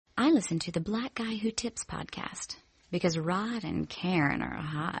I listen to the Black Guy Who Tips podcast because Rod and Karen are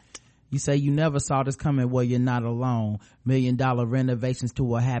hot. You say you never saw this coming. Well, you're not alone. $1 million renovations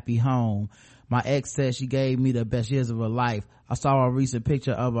to a happy home. My ex said she gave me the best years of her life. I saw a recent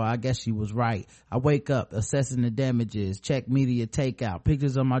picture of her. I guess she was right. I wake up assessing the damages. Check media takeout.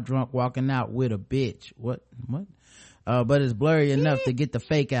 Pictures of my drunk walking out with a bitch. What? But it's blurry enough to get the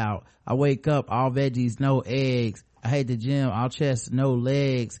fake out. I wake up all veggies, no eggs. I hate the gym, all chest, no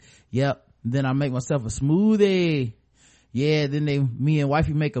legs. Yep. Then I make myself a smoothie. Yeah, then me and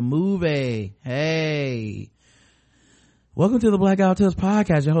wifey make a movie. Hey. Welcome to the Black Guy Who Tips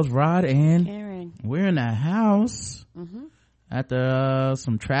podcast. Your host Rod and Karen. We're in the house after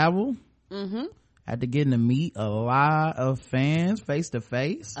some travel. After getting to meet a lot of fans face to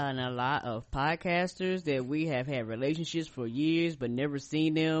face. And a lot of podcasters that we have had relationships for years but never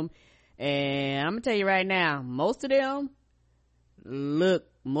seen them. And I'm gonna tell you right now, most of them look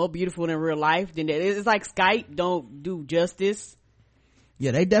more beautiful in real life than that. It's like Skype don't do justice.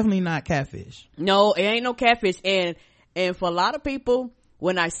 Yeah, they definitely not catfish. No, it ain't no catfish. And for a lot of people,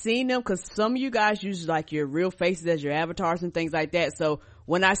 when I seen them, because some of you guys use like your real faces as your avatars and things like that, so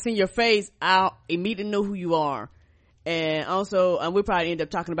when I see your face, I'll immediately know who you are. And also, we'll probably end up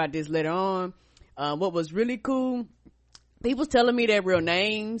talking about this later on. What was really cool, people's telling me their real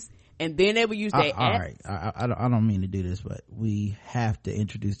names, and then they would use their all right, I don't mean to do this, but we have to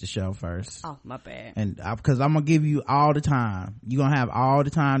introduce the show first. Oh, my bad. And because I'm gonna give you all the time. You're gonna have all the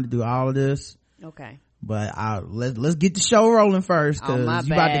time to do all of this. Okay. But let's get the show rolling first, because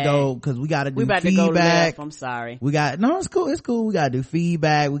you about to go, because we got to do feedback. To go left. I'm sorry. It's cool. We got to do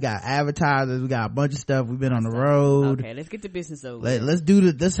feedback. We got advertisers. We got a bunch of stuff. We've been on the road. Okay, let's get the business over. Let's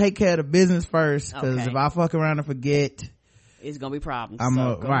take care of the business first, because if I fuck around and forget, it's gonna be problems. I'm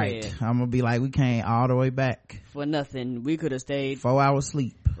gonna be like, we came all the way back for nothing. We could have stayed 4 hours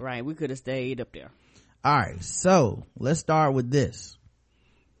sleep. Right, we could have stayed up there. All right, so let's start with this.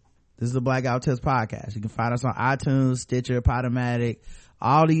 This is the Black Guy Who Tips podcast. You can find us on iTunes, Stitcher, Podomatic,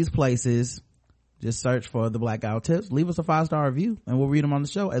 all these places. Just search for the Black Guy Who Tips. Leave us a 5-star review and we'll read them on the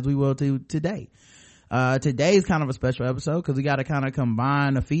show, as we will do today. Today's kind of a special episode because we got to kind of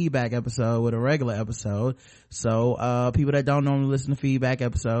combine a feedback episode with a regular episode. So people that don't normally listen to feedback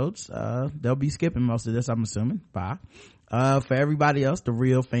episodes, they'll be skipping most of this, I'm assuming. Bye. For everybody else, the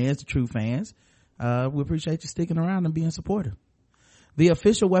real fans, the true fans, we appreciate you sticking around and being supportive. The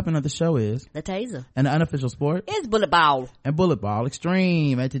official weapon of the show is the taser, and the unofficial sport is bullet ball and bullet ball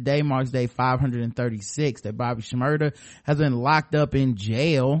extreme. And today marks day 536 that Bobby Shmurda has been locked up in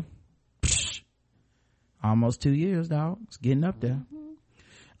jail. Almost 2 years, dog. It's getting up there.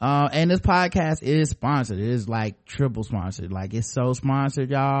 And this podcast is sponsored. It is like triple sponsored. Like, it's so sponsored,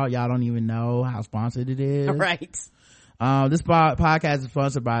 y'all don't even know how sponsored it is. Right. This podcast is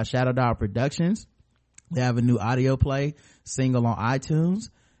sponsored by Shadow Dog Productions. They have a new audio play single on iTunes,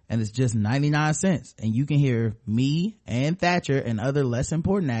 and it's just 99 cents. And you can hear me and Thatcher and other less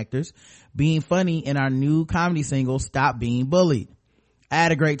important actors being funny in our new comedy single, Stop Being Bullied. I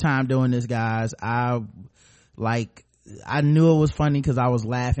had a great time doing this, guys. I knew it was funny because I was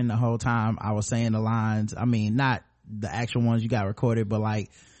laughing the whole time I was saying the lines. I mean, not the actual ones you got recorded, but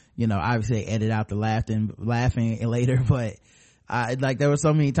obviously edit out the laughing later, but there were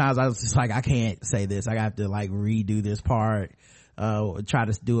so many times I was just like, I can't say this. I have to redo this part, try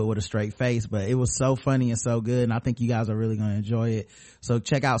to do it with a straight face, but it was so funny and so good. And I think you guys are really going to enjoy it. So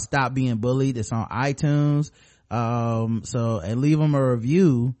check out Stop Being Bullied. It's on iTunes. And leave them a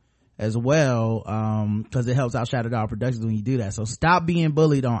review as well, cause it helps out Shadow Dog Productions when you do that. So Stop Being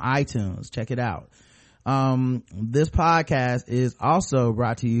Bullied on iTunes. Check it out. This podcast is also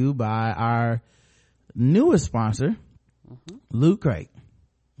brought to you by our newest sponsor, Loot Crate.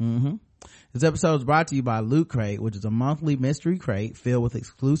 This episode is brought to you by Loot Crate, which is a monthly mystery crate filled with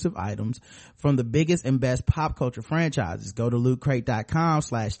exclusive items from the biggest and best pop culture franchises. Go to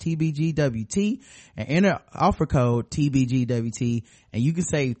lootcrate.com/TBGWT and enter offer code TBGWT, and you can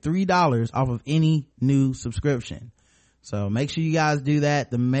save $3 off of any new subscription. So make sure you guys do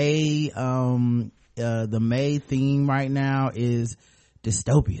that. The May theme right now is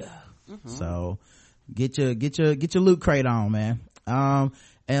dystopia. So get your Loot Crate on, man.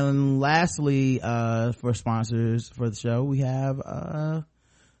 And lastly, for sponsors for the show, we have a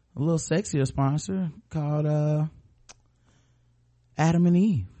little sexier sponsor called Adam and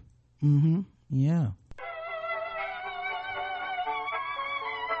Eve. Yeah,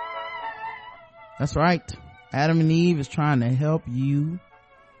 that's right. Adam and Eve is trying to help you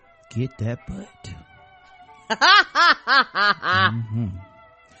get that butt.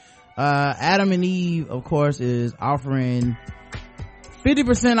 Adam and Eve, of course, is offering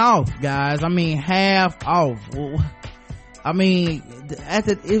 50% off, guys. I mean, half off. I mean,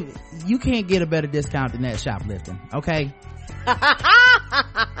 you can't get a better discount than that shoplifting, okay?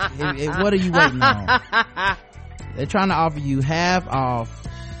 What are you waiting on? They're trying to offer you half off.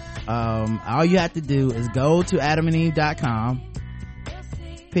 All you have to do is go to adamandeve.com,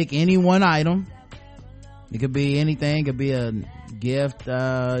 pick any one item. It could be anything. It could be a gift,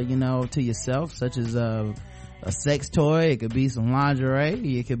 to yourself, such as a sex toy. It could be some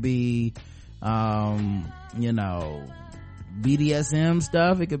lingerie. It could be, BDSM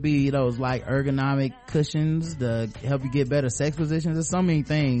stuff. It could be those like ergonomic cushions to help you get better sex positions. There's so many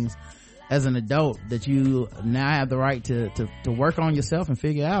things as an adult that you now have the right to work on yourself and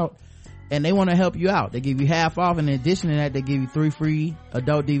figure out, and they want to help you out. They give you half off, and in addition to that, they give you 3 free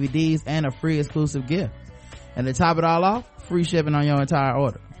adult DVDs and a free exclusive gift. And to top it all off, free shipping on your entire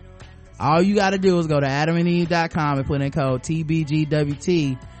order. All you gotta do is go to adamandeve.com and put in code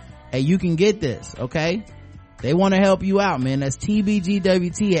TBGWT, and you can get this, okay? They want to help you out, man. That's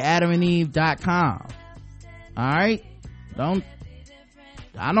TBGWT at adamandeve.com. Alright?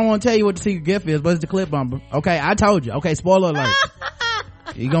 I don't want to tell you what the secret gift is, but it's the clip bumper. Okay, I told you. Okay, spoiler alert.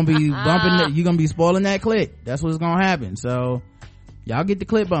 You're gonna be spoiling that clip. That's what's gonna happen. So y'all get the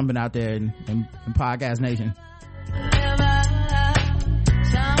clip bumping out there in Podcast Nation.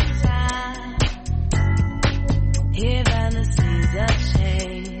 Even the seasons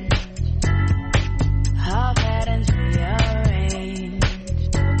change, our patterns rearranged,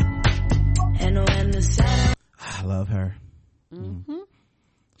 and when the sun... I love her. Mm-hmm.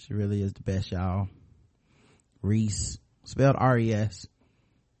 She really is the best, y'all. Reese, spelled R-E-S.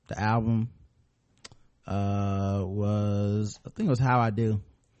 The album was, I think it was How I Do,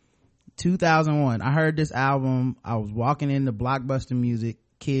 2001. I heard this album. I was walking into Blockbuster Music.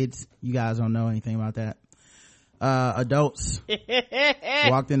 Kids, you guys don't know anything about that. Adults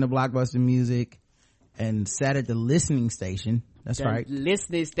walked into Blockbuster Music and sat at the listening station. That's the right,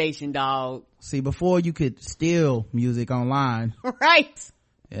 listening station, dog. See, before you could steal music online, right?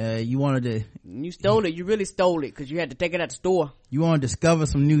 You stole it. You really stole it because you had to take it at the store. You want to discover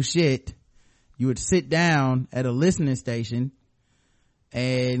some new shit. You would sit down at a listening station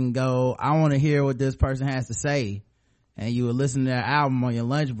and go, I want to hear what this person has to say, and you would listen to their album on your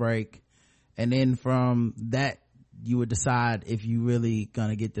lunch break, and then from that you would decide if you really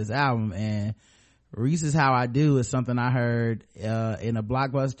gonna get this album. And Reese's How I Do is something I heard in a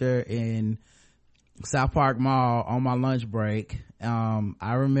Blockbuster in South Park Mall on my lunch break.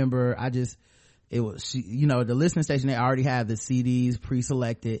 I remember the listening station, they already have the CDs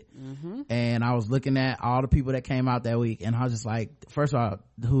pre-selected. Mm-hmm. And I was looking at all the people that came out that week, and I was just like, first of all,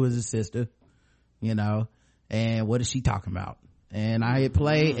 who is his sister, and what is she talking about? And I hit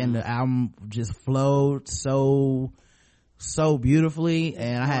play, and the album just flowed so beautifully,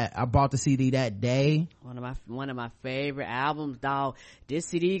 and I bought the CD that day. One of my favorite albums, dog. This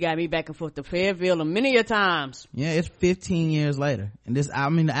CD got me back and forth to Fayetteville a many a times. Yeah, it's 15 years later, and the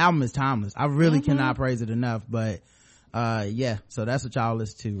album is timeless. I really cannot praise it enough. But so that's what y'all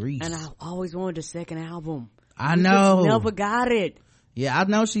listen to, Reese. And I always wanted the second album. I know, never got it. Yeah, I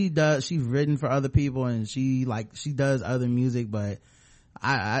know she does. She's written for other people, and she does other music, but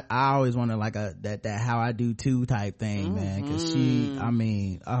I always wanted like that How I Do Too type thing, man, because she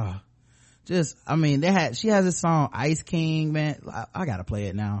has a song Ice King, man. I gotta play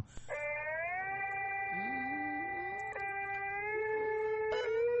it now.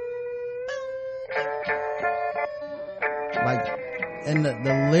 Like, and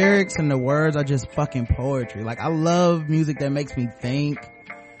the lyrics and the words are just fucking poetry. Like, I love music that makes me think,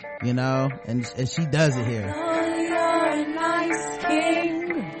 and she does it here.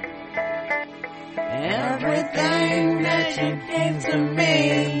 Everything that you give to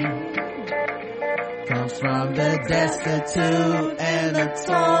me comes from the destitute and the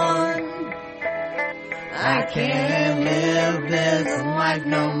torn. I can't live this life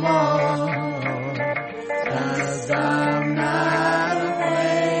no more, 'cause I'm not a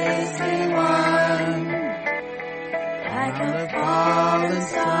crazy one. I'm the fallen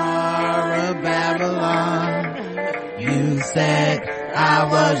star of Babylon. You said I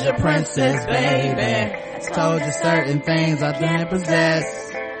was your princess, baby. Told you certain things I didn't possess.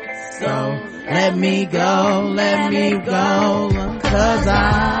 So let me go, 'cause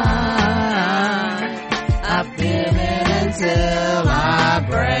I feel it until I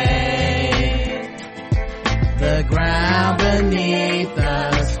break. The ground beneath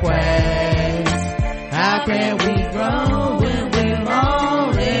us quakes. How can we grow when we've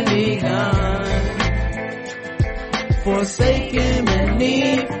only begun? Forsaken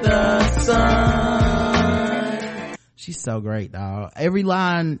beneath the sun. She's so great, dog. Every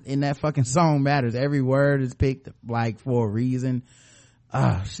line in that fucking song matters. Every word is picked like for a reason.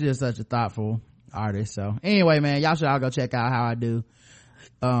 She's just such a thoughtful artist. So anyway, man, y'all should all go check out How I Do,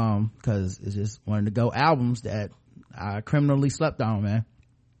 cause it's just one of the GOAT albums that I criminally slept on, man.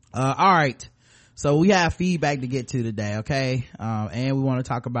 All right, so we have feedback to get to today, okay? And we want to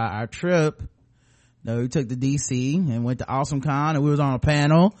talk about our trip. We took to DC and went to Awesome Con, and we was on a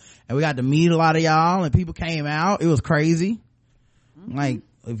panel, and we got to meet a lot of y'all, and people came out. It was crazy. Like,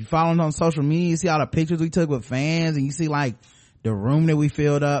 if you follow us on social media, you see all the pictures we took with fans, and you see like the room that we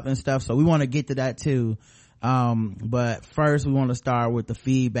filled up and stuff. So we want to get to that too. But first we want to start with the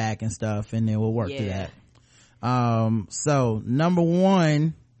feedback and stuff, and then we'll work to that. So number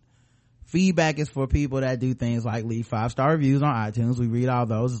one, feedback is for people that do things like leave 5-star reviews on iTunes. We read all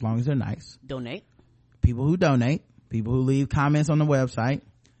those as long as they're nice. Donate. People who donate, people who leave comments on the website,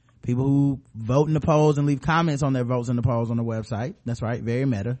 people who vote in the polls and leave comments on their votes in the polls on the website. That's right, very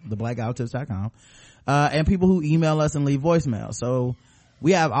meta, theblackguywhotips.com. And people who email us and leave voicemail. So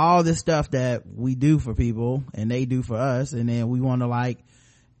we have all this stuff that we do for people and they do for us, and then we want to like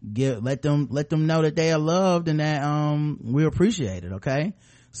let them know that they are loved and that we appreciate it. Okay,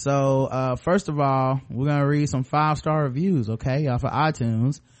 so first of all, we're gonna read some 5-star reviews, okay, off of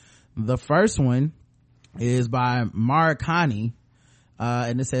iTunes. The first one is by Marikani,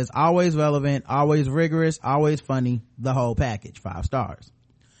 and it says, always relevant, always rigorous, always funny, the whole package, 5 stars.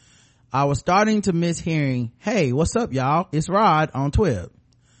 I was starting to miss hearing, hey, what's up, y'all? It's Rod on Twib.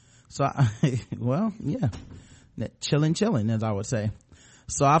 So, well, yeah, chillin', as I would say.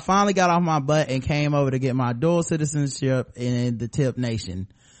 So I finally got off my butt and came over to get my dual citizenship in the Tip Nation.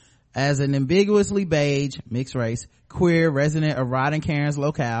 As an ambiguously beige, mixed race, queer resident of Rod and Karen's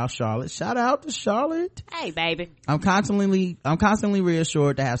locale, Charlotte. Shout out to Charlotte. Hey, baby. I'm constantly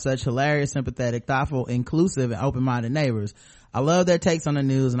reassured to have such hilarious, sympathetic, thoughtful, inclusive, and open-minded neighbors. I love their takes on the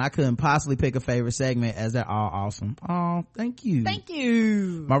news, and I couldn't possibly pick a favorite segment as they're all awesome. Oh, thank you. Thank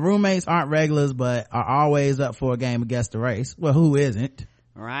you. My roommates aren't regulars, but are always up for a game of Guess the Race. Well, who isn't?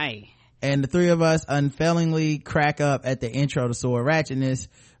 Right. And the three of us unfailingly crack up at the intro to Sword Ratchetness.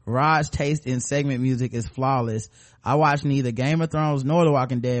 Rod's taste in segment music is flawless. I watched neither Game of Thrones nor The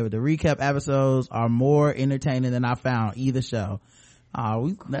Walking Dead, but the recap episodes are more entertaining than I found either show.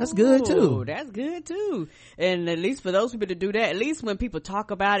 That's good too. That's good too. And at least for those people to do that, at least when people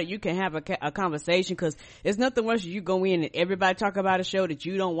talk about it, you can have a conversation, because it's nothing worse you go in and everybody talk about a show that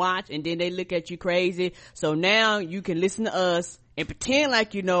you don't watch, and then they look at you crazy. So now you can listen to us and pretend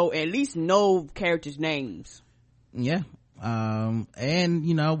like you know, at least know characters' names. Yeah. And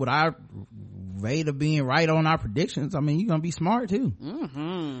you know, with our rate of being right on our predictions, I mean, you're gonna be smart too.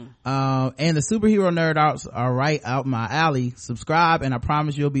 And the superhero nerd outs are right out my alley. Subscribe and I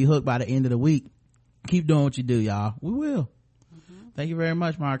promise you'll be hooked by the end of the week. Keep doing what you do, y'all. We will. Thank you very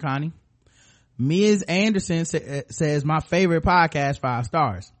much, Marikani. Ms. Anderson says, my favorite podcast, 5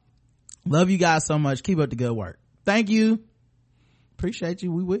 stars. Love you guys so much. Keep up the good work. Thank you. Appreciate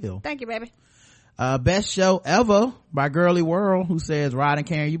you. We will. Thank you, baby. Best show ever by Girly World, who says, Rod and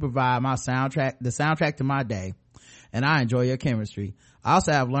Karen, you provide the soundtrack to my day, and I enjoy your chemistry. I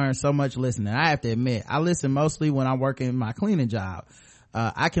also have learned so much listening. I have to admit, I listen mostly when I'm working my cleaning job.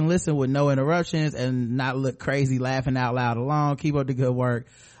 I can listen with no interruptions and not look crazy laughing out loud alone. Keep up the good work.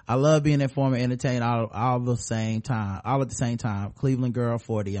 I love being informed and entertained all at the same time. Cleveland Girl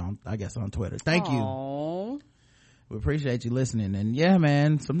 40 on Twitter. Thank you. We appreciate you listening. And yeah,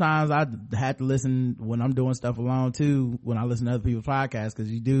 man, sometimes I have to listen when I'm doing stuff alone too, when I listen to other people's podcasts,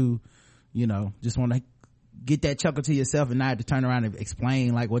 because you do, you know, just want to get that chuckle to yourself and not have to turn around and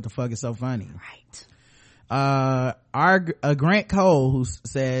explain like what the fuck is so funny. Right. Grant Cole, who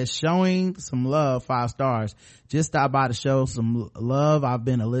says, showing some love, 5 stars. Just stopped by to show some love. I've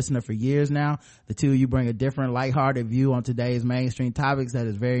been a listener for years now. The two of you bring a different, lighthearted view on today's mainstream topics that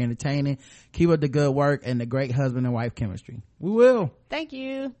is very entertaining. Keep up the good work and the great husband and wife chemistry. We will. Thank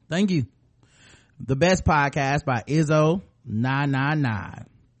you. Thank you. The Best Podcast by Izzo 999.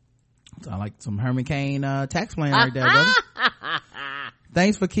 Sound like some Herman Cain tax plan right there, brother.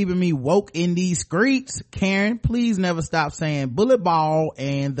 Thanks for keeping me woke in these streets. Karen, please never stop saying bullet ball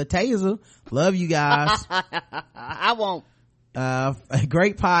and the taser. Love you guys. I won't. A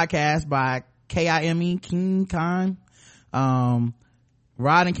great podcast by Kime King Khan.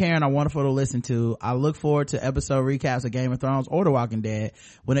 Rod and Karen are wonderful to listen to. I look forward to episode recaps of Game of Thrones or The Walking Dead.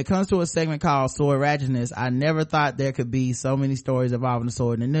 When it comes to a segment called Sword Ratchetness, I never thought there could be so many stories involving the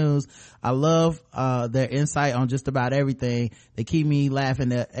sword in the news. I love their insight on just about everything. They keep me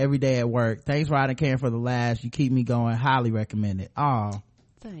laughing every day at work. Thanks, Rod and Karen, for the laughs. You keep me going. Highly recommend it. Aw,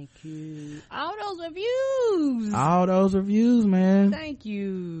 Thank you. All those reviews, man. Thank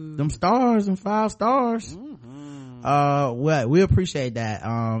you. Them stars and 5 stars. Well, we appreciate that.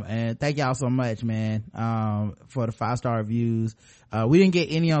 And thank y'all so much, man, for the 5-star reviews. We didn't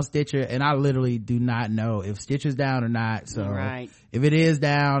get any on Stitcher, and I literally do not know if Stitcher's down or not. So if it is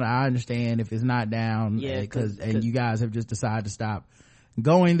down, I understand. If it's not down, cause you guys have just decided to stop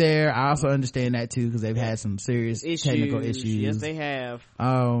going there, I also understand that too, because they've had some serious technical issues. Yes, they have.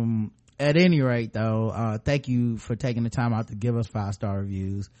 At any rate though, thank you for taking the time out to give us 5-star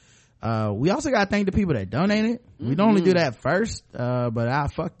reviews. We also gotta thank the people that donated. We normally do that first, but I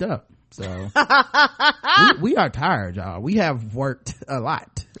fucked up. So we are tired, y'all. We have worked a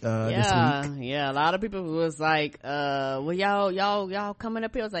lot this week. Yeah, a lot of people was like, well, y'all coming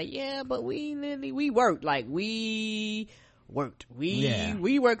up here. I was like, yeah, but we worked. Like, we worked.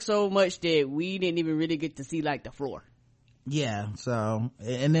 We worked so much that we didn't even really get to see like the floor. Yeah, so,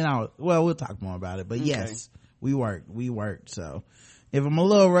 and then we'll talk more about it, but yes, we worked. So if I'm a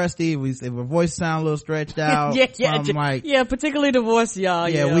little rusty, if a voice sound a little stretched out, particularly the voice, y'all.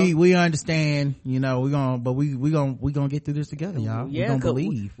 Yeah, we understand, we gonna get through this together, y'all. Yeah, we gonna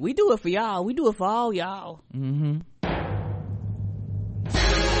believe. We do it for y'all. We do it for all y'all. I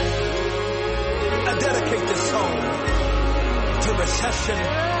dedicate this song to recession,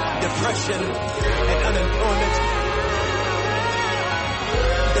 depression, and unemployment.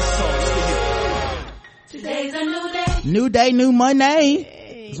 This song's for you. Today's a new day. New day, new money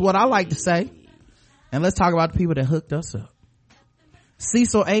is what I like to say. And let's talk about the people that hooked us up.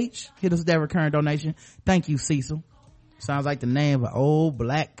 Cecil H hit us with that recurring donation. Thank you, Cecil. Sounds like the name of an old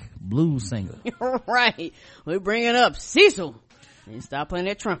black blues singer. Right. We're bringing up Cecil. And stop playing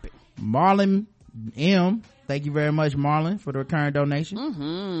that trumpet. Marlon M. Thank you very much, Marlon, for the recurring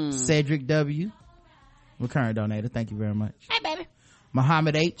donation. Cedric W. Recurring donator. Thank you very much. Hey, baby.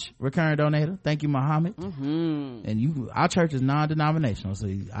 Muhammad H. Recurring donator. Thank you, Muhammad. And our church is non-denominational, so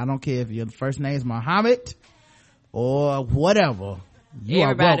I don't care if your first name is Muhammad or whatever.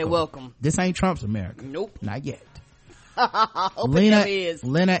 Everybody welcome. This ain't Trump's America. Nope. Not yet. Hope it never is.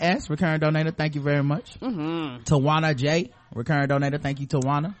 Lena S. Recurring donator. Thank you very much. Tawana J. Recurring donator. Thank you,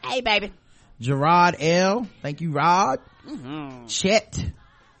 Tawana. Hey, baby. Gerard L. Thank you, Rod. Chet.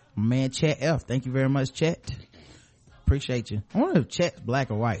 My man Chet F. Thank you very much, Chet. Appreciate you. I wonder if Chet's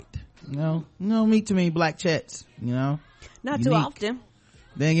black or white. No, meet too many black Chets, Not unique. too often.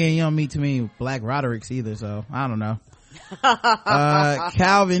 Then again, you don't meet too many black Rodericks either, so I don't know.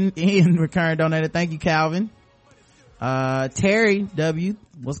 Calvin Ian recurring donator. Thank you, Calvin. Terry W.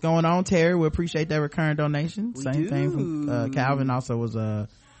 What's going on, Terry? We appreciate that recurring donation. Same thing from Calvin. Also was a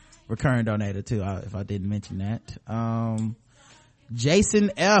recurring donator too, if I didn't mention that.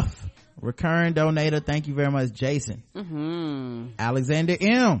 Jason F. recurring donator. Thank you very much, Jason. Alexander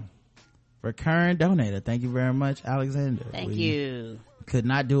M. recurring donator. Thank you very much, Alexander. Thank you. Could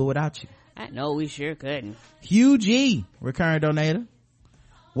not do it without you. I know, we sure couldn't. Hugh G. recurring donator.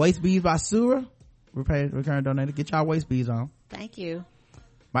 Waist Beads by Sura recurring donator. Get y'all waist beads on. Thank you.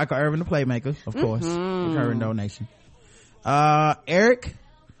 Michael Irvin the Playmaker, of course, recurring donation. Eric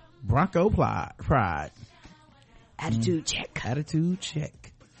Bronco Pride. Attitude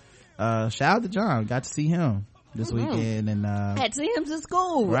check. Shout out to John. Got to see him this weekend, and had to see him since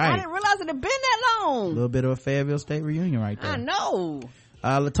school. Right. I didn't realize it had been that long. A little bit of a Fayetteville State reunion right there. I know.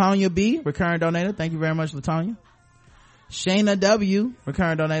 Latonya B. recurring donator. Thank you very much, Latonya. Shayna W.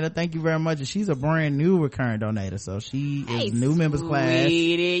 recurring donator. Thank you very much. And she's a brand new recurring donator, so she is new members class.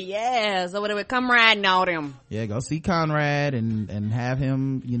 Yeah, so whatever, come riding on them. Yeah, go see Conrad and have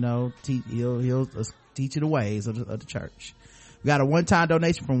him, he'll teach you the ways of the church. We got a one-time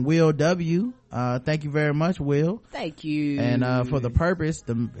donation from Will W. Thank you very much, Will. Thank you. And for the purpose,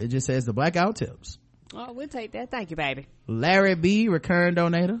 it just says the blackout tips. Oh, we'll take that. Thank you, baby. Larry B. recurring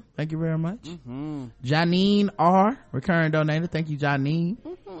donator. Thank you very much. Janine R. recurring donator. Thank you, Janine.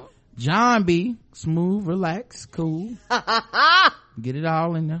 John B. Smooth, relax, cool. Get it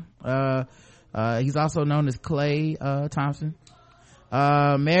all in there. He's also known as Clay Thompson.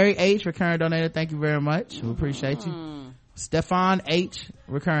 Mary H. recurring donator. Thank you very much. We appreciate you. Stefan H.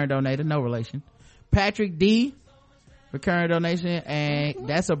 recurring donator. No relation. Patrick D. recurring donation, and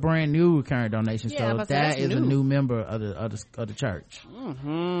that's a brand new recurring donation. So that is a new member of the church.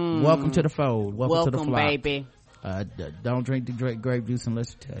 Welcome to the fold. Welcome to the flock, baby. Don't drink the grape juice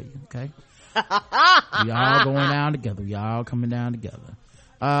unless I tell you, okay? We all going down together. We all coming down together.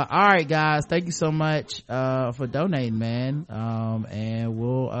 All right, guys, thank you so much for donating, man. And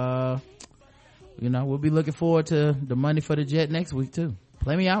we'll we'll be looking forward to the money for the jet next week too.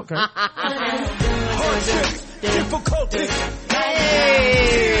 Play me out, Kurt. Difficulties.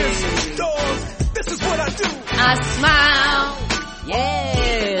 Hey, Dog, this is what I do. I smile.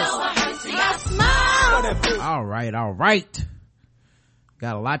 Yes. I smile. All right.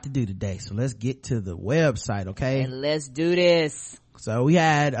 Got a lot to do today, so let's get to the website, okay? And let's do this. So we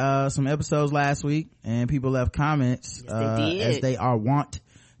had some episodes last week, and people left comments, Yes, they did. as they are wont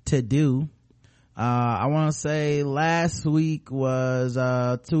to do. I want to say last week was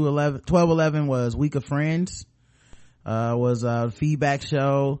 12/11 was Week of Friends, was a feedback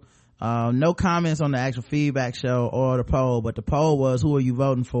show. No comments on the actual feedback show or the poll, but the poll was, who are you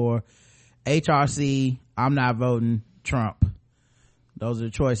voting for? HRC, I'm not voting, Trump. Those are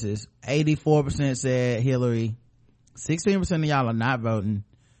the choices. 84% said Hillary, 16% of y'all are not voting,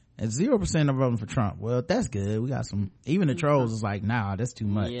 and 0% are voting for Trump. Well, that's good. We got some, even the trolls is like, nah, that's too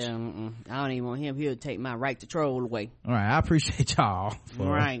much. Yeah, I don't even want him. He'll take my right to troll away. All right, I appreciate y'all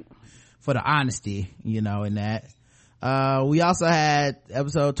for the honesty, in that. We also had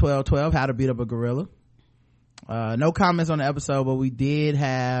episode 1212, how to beat up a gorilla. No comments on the episode, but we did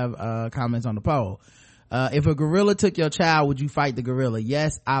have comments on the poll. If a gorilla took your child, would you fight the gorilla?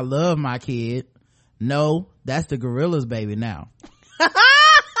 Yes, I love my kid. No, that's the gorilla's baby now.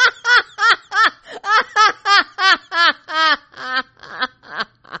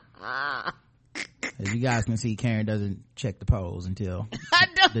 As you guys can see, Karen doesn't check the polls until I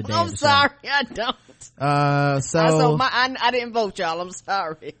don't. the day I'm of the show. sorry. I don't. So I didn't vote, y'all. I'm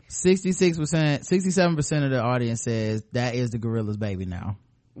sorry. 67% of the audience says that is the gorilla's baby now.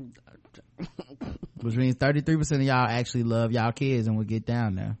 Which means 33% of y'all actually love y'all kids and will get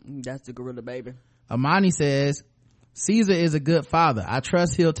down there. That's the gorilla baby. Amani says, Caesar is a good father. I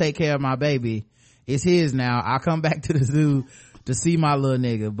trust he'll take care of my baby. It's his now. I'll come back to the zoo to see my little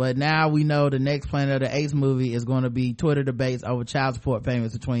nigga. But now we know the next Planet of the Apes movie is going to be Twitter debates over child support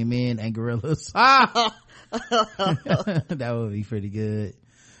payments between men and gorillas. That would be pretty good.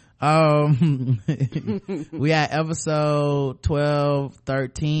 We had episode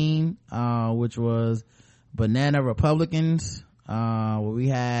 1213, which was Banana Republicans, where we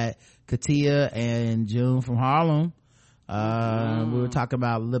had Katia and June from Harlem. We were talking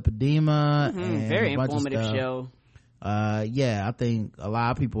about lipedema and very a bunch informative of stuff. show. I think a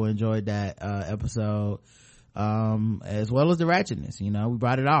lot of people enjoyed that episode, as well as the ratchetness. We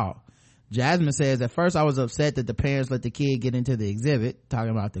brought it all. Jasmine says, at first I was upset that the parents let the kid get into the exhibit, talking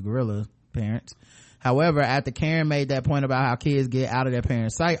about the gorilla parents. However, after Karen made that point about how kids get out of their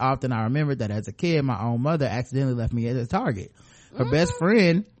parents' sight, often I remembered that as a kid, my own mother accidentally left me as a target. Her best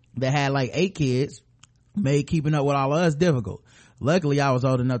friend that had like 8 kids made keeping up with all of us difficult. Luckily, I was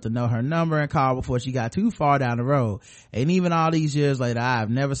old enough to know her number and call before she got too far down the road. And even all these years later, I have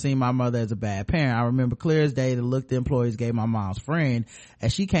never seen my mother as a bad parent. I remember clear as day the look the employees gave my mom's friend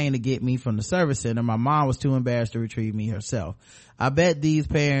as she came to get me from the service center. My mom was too embarrassed to retrieve me herself. I bet these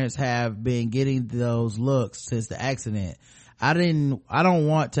parents have been getting those looks since the accident. I don't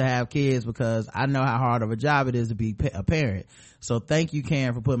want to have kids because I know how hard of a job it is to be a parent. So thank you,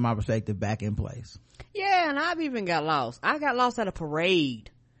 Karen, for putting my perspective back in place. Yeah, and I've even got lost. I got lost at a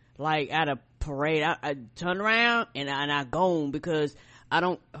parade. Like at a parade, I turn around and I gone because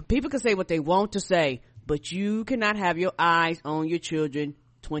people can say what they want to say, but you cannot have your eyes on your children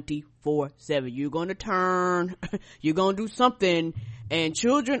 24/7. You're going to turn, you're going to do something, and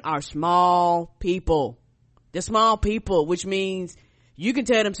children are small people. They're small people, which means you can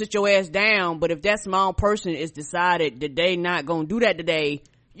tell them sit your ass down, but if that small person is decided that they not going to do that today,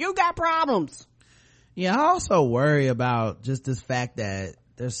 you got problems. Yeah, I also worry about just this fact that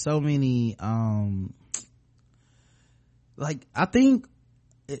there's so many, I think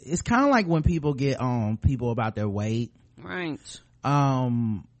it's kind of like when people get on people about their weight. Right.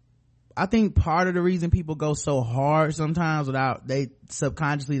 I think part of the reason people go so hard sometimes without, they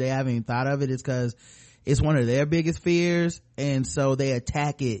haven't even thought of it, is because it's one of their biggest fears, and so they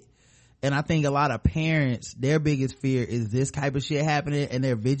attack it. And I think a lot of parents, their biggest fear is this type of shit happening, and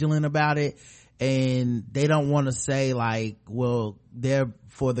they're vigilant about it, and they don't want to say like, well, they're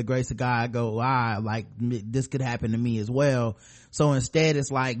for the grace of God go, like this could happen to me as well. So instead it's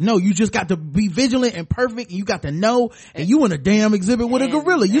like, no, you just got to be vigilant and perfect, and you got to know, and you in a damn exhibit with a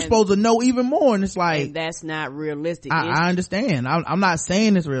gorilla, you're supposed to know even more. And it's like, that's not realistic. I understand. I'm not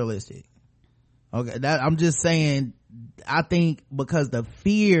saying it's realistic. Okay, I'm just saying, I think because the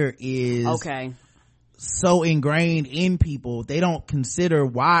fear is so ingrained in people, they don't consider,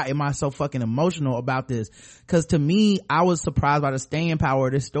 why am I so fucking emotional about this? Because to me, I was surprised by the staying power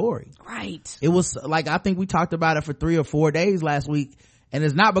of this story. Right. It was like, I think we talked about it for 3 or 4 days last week, and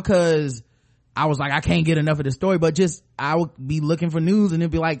it's not because I was like, I can't get enough of this story, but just I would be looking for news and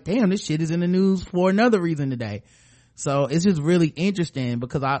it'd be like, damn, this shit is in the news for another reason today. So it's just really interesting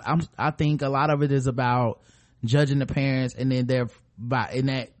because I think a lot of it is about judging the parents, and then in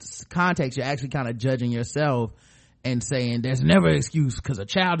that context you're actually kind of judging yourself and saying there's never an excuse because a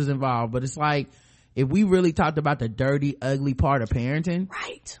child is involved. But it's like, if we really talked about the dirty, ugly part of parenting,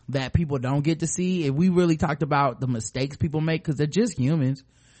 right, that people don't get to see, if we really talked about the mistakes people make, because they're just humans,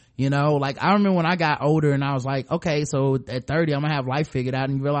 you know. Like, I remember when I got older and I was like, okay, so at 30 I'm gonna have life figured out,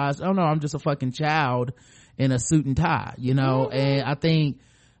 and you realize, oh no, I'm just a fucking child in a suit and tie, you know. And I think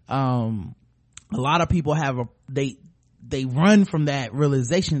a lot of people they run from that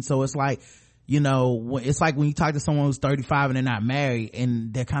realization. So it's like, you know, it's like when you talk to someone who's 35 and they're not married,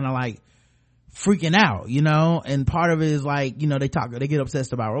 and they're kind of like freaking out, you know. And part of it is like, you know, they get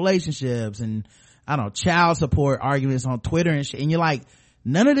obsessed about relationships and, I don't know, child support arguments on Twitter and shit, and you're like,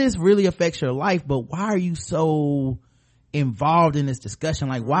 none of this really affects your life, but why are you so involved in this discussion?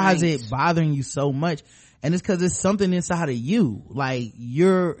 Like, why is it bothering you so much? And it's because it's something inside of you, like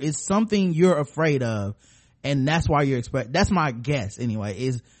it's something you're afraid of, and that's why you're that's my guess anyway,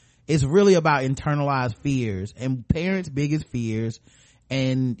 it's really about internalized fears. And parents' biggest fears,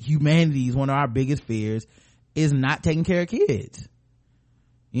 and humanity's one of our biggest fears, is not taking care of kids,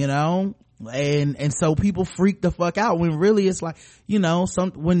 you know. And so people freak the fuck out when really it's like, you know,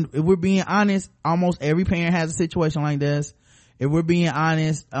 if we're being honest, almost every parent has a situation like this. If we're being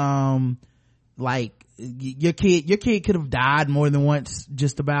honest, like your kid could have died more than once,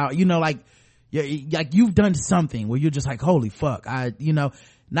 just about, you know, like you've done something where you're just like, holy fuck, you know.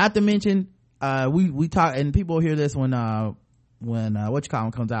 Not to mention, we talk, and people hear this when what you call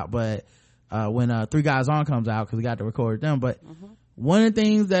them comes out, but when Three Guys On comes out, because we got to record them. But one of the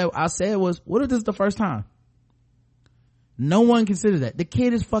things that I said was, what if this is the first time? No one considers that. The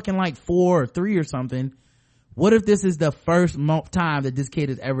kid is fucking like 4 or 3 or something. What if this is the first time that this kid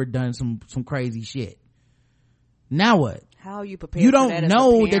has ever done some crazy shit? Now what? How are you prepared? You for don't that as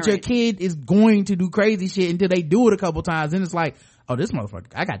know a that your kid is going to do crazy shit until they do it a couple times, and it's like, oh, this motherfucker,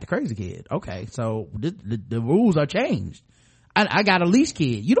 I got the crazy kid. Okay, so the rules are changed. I got a leash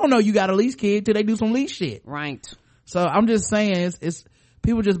kid. You don't know you got a leash kid till they do some leash shit. Right. So I'm just saying, it's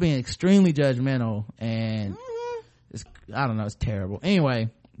people just being extremely judgmental, and it's, I don't know, it's terrible. Anyway,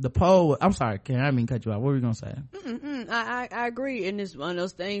 the poll, I'm sorry, Karen, I didn't mean to cut you off. What were you gonna say? I agree, and it's one of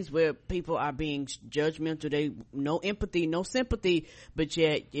those things where people are being judgmental. They no empathy, no sympathy, but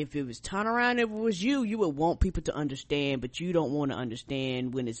yet if it was turned around, if it was you would want people to understand, but you don't want to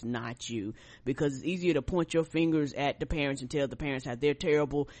understand when it's not you, because it's easier to point your fingers at the parents and tell the parents how they're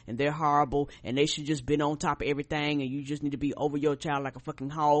terrible and they're horrible and they should just been on top of everything, and you just need to be over your child like a fucking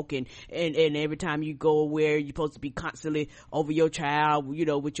hawk, and every time you go where you're supposed to be constantly over your child, you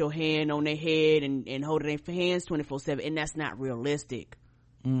know, with your hand on their head and holding their hands 24/7, and that's not realistic.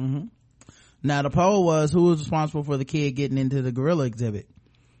 Now the poll was, who was responsible for the kid getting into the gorilla exhibit?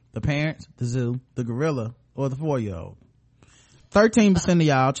 The parents, the zoo, the gorilla, or the 4-year-old? 13% of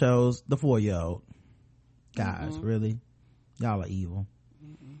y'all chose the 4-year-old. Guys, really? Y'all are evil.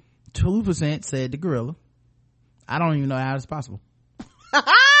 2% said the gorilla. I don't even know how it's possible.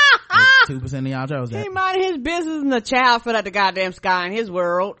 2% of y'all chose that. He minded his business, and the child fell out the goddamn sky in his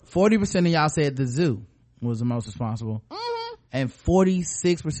world. 40% of y'all said the zoo was the most responsible. And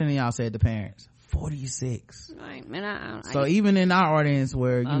 46% of y'all said the parents. 46. Right, man. So even in our audience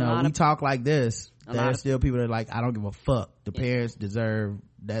where, you know, we talk like this, there's still people that are like, I don't give a fuck. The parents deserve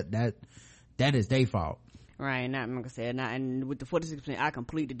that is their fault. Right, not like I said, and with the 46%, I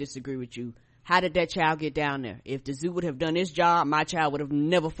completely disagree with you. How did that child get down there? If the zoo would have done its job, my child would have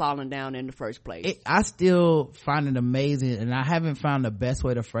never fallen down in the first place. I still find it amazing, and I haven't found the best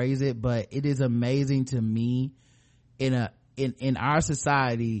way to phrase it, but it is amazing to me in our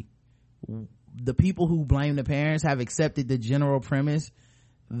society, the people who blame the parents have accepted the general premise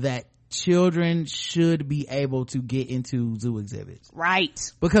that children should be able to get into zoo exhibits. Right.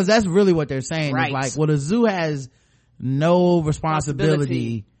 Because that's really what they're saying. Right. It's like, well, the zoo has no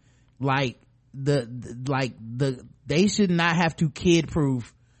responsibility. Like they should not have to kid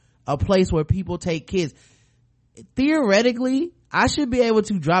proof a place where people take kids. Theoretically, I should be able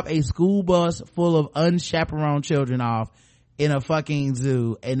to drop a school bus full of unchaperoned children off in a fucking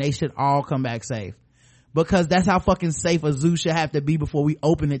zoo, and they should all come back safe, because that's how fucking safe a zoo should have to be before we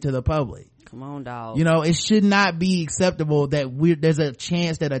open it to the public. Come on, dog. You know, it should not be acceptable that there's a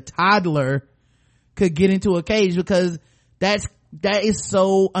chance that a toddler could get into a cage, because that is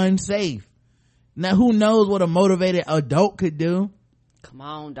so unsafe. Now who knows what a motivated adult could do? Come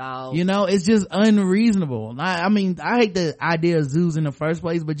on, dog. You know, it's just unreasonable. I mean, I hate the idea of zoos in the first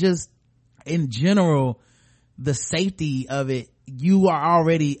place, but just in general, the safety of it, you are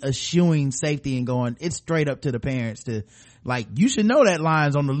already eschewing safety and going, it's straight up to the parents to, like, you should know that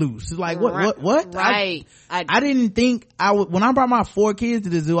line's on the loose. It's like, what? Right. I didn't think when I brought my 4 kids to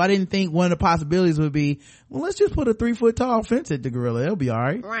the zoo, I didn't think one of the possibilities would be, well, let's just put a 3-foot tall fence at the gorilla. It'll be all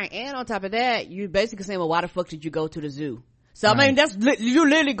right. Right. And on top of that, you basically saying, well, why the fuck did you go to the zoo? So, I mean, you're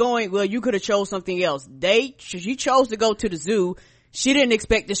literally going, well, you could have chose something else. She chose to go to the zoo. She didn't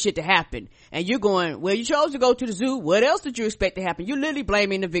expect this shit to happen. And you're going, well, you chose to go to the zoo. What else did you expect to happen? You're literally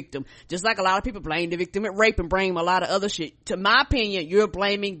blaming the victim. Just like a lot of people blame the victim at rape and blame a lot of other shit. To my opinion, you're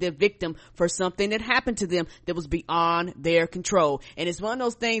blaming the victim for something that happened to them that was beyond their control. And it's one of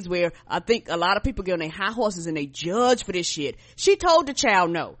those things where I think a lot of people get on their high horses and they judge for this shit. She told the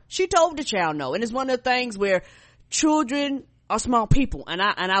child no. And it's one of the things where children are small people. And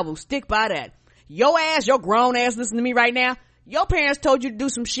I will stick by that. Your grown ass listening to me right now. Your parents told you to do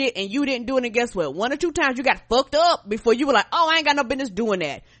some shit and you didn't do it, and guess what? 1 or 2 times you got fucked up before you were like, oh, I ain't got no business doing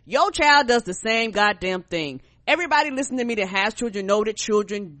that. Your child does the same goddamn thing. Everybody listening to me that has children know that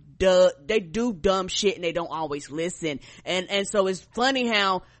children they do dumb shit and they don't always listen. And so it's funny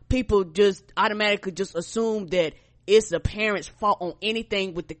how people just automatically just assume that it's the parent's fault on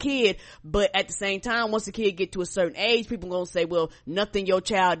anything with the kid, but at the same time, once the kid get to a certain age, people gonna say, well, nothing your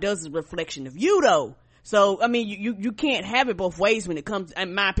child does is a reflection of you though. So, I mean, you can't have it both ways when it comes,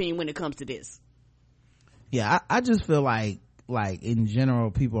 in my opinion, when it comes to this. Yeah, I just feel like in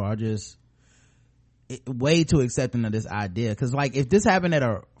general, people are just way too accepting of this idea. Cause like, if this happened at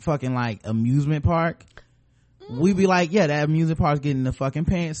a fucking like amusement park, we'd be like, yeah, that amusement park's getting the fucking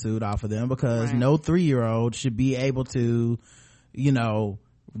pantsuit off of them because no 3-year-old should be able to, you know,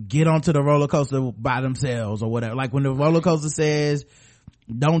 get onto the roller coaster by themselves or whatever. Like when the roller coaster says,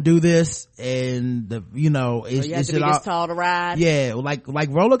 don't do this, and it should all tall to ride. Yeah, like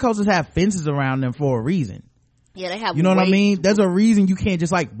roller coasters have fences around them for a reason. Yeah, they have. You know what I mean? There's a reason you can't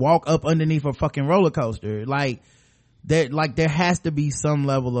just like walk up underneath a fucking roller coaster. Like there has to be some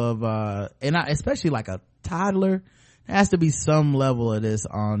level of especially like a toddler, there has to be some level of this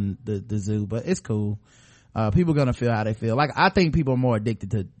on the zoo. But it's cool. People gonna feel how they feel. Like I think people are more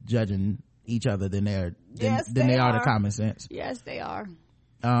addicted to judging each other than they are to common sense. Yes, they are.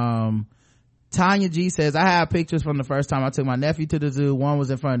 Tanya G says, I have pictures from the first time I took my nephew to the zoo. One was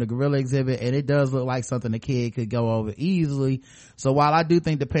in front of the gorilla exhibit, and it does look like something a kid could go over easily. So while I do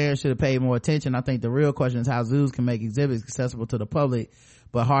think the parents should have paid more attention, I think the real question is how zoos can make exhibits accessible to the public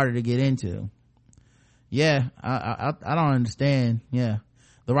but harder to get into. Yeah, I don't understand. Yeah,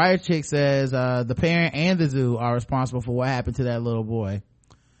 the writer chick says the parent and the zoo are responsible for what happened to that little boy.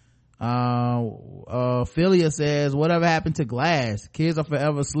 Philia says, whatever happened to Glass? Kids are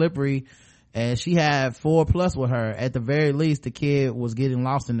forever slippery, and she had 4+ with her. At the very least, the kid was getting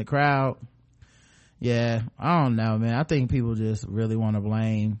lost in the crowd. Yeah, I don't know, man. I think people just really want to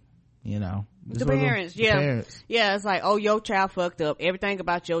blame, the parents. Yeah, it's like, oh, your child fucked up. Everything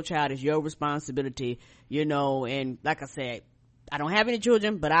about your child is your responsibility, and like I said, I don't have any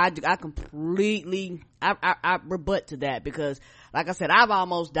children, but I completely I rebut to that, because like I said, I've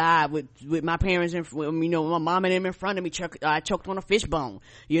almost died with my parents and my mom and them in front of me. I choked on a fishbone.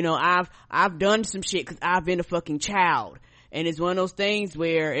 I've done some shit because I've been a fucking child, and it's one of those things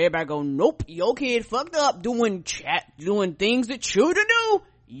where everybody go, nope, your kid fucked up doing things that children do.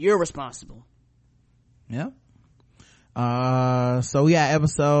 You're responsible. Yep. So yeah,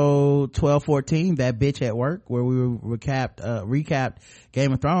 episode 1214, That Bitch at Work, where we recapped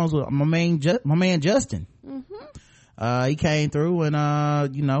Game of Thrones with my man Justin. He came through,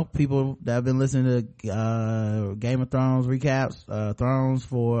 and people that have been listening to Game of Thrones recaps, Thrones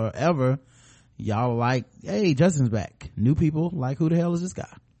forever, y'all are like, hey, Justin's back. New people like, who the hell is this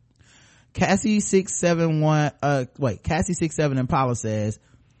guy? Cassie 67 Impala says,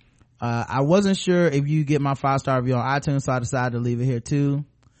 I wasn't sure if you get my 5-star review on iTunes, so I decided to leave it here too.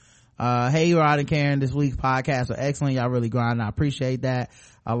 Hey Rod and Karen, this week's podcast were excellent. Y'all really grinding. I appreciate that.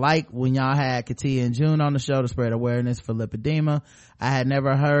 I like when y'all had Katia and June on the show to spread awareness for lipedema. I had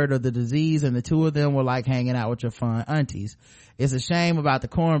never heard of the disease, and the two of them were like hanging out with your fun aunties. It's a shame about the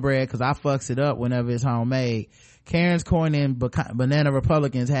cornbread, because I fucks it up whenever it's homemade. Karen's corn and Banana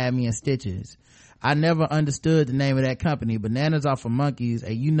Republicans had me in stitches. I never understood the name of that company. Bananas are for monkeys,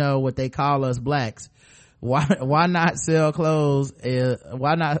 and you know what they call us blacks. Why not sell clothes? Sell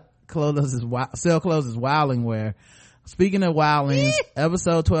clothes as wilding wear? Speaking of wildlings,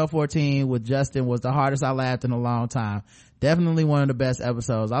 episode 1214 with Justin was the hardest I laughed in a long time. Definitely one of the best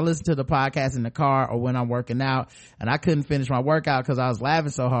episodes. I listen to the podcast in the car or when I'm working out, and I couldn't finish my workout because I was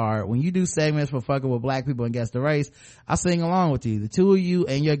laughing so hard. When you do segments for fucking with black people and Guess the Race, I sing along with you. The two of you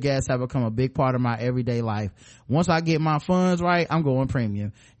and your guests have become a big part of my everyday life. Once I get my funds right, I'm going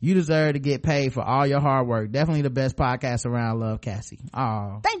premium. You deserve to get paid for all your hard work. Definitely the best podcast around. Love, Cassie.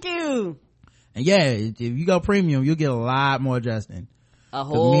 Aw. Thank you. And yeah, if you go premium, you'll get a lot more Justin. A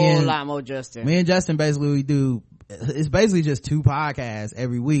whole lot more Justin. Me and Justin basically we do, it's basically just 2 podcasts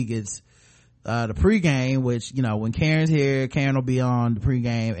every week. It's the pregame, which, you know, when Karen's here, Karen will be on the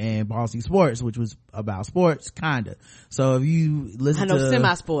pregame, and Bossy Sports, which was about sports, kinda. So if you listen to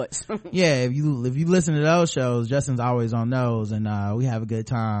semi-sports. yeah, if you listen to those shows, Justin's always on those, and we have a good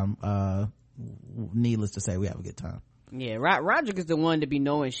time. Needless to say, we have a good time. Yeah, Roger is the one to be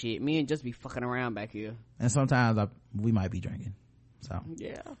knowing shit. Me and just be fucking around back here. And sometimes we might be drinking. So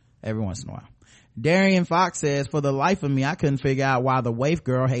yeah, every once in a while. Darian Fox says, for the life of me, I couldn't figure out why the waif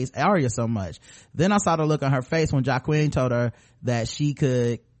girl hates Arya so much. Then I saw the look on her face when Jaquen told her that she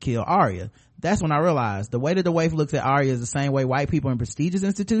could kill Arya. That's when I realized the way that the waif looks at Arya is the same way white people in prestigious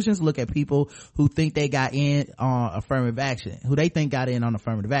institutions look at people who think they got in on affirmative action,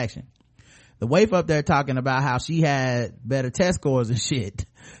 The waif up there talking about how she had better test scores and shit,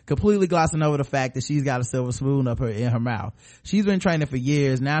 completely glossing over the fact that she's got a silver spoon in her mouth. She's been training for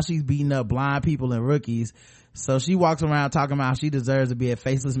years. Now she's beating up blind people and rookies. So she walks around talking about how she deserves to be at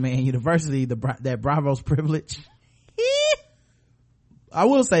Faceless Man University, that Bravo's privilege. I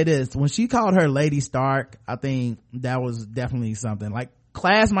will say this, when she called her Lady Stark, I think that was definitely something. Like,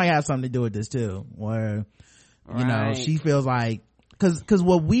 class might have something to do with this too, where, you know, she feels like, cause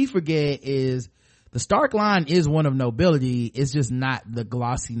what we forget is the Stark line is one of nobility. It's just not the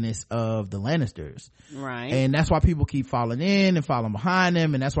glossiness of the Lannisters. Right. And that's why people keep falling in and falling behind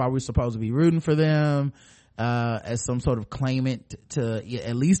them. And that's why we're supposed to be rooting for them, as some sort of claimant to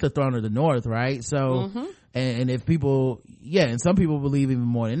at least the throne of the North. Right. So, and if people, and some people believe even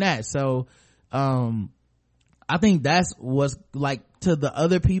more than that. So, I think that's what's like to the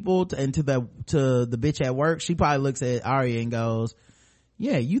other people and to the bitch at work. She probably looks at Arya and goes,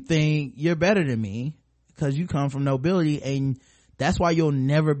 yeah, you think you're better than me because you come from nobility, and that's why you'll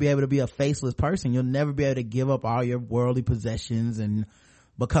never be able to be a faceless person. You'll never be able to give up all your worldly possessions and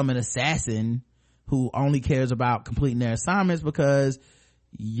become an assassin who only cares about completing their assignments, because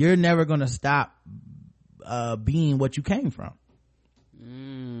you're never going to stop being what you came from.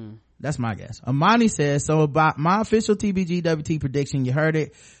 That's my guess. Amani says, so about my official TBGWT prediction, you heard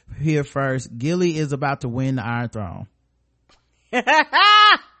it here first. Gilly is about to win the Iron Throne.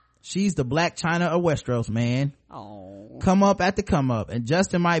 She's the Black China of Westeros, man. Oh, come up at the come up. And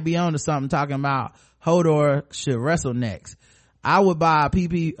Justin might be on to something talking about Hodor should wrestle next. I would buy a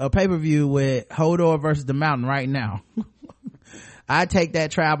pay-per-view with Hodor versus the Mountain right now. I'd take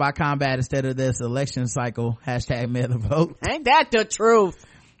that trial by combat instead of this election cycle. # may the vote. Ain't that the truth?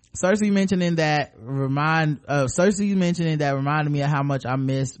 Cersei mentioning that reminded me of how much I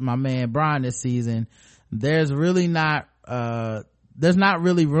missed my man Bronn this season. There's not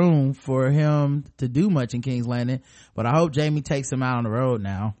really room for him to do much in King's Landing, but I hope Jaime takes him out on the road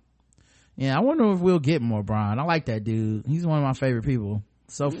now. Yeah, I wonder if we'll get more Bronn. I like that dude. He's one of my favorite people.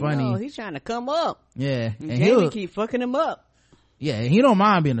 So funny. No, he's trying to come up. Yeah. And Jaime keep fucking him up. Yeah, and he don't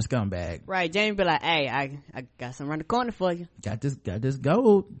mind being a scumbag. Right, Jaime be like, hey, I got some around the corner for you. Got this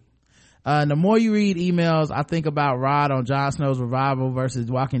gold. The more you read emails, I think about Rod on Jon Snow's revival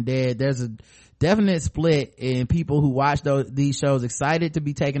versus Walking Dead. There's a definite split in people who watch these shows excited to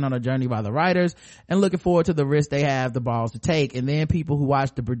be taken on a journey by the writers and looking forward to the risk they have the balls to take, and then people who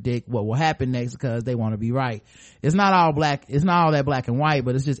watch to predict what will happen next because they want to be right. It's not all that black and white,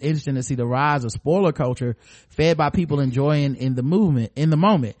 but it's just interesting to see the rise of spoiler culture fed by people enjoying in the moment.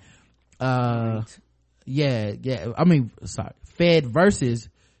 Fed versus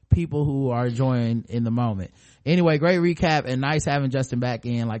people who are enjoying in the moment. Anyway, great recap and nice having Justin back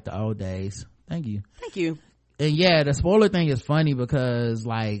in like the old days. Thank you. And yeah, the spoiler thing is funny because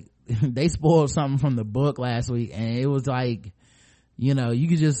like they spoiled something from the book last week, and it was like, you know, you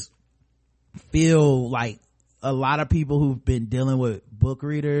could just feel like a lot of people who've been dealing with book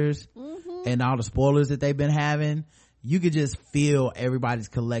readers and all the spoilers that they've been having, you could just feel everybody's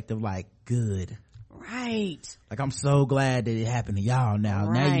collective like good. Right. Like, I'm so glad that it happened to y'all now.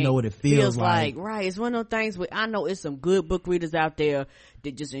 Now you know what it feels like. Right. It's one of those things where I know it's some good book readers out there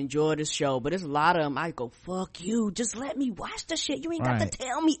that just enjoy this show, but there's a lot of them I go, fuck you, just let me watch the shit. You ain't got to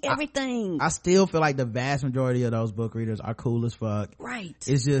tell me everything. I still feel like the vast majority of those book readers are cool as fuck. Right.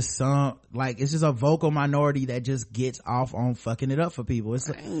 It's just it's just a vocal minority that just gets off on fucking it up for people. It's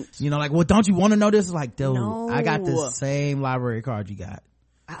you know, like, well, don't you want to know this? It's like, dude, No. I got the same library card you got.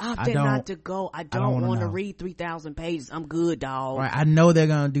 I opted not to go. I don't want to read 3,000 pages. I'm good, dog. Right. I know they're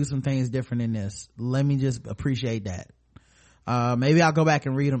gonna do some things different in this. Let me just appreciate that. Maybe I'll go back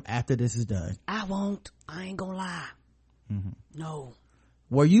and read them after this is done. I won't. I ain't gonna lie. No.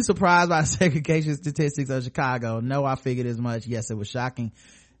 Were you surprised by segregation statistics of Chicago? No, I figured as much. Yes, it was shocking.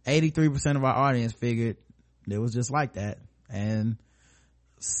 83% of our audience figured it was just like that. And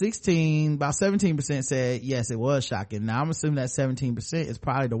about 17% said yes, it was shocking. Now I'm assuming that 17% is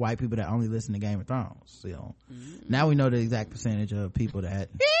probably the white people that only listen to Game of Thrones. So now we know the exact percentage of people that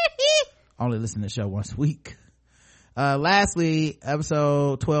only listen to the show once a week. Lastly,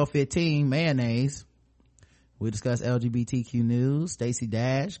 episode 1215, mayonnaise. We discussed LGBTQ news, Stacey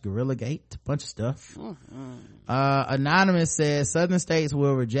Dash, Gorilla Gate, a bunch of stuff. Anonymous says Southern states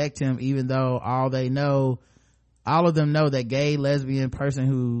will reject him even though all of them know that gay, lesbian person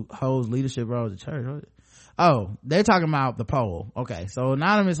who holds leadership roles at church. Oh, they're talking about the poll. Okay, so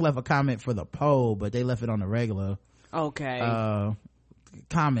Anonymous left a comment for the poll, but they left it on the regular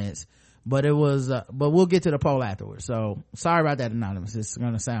comments. But it was but we'll get to the poll afterwards. So sorry about that, Anonymous. It's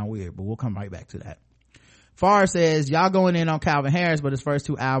gonna sound weird, but we'll come right back to that. Farr says y'all going in on Calvin Harris, but his first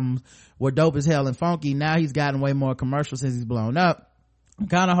 2 albums were dope as hell and funky. Now he's gotten way more commercial since he's blown up. I'm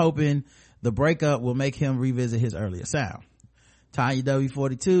kind of hoping the breakup will make him revisit his earlier sound. Tanya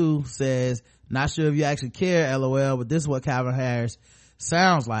W42 says, not sure if you actually care, LOL, but this is what Calvin Harris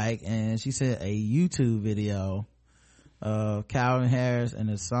sounds like. And she sent a YouTube video of Calvin Harris, and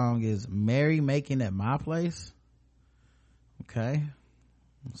the song is Merry Making at My Place. Okay,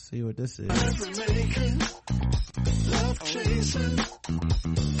 let's see what this is. Love chasing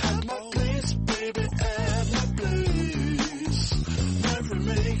at my place, baby, at my place. Merry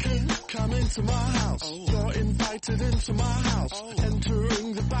making, come into my house. You're invited into my house.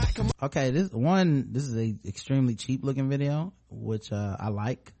 Entering the back of my... Okay, this is a extremely cheap looking video, which I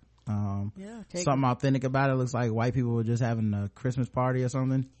like. Something authentic about it. Looks like white people were just having a Christmas party or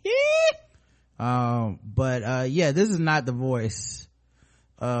something. But this is not the voice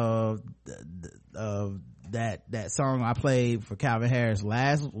of that song I played for Calvin Harris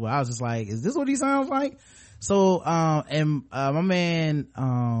last. Well, I was just like, is this what he sounds like? So my man,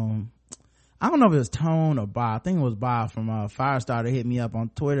 I don't know if it was Tone or Bob. I think it was Bob from Firestarter hit me up on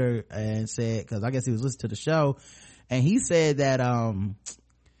Twitter and said, because I guess he was listening to the show, and he said that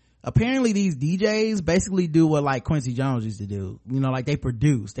apparently these DJs basically do what like Quincy Jones used to do. You know, like they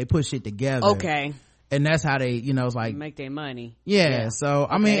produce, they put shit together. Okay. And that's how they, you know, it's like make their money. Yeah. So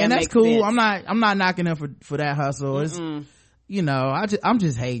I mean, and that's cool. Sense. I'm not knocking them for that hustle. It's, you know, I'm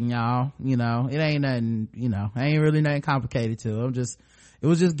just hating y'all. You know, it ain't nothing. You know, ain't really nothing complicated to it. It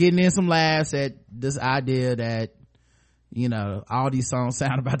was just getting in some laughs at this idea that, you know, all these songs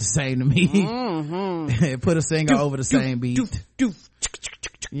sound about the same to me. Put a singer over the same beat.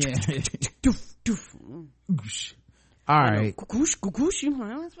 Yeah. All right.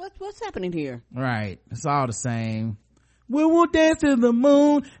 What's happening here? Right. It's all the same. We won't dance to the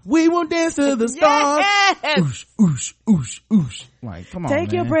moon. We won't dance to the stars. Yes! Oosh, oosh, oosh, oosh. Like, come on,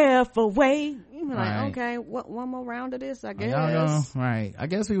 Take your breath away. Right. Like, okay, one more round of this, I guess. Right. I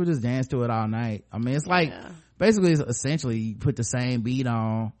guess people just dance to it all night. I mean, it's like, basically, it's essentially, you put the same beat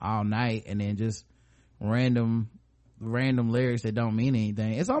on all night and then just random lyrics that don't mean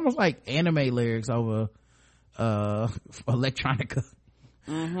anything. It's almost like anime lyrics over electronica.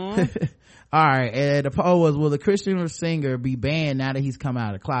 All right, and the poll was, will the Christian singer be banned now that he's come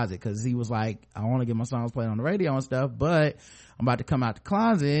out of the closet? Because he was like, I want to get my songs played on the radio and stuff, but I'm about to come out the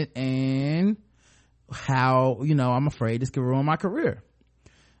closet, and how, you know, I'm afraid this could ruin my career.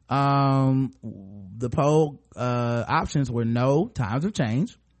 The poll options were no, times have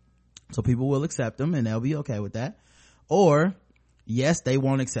changed, so people will accept them and they'll be okay with that, or yes, they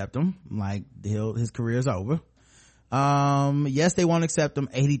won't accept him, like his career's over. Yes, they won't accept him.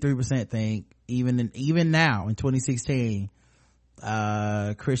 83% think even now in 2016,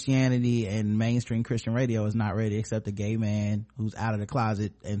 Christianity and mainstream Christian radio is not ready to accept a gay man who's out of the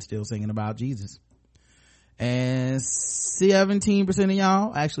closet and still singing about Jesus. And 17% of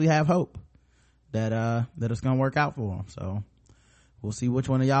y'all actually have hope that it's gonna work out for him. So we'll see which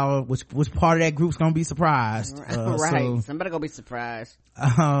one of y'all, which part of that group's gonna be surprised. Right. Somebody gonna be surprised.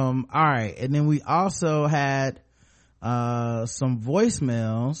 All right. And then we also had, some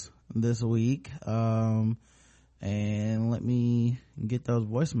voicemails this week. And let me get those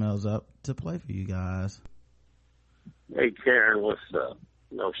voicemails up to play for you guys. Hey, Karen, what's up?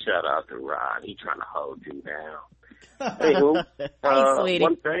 No shout out to Rod. He trying to hold you down. Hey, sweetie.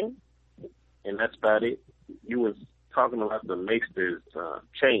 one thing, and that's about it. You was talking about the Maesters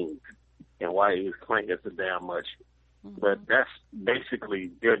chain and why he was clanking so damn much. But that's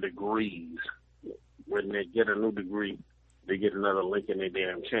basically their degrees. When they get a new degree, they get another link in their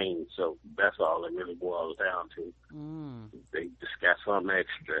damn chain. So that's all it really boils down to. They just got something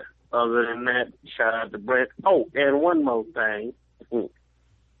extra. Other than that, shout out to Brett. Oh, and one more thing.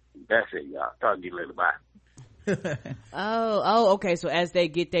 That's it, y'all. Talk to you later. Bye. Okay. So as they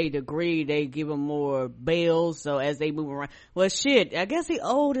get their degree, they give them more bells. So as they move around, well, shit, I guess he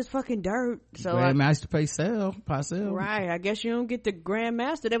old as fucking dirt. So Grandmaster Parcell. Right. I guess you don't get the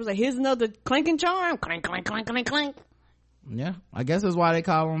Grandmaster. That was like, here's another clinking charm. Clink, clink, clink, clink, clink. Yeah, I guess that's why they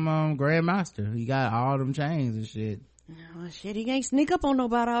call him Grandmaster. He got all them chains and shit. Oh shit, he can't sneak up on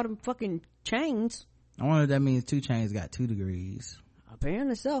nobody all them fucking chains. I wonder if that means 2 Chainz got 2 degrees.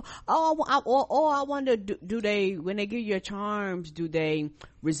 Apparently so. I wonder, do they, when they give you your charms, do they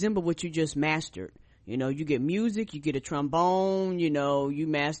resemble what you just mastered? You know, you get music, you get a trombone, you know, you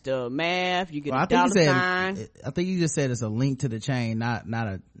master math, you get a dollar sign. I think you just said it's a link to the chain, not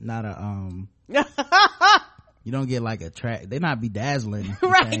a you don't get like a track. They not bedazzling.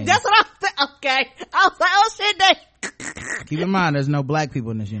 Right, chain. that's what I was saying. Okay. I was like, oh shit, keep in mind there's no black people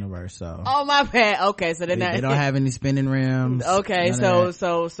in this universe, so oh my bad. Okay, so they don't have any spinning rims. Okay, so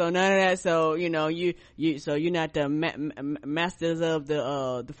none of that. So you know, you so you're not the masters of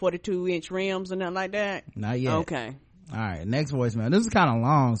the 42-inch rims or nothing like that. Not yet. Okay. All right, next voicemail. This is kind of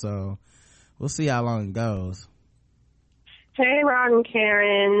long, so we'll see how long it goes. Hey, Ron and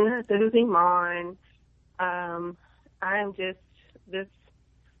Karen, this is Iman. I'm just, this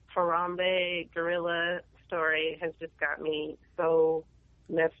Harambe gorilla story has just got me so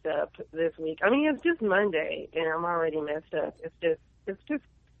messed up this week. I mean, it's just Monday and I'm already messed up. It's just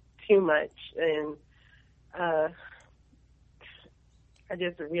too much. And, I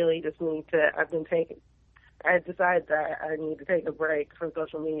just really just need to, I decided that I need to take a break from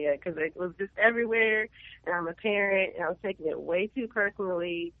social media because it was just everywhere, and I'm a parent, and I was taking it way too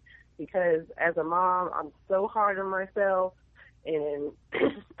personally because as a mom, I'm so hard on myself, and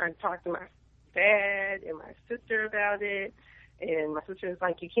I talked to my dad and my sister about it, and my sister was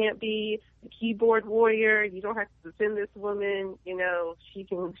like, you can't be a keyboard warrior. You don't have to defend this woman. You know, she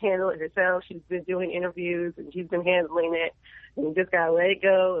can handle it herself. She's been doing interviews, and she's been handling it, and you just got to let it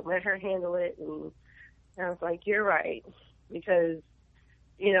go and let her handle it. And I was like, you're right, because,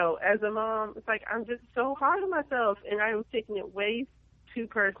 you know, as a mom, it's like I'm just so hard on myself, and I was taking it way too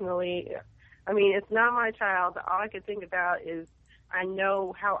personally. I mean, it's not my child. All I could think about is I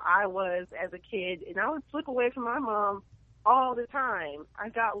know how I was as a kid, and I would slip away from my mom all the time. I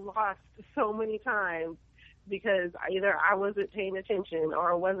got lost so many times because either I wasn't paying attention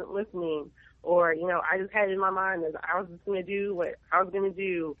or I wasn't listening, or, you know, I just had in my mind that I was just going to do what I was going to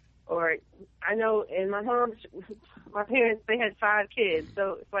do. Or I know, and my parents, they had 5 kids,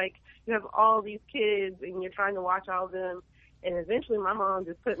 so it's like you have all these kids and you're trying to watch all of them, and eventually my mom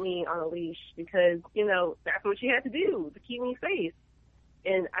just put me on a leash because, you know, that's what she had to do to keep me safe.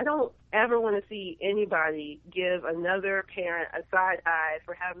 And I don't ever want to see anybody give another parent a side eye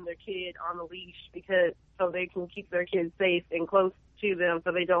for having their kid on a leash because so they can keep their kids safe and close to them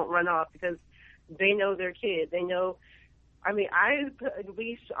so they don't run off because they know their kid. They know. I mean, I put a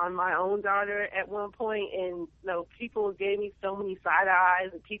leash on my own daughter at one point, and, you know, people gave me so many side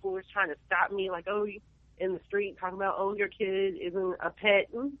eyes, and people were trying to stop me, like, oh, in the street, talking about, oh, your kid isn't a pet.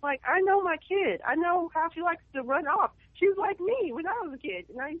 And it's like, I know my kid. I know how she likes to run off. She was like me when I was a kid,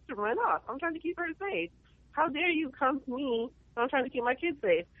 and I used to run off. I'm trying to keep her safe. How dare you come to me when I'm trying to keep my kids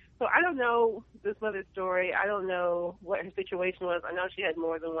safe? So I don't know this mother's story. I don't know what her situation was. I know she had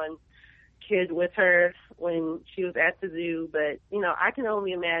more than one kid with her when she was at the zoo, but, you know, I can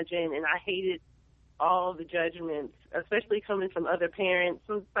only imagine, and I hated all the judgments, especially coming from other parents.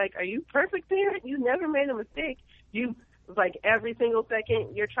 So it's like, are you perfect parent? You never made a mistake. You, like, every single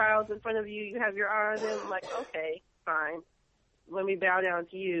second your child's in front of you, you have your eye on them. I'm like, okay, fine. Let me bow down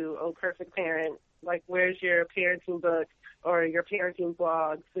to you, oh perfect parent. Like, where's your parenting book or your parenting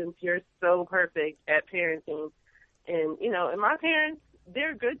blog since you're so perfect at parenting? And, you know, and my parents,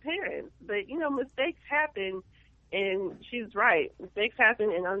 they're good parents, but, you know, mistakes happen, and she's right. Mistakes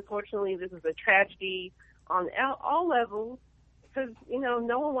happen, and unfortunately, this is a tragedy on all levels, because,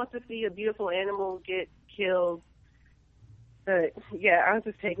 no one wants to see a beautiful animal get killed. But, yeah, I was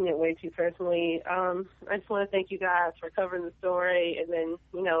just taking it way too personally. I just want to thank you guys for covering the story and then,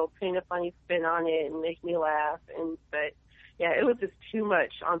 putting a funny spin on it and make me laugh. But, yeah, it was just too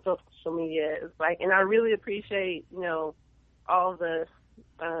much on social media. It's like, and I really appreciate, all the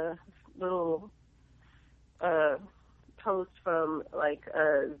little posts from, like,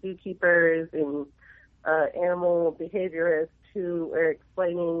 zookeepers and animal behaviorists who are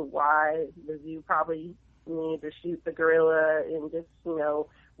explaining why the zoo probably need to shoot the gorilla and just,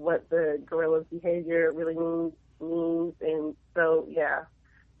 what the gorilla's behavior really means. And so, yeah.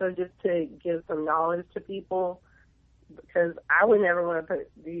 So just to give some knowledge to people, because I would never want to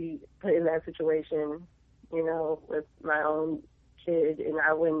be put in that situation, with my own kid, and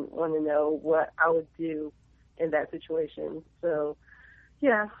I wouldn't want to know what I would do in that situation. So,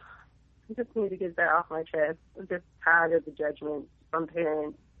 yeah, I just need to get that off my chest. I'm just tired of the judgment from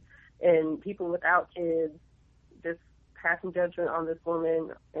parents and people without kids just passing judgment on this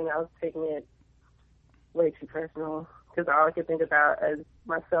woman, and I was taking it way too personal because all I could think about is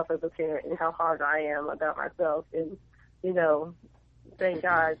myself as a parent and how hard I am about myself. And, thank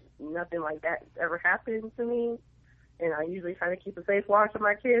God nothing like that ever happened to me. And I usually try to keep a safe watch on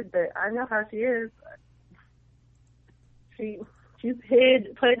my kids, but I know how she is. She's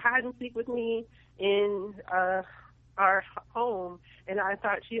played hide and seek with me in our home, and I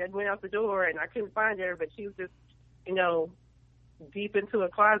thought she had went out the door and I couldn't find her, but she was just, deep into a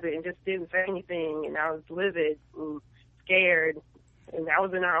closet and just didn't say anything, and I was livid and scared, and that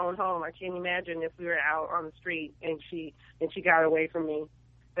was in our own home. I can't imagine if we were out on the street and she got away from me.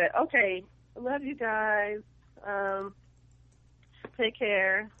 But okay, I love you guys. Take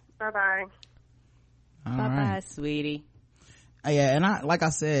care. Bye-bye. Bye-bye, sweetie. Yeah, and like I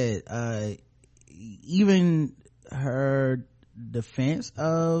said, even her defense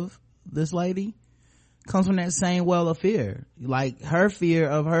of this lady comes from that same well of fear. Like, her fear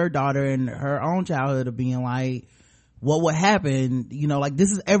of her daughter and her own childhood of being like, what would happen? Like,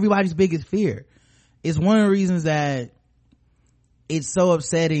 this is everybody's biggest fear. It's one of the reasons that it's so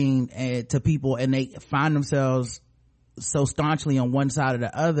upsetting to people, and they find themselves so staunchly on one side or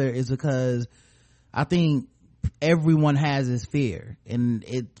the other, is because I think everyone has this fear, and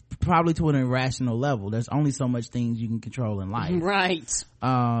it's probably to an irrational level. There's only so much things you can control in life, right?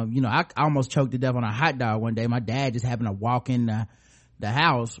 I almost choked to death on a hot dog one day. My dad just happened to walk in the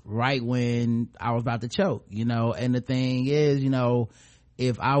house right when I was about to choke, and the thing is,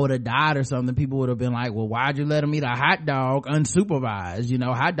 if I would have died or something, people would have been like, well, why'd you let him eat a hot dog unsupervised?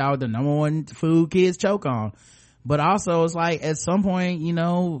 Hot dog, the number one food kids choke on. But also, it's like, at some point, you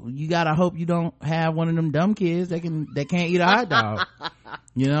gotta hope you don't have one of them dumb kids that can't eat a hot dog.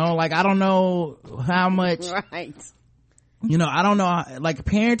 Like, I don't know how much, right? I don't know, like,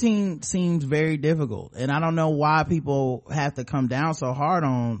 parenting seems very difficult, and I don't know why people have to come down so hard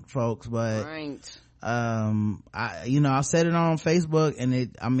on folks, but right. I said it on Facebook,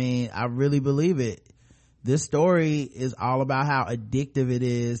 and I really believe it. This story is all about how addictive it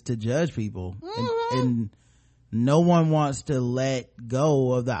is to judge people, and no one wants to let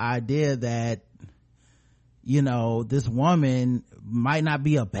go of the idea that, this woman might not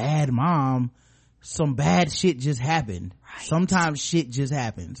be a bad mom. Some bad shit just happened. Right. Sometimes shit just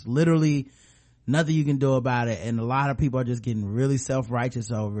happens. Literally nothing you can do about it. And a lot of people are just getting really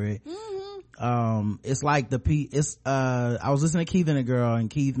self-righteous over it. It's like I was listening to Keith and the Girl, and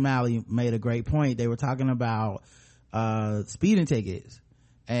Keith Malley made a great point. They were talking about speeding tickets,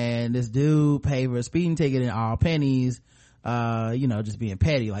 and this dude paid for a speeding ticket in all pennies, just being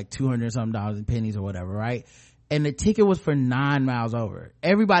petty, like $200 something in pennies or whatever, right? And the ticket was for 9 miles over.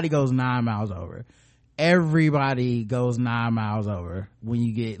 Everybody goes 9 miles over. Everybody goes 9 miles over when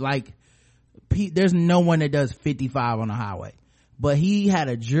you get, like, there's no one that does 55 on the highway. But he had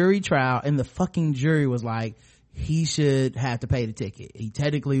a jury trial, and the fucking jury was like, he should have to pay the ticket. He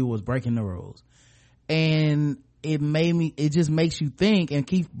technically was breaking the rules. And it just makes you think, and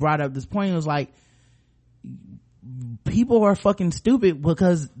Keith brought up this point, it was like, people are fucking stupid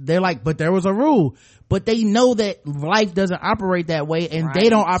because they're like, but there was a rule. But they know that life doesn't operate that way, and right. They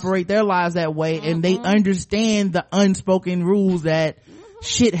don't operate their lives that way, and they understand the unspoken rules that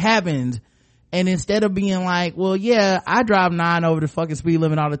shit happens. And instead of being like, well, yeah, I drive 9 over the fucking speed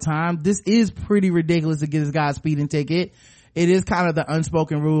limit all the time, this is pretty ridiculous to get this guy a speeding ticket. It is kind of the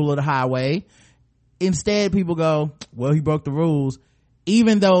unspoken rule of the highway. Instead, people go, well, he broke the rules,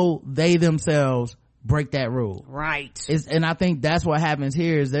 even though they themselves break that rule. Right. And I think that's what happens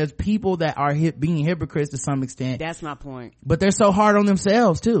here, is there's people that are being hypocrites to some extent. That's my point. But they're so hard on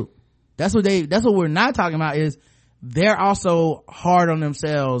themselves too. That's what we're not talking about, is they're also hard on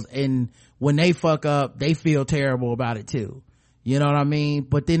themselves, and when they fuck up they feel terrible about it too, you know what I mean?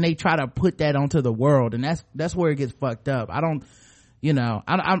 But then they try to put that onto the world, and that's where it gets fucked up. I don't, you know,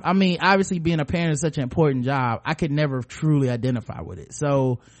 I mean, obviously being a parent is such an important job. I could never truly identify with it.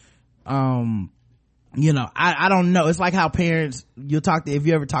 So you know, I don't know. It's like how parents, if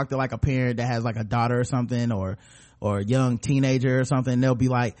you ever talk to like a parent that has like a daughter or something, or a young teenager or something, they'll be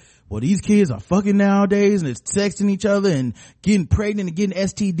like, well, these kids are fucking nowadays, and it's sexting each other and getting pregnant and getting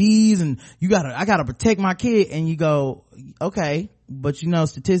STDs, and I gotta protect my kid. And you go, okay, but you know,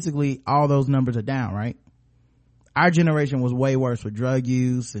 statistically all those numbers are down, right? Our generation was way worse with drug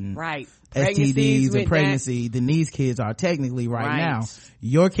use and STDs and pregnancy than these kids are technically right now.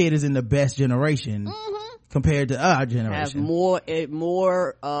 Your kid is in the best generation compared to our generation. Have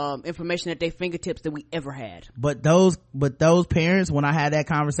more information at their fingertips than we ever had. But those parents, when I had that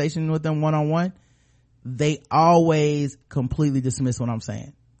conversation with them one-on-one, they always completely dismiss what I'm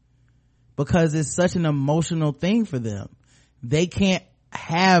saying, because it's such an emotional thing for them. They can't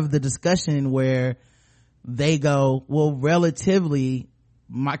have the discussion where they go, well, relatively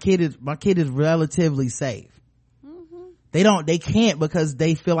my kid is relatively safe. They can't, because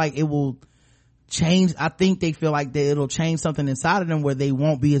they feel like it will change. I think they feel like it'll change something inside of them where they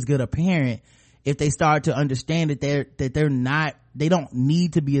won't be as good a parent if they start to understand that they don't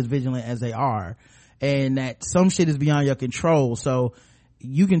need to be as vigilant as they are, and that some shit is beyond your control. So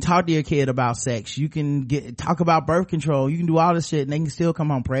you can talk to your kid about sex, you can talk about birth control, you can do all this shit, and they can still come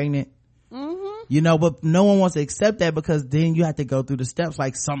home pregnant. You know, but no one wants to accept that, because then you have to go through the steps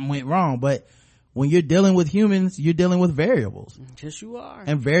like something went wrong. But when you're dealing with humans, you're dealing with variables. Yes, you are.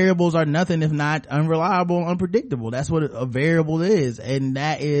 And variables are nothing if not unreliable, unpredictable. That's what a variable is. And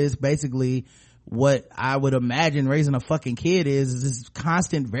that is basically what I would imagine raising a fucking kid is this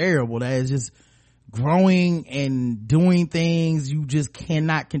constant variable that is just growing and doing things you just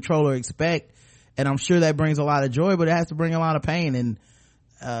cannot control or expect. And I'm sure that brings a lot of joy, but it has to bring a lot of pain. And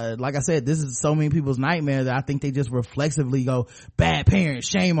like I said, this is so many people's nightmare that I think they just reflexively go, bad parents,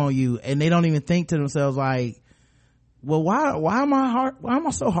 shame on you, and they don't even think to themselves like, well, why am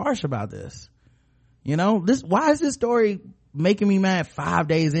I so harsh about this? You know, why is this story making me mad 5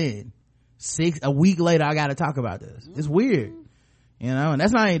 days in? A week later I gotta talk about this. It's weird, you know. And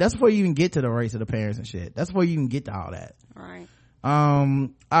that's before you even get to the race of the parents and shit. That's before you even get to all that. All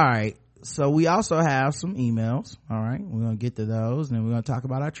right, so we also have some emails. All right, we're gonna get to those, and then we're gonna talk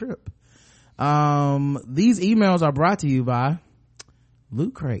about our trip. These emails are brought to you by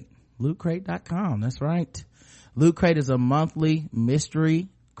Loot Crate, lootcrate.com. That's right. Loot Crate is a monthly mystery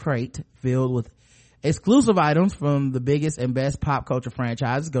crate filled with exclusive items from the biggest and best pop culture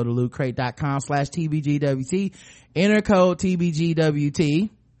franchises. Go to lootcrate.com/TBGWT, enter code TBGWT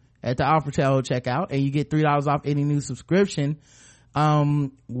at the offer checkout, and you get $3 off any new subscription.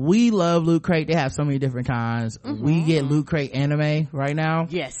 We love Loot Crate. They have so many different kinds. We get Loot Crate anime right now.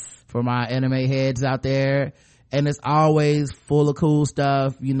 Yes. For my anime heads out there. And it's always full of cool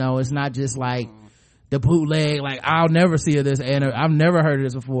stuff. You know, it's not just like the bootleg, like I'll never see this anime. I've never heard of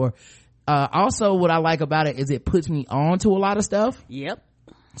this before. Also what I like about it is it puts me on to a lot of stuff. Yep.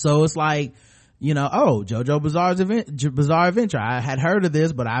 So it's like, you know, JoJo Bizarre Adventure. I had heard of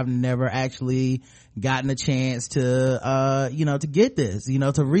this, but I've never actually gotten a chance to, to get this,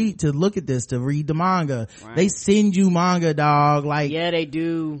 to look at this, to read the manga. Right. They send you manga, dog. Like, yeah, they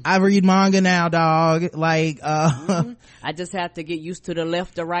do. I read manga now, dog. Like, I just have to get used to the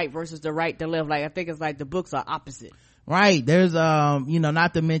left to right versus the right to left. Like, I think it's like the books are opposite. Right. There's,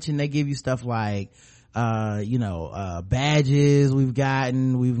 not to mention they give you stuff like, badges. We've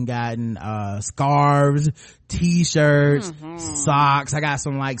gotten scarves, t-shirts, socks. I got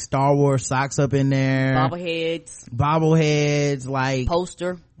some like Star Wars socks up in there, bobbleheads, like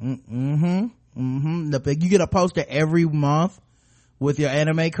poster. You get a poster every month with your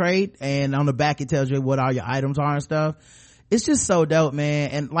anime crate, and on the back it tells you what all your items are and stuff. It's just so dope,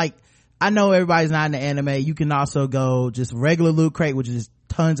 man. And like, I know everybody's not in the anime. You can also go just regular Loot Crate, which is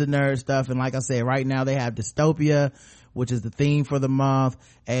tons of nerd stuff. And like I said, right now they have Dystopia, which is the theme for the month,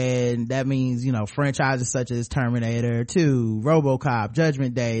 and that means, franchises such as Terminator 2, RoboCop,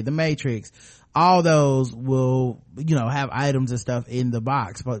 Judgment Day, The Matrix, all those will, have items and stuff in the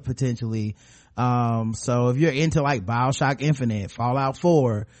box, but potentially. So if you're into like BioShock Infinite, Fallout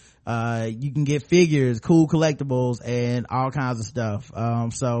 4, you can get figures, cool collectibles, and all kinds of stuff.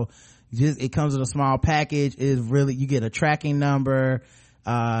 So it comes with a small package. You get a tracking number.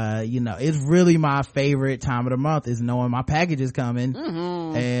 It's really my favorite time of the month is knowing my package is coming.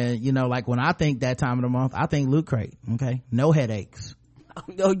 And like when I think that time of the month, I think Loot Crate. Okay, no headaches.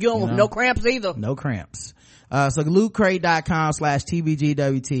 No cramps either. No cramps. So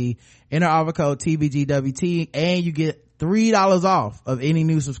lootcrate.com/TBGWT, enter offer code TBGWT, and you get $3 off of any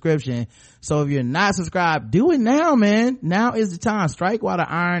new subscription. So if you're not subscribed, do it now, man. Now is the time. Strike while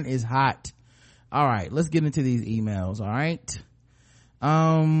the iron is hot. All right, let's get into these emails. All right.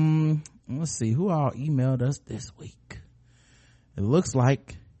 Let's see who all emailed us this week. It looks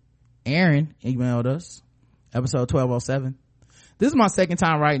like Aaron emailed us, episode 1207. This is my second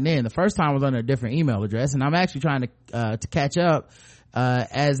time writing in. The first time was under a different email address, and I'm actually trying to catch up,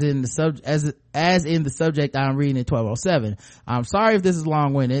 as in the subject I'm reading in 1207. I'm sorry if this is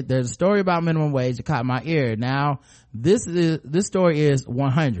long-winded. There's a story about minimum wage that caught my ear. Now, this story is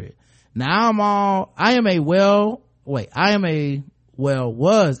 100. Now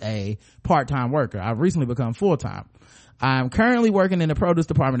was a part-time worker. I've recently become full-time. I'm currently working in the produce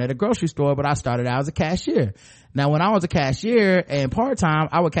department at a grocery store, but I started out as a cashier. Now, when I was a cashier and part-time,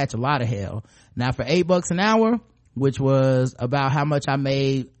 I would catch a lot of hell. Now, for $8 an hour, which was about how much I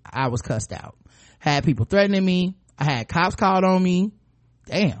made, I was cussed out. Had people threatening me. I had cops called on me.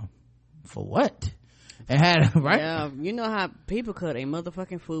 Damn. For what? And had, right? Yeah, you know how people cut a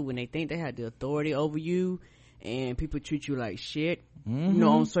motherfucking food when they think they had the authority over you, and people treat you like shit. You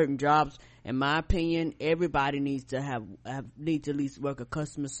know, on certain jobs. In my opinion, everybody needs to needs to at least work a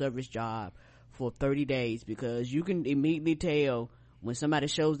customer service job for 30 days, because you can immediately tell when somebody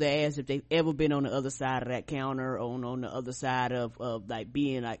shows their ass if they've ever been on the other side of that counter, or on the other side of like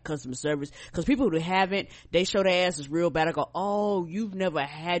being like customer service. Because people who haven't, they show their asses real bad. I go, oh, you've never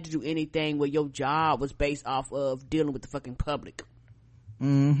had to do anything where your job was based off of dealing with the fucking public.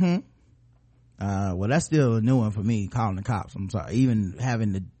 Well, that's still a new one for me, calling the cops. I'm sorry, even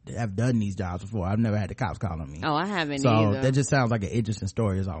having to have done these jobs before, I've never had the cops call on me. Oh, I haven't so either. That just sounds like an interesting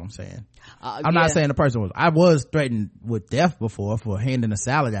story is all I'm saying. I'm not saying the person I was threatened with death before for handing a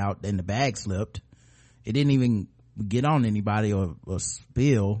salad out and the bag slipped. It didn't even get on anybody or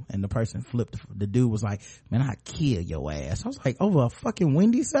spill, and the person flipped. The dude was like, man, I'll kill your ass. I was like, over a fucking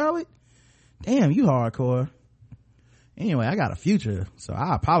Wendy's salad? Damn, you hardcore. Anyway, I got a future, so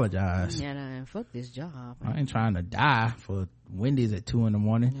I apologize. Yeah, nah, fuck this job. I ain't trying to die for Wendy's at 2 a.m.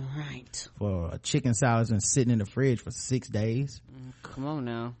 Right. for a chicken salad that's been sitting in the fridge for 6 days. Come on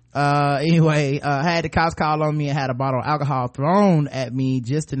now. Anyway, I had the cops call on me and had a bottle of alcohol thrown at me,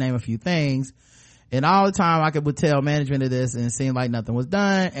 just to name a few things. And all the time I would tell management of this, and it seemed like nothing was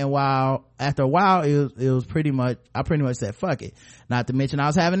done. And after a while, it was I pretty much said, fuck it. Not to mention I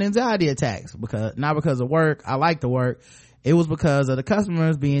was having anxiety attacks, not because of work. I like the work. It was because of the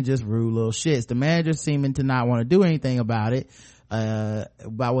customers being just rude little shits. The manager seeming to not want to do anything about it,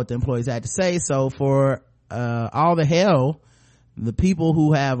 about what the employees had to say. So for, all the hell, the people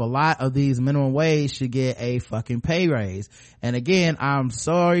who have a lot of these minimum wage should get a fucking pay raise. And again, I'm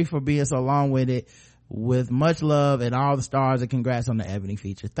sorry for being so long-winded. With much love and all the stars, and congrats on the Ebony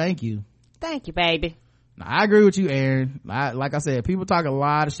feature. Thank you, baby. Now, I agree with you, Aaron. Like I said, people talk a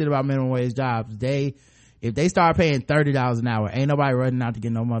lot of shit about minimum wage jobs. If they start paying $30 an hour, ain't nobody running out to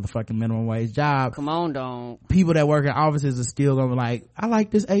get no motherfucking minimum wage job. Come on, dog. People that work in offices are still gonna be like, I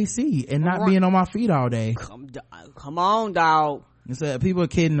like this AC and not being on my feet all day. Come on, dog. People are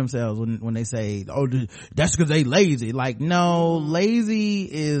kidding themselves when they say, oh, that's because they lazy. Like, no, lazy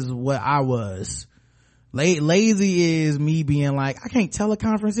is what I was. Lazy is me being like, I can't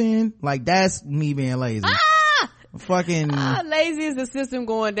teleconference in. Like, that's me being lazy. Lazy is the system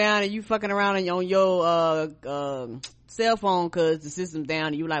going down and you fucking around on your cell phone because the system's down,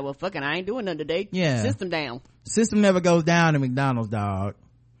 and you like, well, fucking, I ain't doing nothing today. Yeah, system down. System never goes down in McDonald's, dog.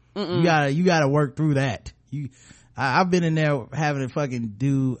 You gotta work through that. I've been in there having to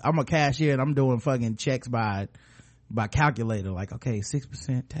fucking I'm a cashier and I'm doing fucking checks by calculator, like, okay,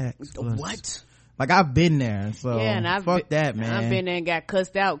 6% tax plus. What? Like, I've been there, so yeah, and fuck that, man. I've been there and got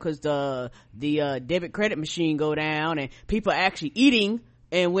cussed out because the debit credit machine go down and people are actually eating,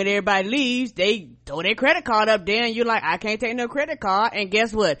 and when everybody leaves, they throw their credit card up there, and you're like, I can't take no credit card, and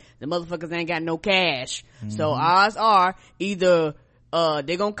guess what? The motherfuckers ain't got no cash. So odds are either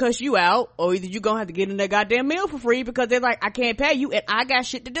they're gonna cuss you out, or either you gonna have to get in their goddamn meal for free because they're like, I can't pay you and I got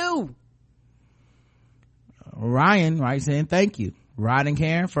shit to do. Ryan writes in, thank you. Rod and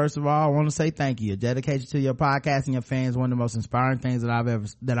Karen, first of all, I want to say thank you. Your dedication to your podcast and your fans is one of the most inspiring things that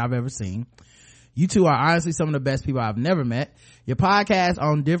I've ever seen. You two are honestly some of the best people I've never met. Your podcast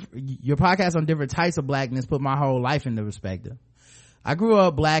on different types of blackness put my whole life into perspective. I grew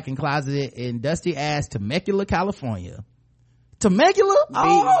up black and closeted in dusty ass Temecula, California. Temecula?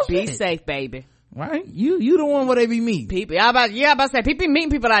 Be safe, baby. Right? You the one where they be meeting people. Yeah, about to say, people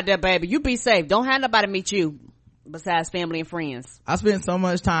meeting people out there, baby. You be safe. Don't have nobody meet you. besides family and friends? I spent so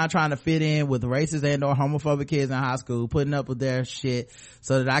much time trying to fit in with racist and or homophobic kids in high school, putting up with their shit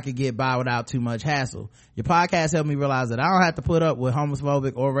so that I could get by without too much hassle. Your podcast helped me realize that I don't have to put up with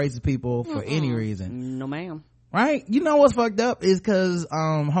homophobic or racist people for any reason. No ma'am. Right? You know what's fucked up is because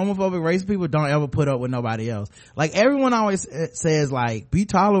homophobic racist people don't ever put up with nobody else. Like, everyone always says, like, be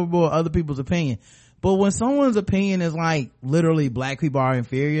tolerable of other people's opinion, but when someone's opinion is like literally black people are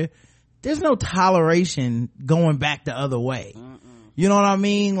inferior, there's no toleration going back the other way. You know what I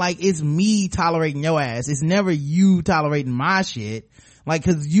mean? Like, it's me tolerating your ass, it's never you tolerating my shit. Like,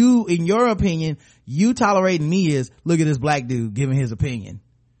 cause you, in your opinion, you tolerating me is, look at this black dude giving his opinion.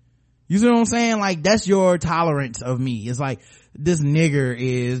 You see what I'm saying? Like, that's your tolerance of me. It's like, this nigger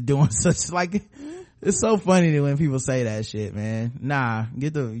is doing such, like, it's so funny when people say that shit, man. Nah,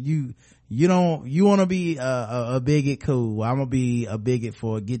 you want to be a bigot, cool. I'm gonna be a bigot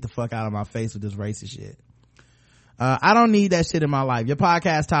for get the fuck out of my face with this racist shit. I don't need that shit in my life. Your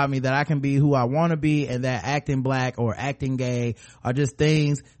podcast taught me that I can be who I want to be, and that acting black or acting gay are just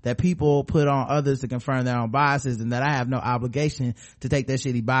things that people put on others to confirm their own biases, and that I have no obligation to take their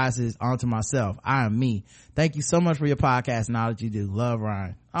shitty biases onto myself. I am me. Thank you so much for your podcast and all that you do. Love,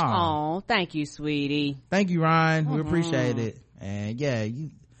 Ryan. Oh, thank you, sweetie. Thank you, Ryan. We appreciate it. And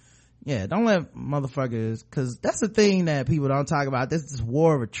don't let motherfuckers, cause that's the thing that people don't talk about. There's this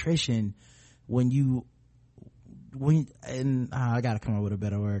war of attrition I gotta come up with a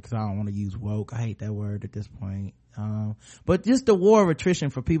better word because I don't want to use woke. I hate that word at this point. But just the war of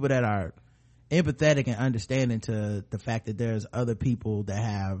attrition for people that are empathetic and understanding to the fact that there's other people that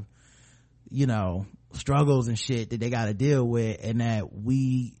have, struggles and shit that they gotta deal with, and that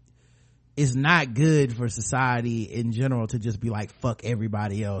it's not good for society in general to just be like, fuck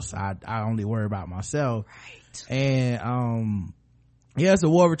everybody else. I only worry about myself. Right. And, it's a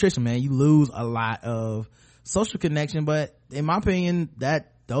war of attrition, man. You lose a lot of social connection, but in my opinion,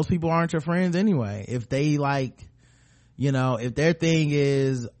 that those people aren't your friends anyway. If they if their thing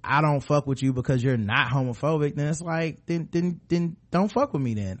is, I don't fuck with you because you're not homophobic, then it's like, then don't fuck with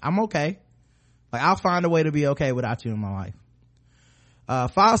me then. I'm okay. Like, I'll find a way to be okay without you in my life.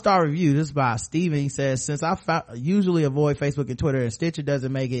 5-star review. This is by Steven. He says, since I usually avoid Facebook and Twitter, and Stitcher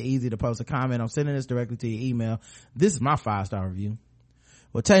doesn't make it easy to post a comment, I'm sending this directly to your email. This is my 5-star review.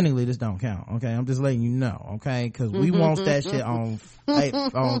 Well, technically this don't count, okay? I'm just letting you know, okay? Cause we want that shit on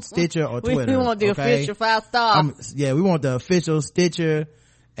Stitcher or Twitter. We want the official 5-star. We want the official Stitcher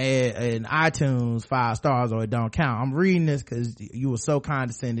and iTunes 5 stars, or it don't count. I'm reading this cause you were so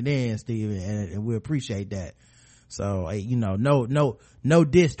condescending in, Steven, and we appreciate that. So, no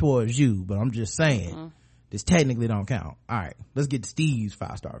diss towards you, but I'm just saying, this technically don't count. Alright, let's get to Steve's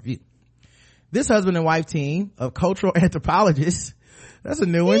 5-star review. This husband and wife team of cultural anthropologists, that's a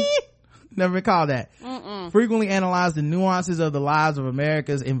new one. Never been called that. Frequently analyze the nuances of the lives of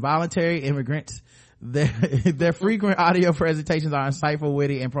America's involuntary immigrants. Their frequent audio presentations are insightful,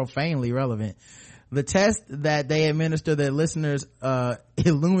 witty, and profanely relevant. The test that they administer their listeners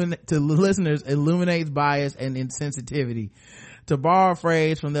illuminates bias and insensitivity. To borrow a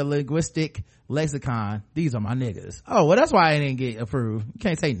phrase from their linguistic lexicon, these are my niggas. Oh, well, that's why I didn't get approved. You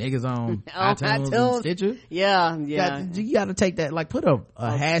can't say niggas on iTunes and Stitcher. Yeah. You gotta take that, like, put a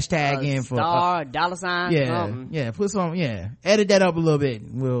hashtag in for star, $. Yeah, put some, edit that up a little bit.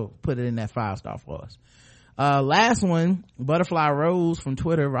 We'll put it in that 5-star for us. Last one, Butterfly Rose from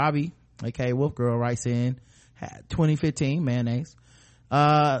Twitter, Robbie, aka Wolf Girl, writes in 2015 mayonnaise.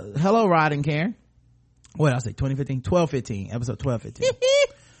 Hello, Rod and Karen. What did I say? 1215, episode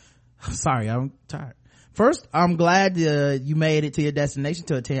 1215. Sorry, I'm tired. First, I'm glad you made it to your destination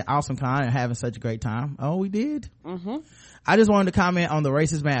to attend AwesomeCon and having such a great time. Oh, we did? I just wanted to comment on the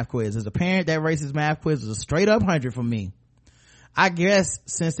racist math quiz. As a parent, that racist math quiz was a straight up 100 for me. I guess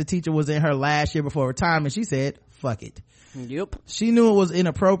since the teacher was in her last year before retirement, she said, fuck it. Yep. She knew it was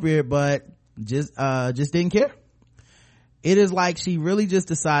inappropriate, but just didn't care. It is like she really just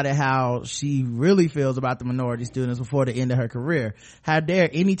decided how she really feels about the minority students before the end of her career. How dare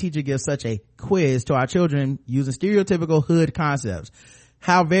any teacher give such a quiz to our children using stereotypical hood concepts?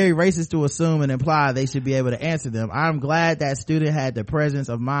 How very racist to assume and imply they should be able to answer them. I'm glad that student had the presence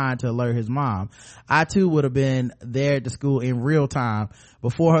of mind to alert his mom. I too would have been there at the school in real time.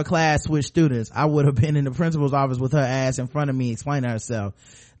 Before her class switched students, I would have been in the principal's office with her ass in front of me explaining herself.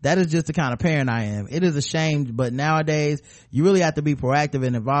 That is just the kind of parent I am. It is a shame, but nowadays you really have to be proactive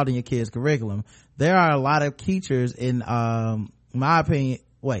and involved in your kids' curriculum. There are a lot of teachers in my opinion,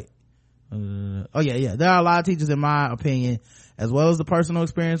 There are a lot of teachers, in my opinion, as well as the personal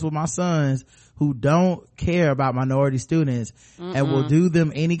experience with my sons, who don't care about minority students and will do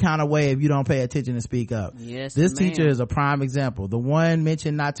them any kind of way if you don't pay attention and speak up. Yes, this ma'am. teacher is a prime example. The one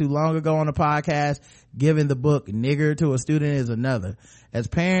mentioned not too long ago on the podcast, giving the book nigger to a student, is another. As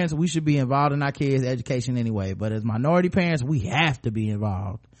parents, we should be involved in our kids' education anyway, but as minority parents, we have to be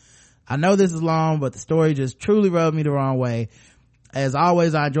involved. I know this is long, but the story just truly rubbed me the wrong way. As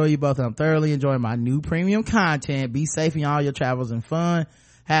always, I enjoy you both, and I'm thoroughly enjoying my new premium content. Be safe in all your travels and fun.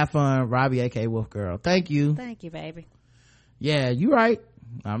 Have fun, Robbie, aka Wolf Girl. Thank you, baby. Yeah, you right.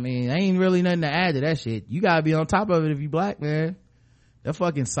 I mean, ain't really nothing to add to that shit. You gotta be on top of it if you black, man. They'll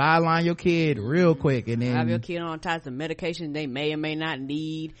fucking sideline your kid real quick, and then have your kid on types of medication they may or may not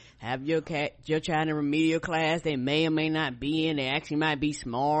need. Have your child in remedial class they may or may not be in. They actually might be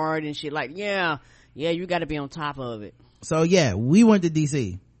smart and shit. Like, yeah, you got to be on top of it. So yeah, we went to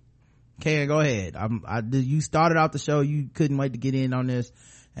DC. Karen, go ahead. You started off the show. You couldn't wait to get in on this,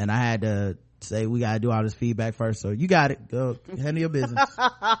 and I had to say we got to do all this feedback first. So you got it. Go handle your business.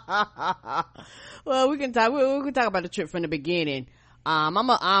 Well, we can talk about the trip from the beginning. And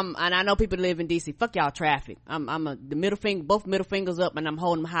I know people live in DC. Fuck y'all traffic. The middle finger, both middle fingers up, and I'm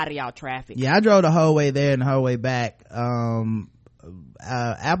holding them high to y'all traffic. Yeah, I drove the whole way there and the whole way back.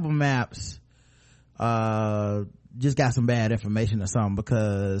 Apple Maps, just got some bad information or something,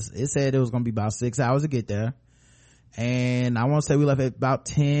 because it said it was going to be about 6 hours to get there. And I want to say we left at about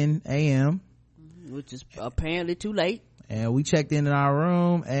 10 a.m. which is apparently too late. And we checked in our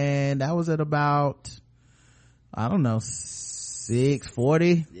room, and that was at about, I don't know,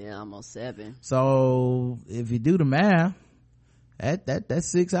 6:40. Yeah, almost 7. So if you do the math, that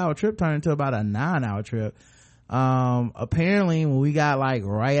 6 hour trip turned into about a 9 hour trip. Apparently when we got like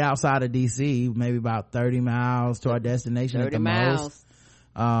right outside of DC, maybe about 30 miles to our destination at the most.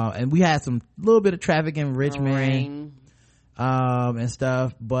 And we had some little bit of traffic in Richmond, and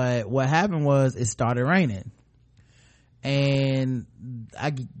stuff. But what happened was it started raining. And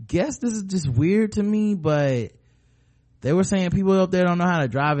I guess this is just weird to me, but they were saying people up there don't know how to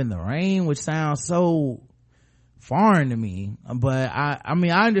drive in the rain, which sounds so foreign to me. But I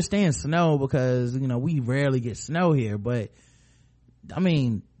mean, I understand snow because, you know, we rarely get snow here, but I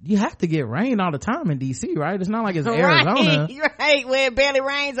mean, you have to get rain all the time in DC, right? It's not like it's Arizona. Right, where it barely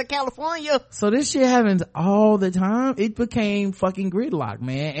rains in California. So this shit happens all the time. It became fucking gridlock,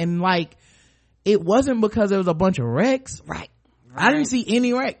 man. And like, it wasn't because there was a bunch of wrecks. Right. I didn't see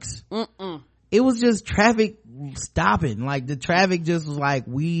any wrecks. It was just traffic stopping. Like, the traffic just was like,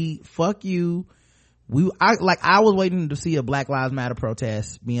 fuck you. I was waiting to see a Black Lives Matter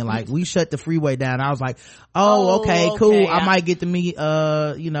protest being like, we shut the freeway down. I was like, okay, cool. I might get to meet,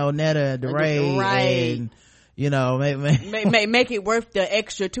 Netta and DeRay. Right. And, you know, make it worth the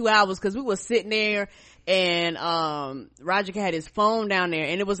extra 2 hours, because we were sitting there and, Roger had his phone down there,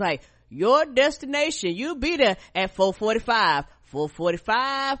 and it was like, your destination, you'll be there at 4:45.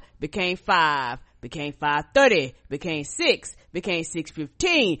 4:45 became 5, became 5:30, became 6, became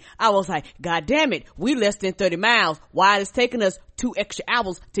 6:15. I was like, God damn it, we less than 30 miles. Why is it taking us 2 extra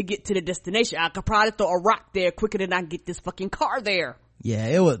hours to get to the destination? I could probably throw a rock there quicker than I can get this fucking car there. Yeah,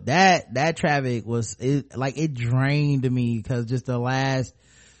 it was that traffic was, it drained me, because just the last,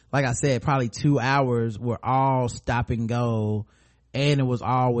 like I said, probably 2 hours were all stop and go, and it was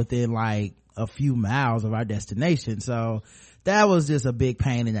all within like a few miles of our destination. So that was just a big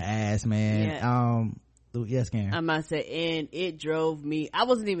pain in the ass, man. Yeah. Yes, Karen. I must say, and it drove me, I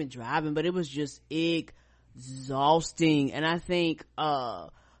wasn't even driving, but it was just exhausting. And I think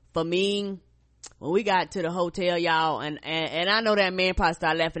for me, when we got to the hotel, y'all, and I know that man probably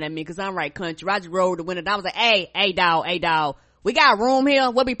started laughing at me because I'm right country. Roger rolled the window and I was like, hey dog, we got a room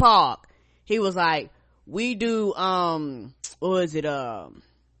here, where we park? He was like, we do what was it,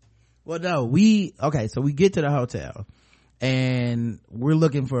 well, no, so we get to the hotel and we're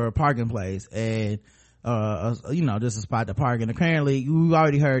looking for a parking place, and just a spot to park. And apparently we've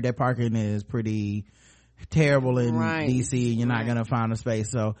already heard that parking is pretty terrible in DC, and you're not gonna find a space.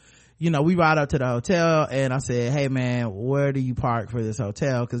 So, we ride up to the hotel, and I said, hey man, where do you park for this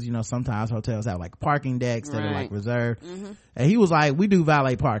hotel? Because sometimes hotels have like parking decks that are like reserved. And he was like, we do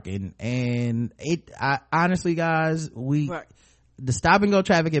valet parking. And honestly, guys, the stop and go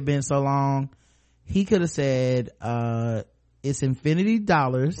traffic had been so long, he could have said it's infinity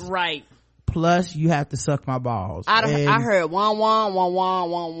dollars, right, plus you have to suck my balls. I heard wah wah wah wah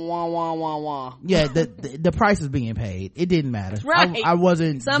wah wah wah wah wah. Yeah, the price is being paid. It didn't matter. Right. I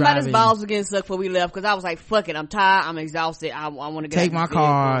wasn't somebody's driving. balls were getting sucked before we left, because I was like, fuck it, I'm tired, I'm exhausted, I want to get take my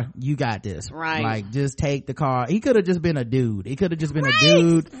car, you got this. Right. Like, just take the car. He could have just been a dude. He could have just been a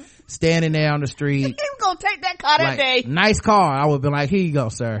dude standing there on the street. He was gonna take that car that day. Nice car. I would have been like, here you go,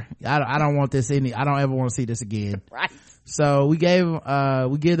 sir. I don't want this I don't ever want to see this again. Right. So we give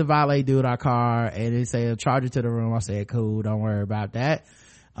the valet dude our car, and they say charge it to the room. I said, cool, don't worry about that.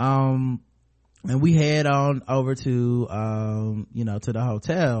 And we head on over to to the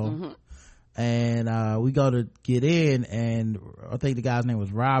hotel. And we go to get in, and I think the guy's name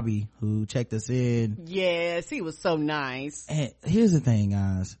was Robbie, who checked us in. Yes, he was so nice. And here's the thing,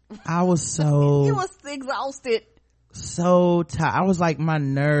 guys, I was so he was exhausted, so tired. I was like, my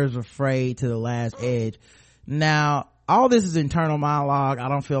nerves were frayed to the last edge. Now all this is internal monologue. I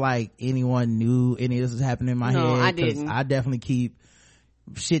don't feel like anyone knew any of this was happening in my head. I didn't. I definitely keep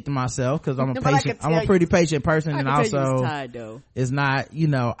shit to myself because I'm a pretty patient person, and also it's not,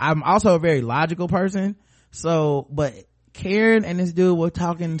 I'm also a very logical person. So, but Karen and this dude were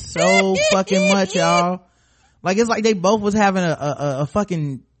talking so fucking much, y'all. Like, it's like they both was having a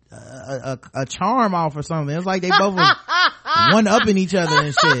fucking a charm off or something. It's like they both was one upping each other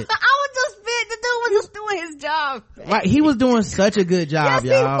and shit. Was doing his job. Right, he was doing such a good job,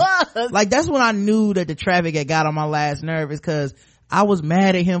 yes, y'all. He was. Like, that's when I knew that the traffic had got on my last nerve, is because I was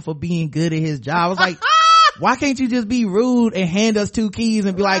mad at him for being good at his job. I was like, why can't you just be rude and hand us 2 keys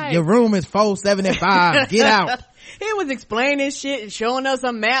and be like, your room is 475, get out. He was explaining shit and showing us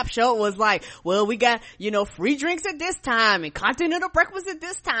a map. Show was like, well, we got, free drinks at this time and continental breakfast at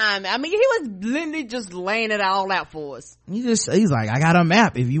this time. I mean, he was literally just laying it all out for us. He's like, I got a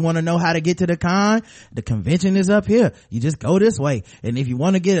map. If you want to know how to get to the convention is up here. You just go this way. And if you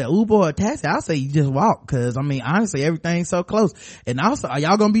want to get an Uber or a taxi, I'll say you just walk. Cause I mean, honestly, everything's so close. And also, are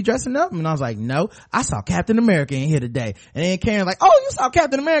y'all gonna be dressing up? And I was like, no, I saw Captain America in here today. And then Karen's like, oh, you saw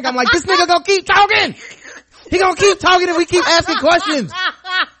Captain America. I'm like, this nigga gonna keep talking. He gonna keep talking if we keep asking questions.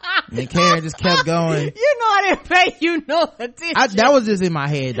 And Karen just kept going. I didn't pay you no attention. That was just in my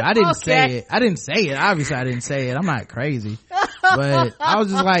head. I didn't say it. Obviously I didn't say it. I'm not crazy. But I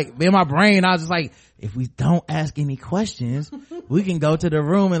was just like, in my brain, I was just like, if we don't ask any questions, we can go to the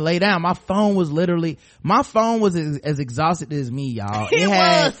room and lay down. My phone was as exhausted as me, y'all. It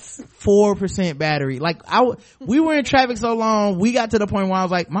had 4% battery. Like, we were in traffic so long, we got to the point where I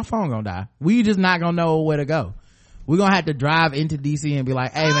was like, my phone gonna die. We just not gonna know where to go. We're gonna have to drive into DC and be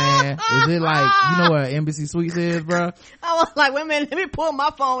like, hey man, is it like, you know where Embassy Suites is, bro? I was like, wait a minute, let me pull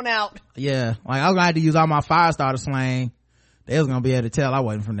my phone out. Yeah, like I was gonna have to use all my Firestarter slang. They was gonna be able to tell I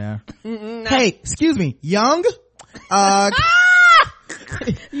wasn't from there. Hey, excuse me, young? You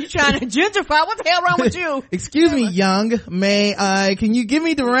trying to gentrify? What the hell wrong with you? Excuse me, young. Can you give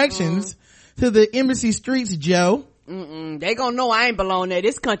me directions to the Embassy Streets, Joe? They gonna know I ain't belong there.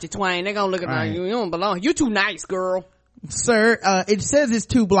 This country twang. They gonna look at me. You don't belong. You too nice, girl. Sir, it says it's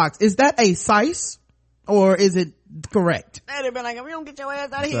 2 blocks. Is that a size? Or is it correct? They'd have been like, we don't get your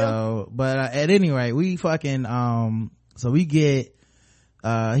ass out of here. But at any rate, we fucking, so we get,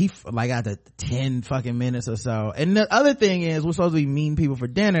 after 10 fucking minutes or so. And the other thing is, we're supposed to be meeting people for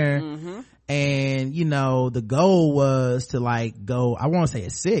dinner. And, the goal was to go, I want to say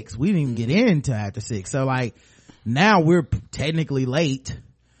at 6. We didn't even get in till after 6. So now we're technically late.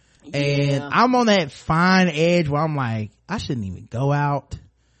 And I'm on that fine edge where I'm like, I shouldn't even go out.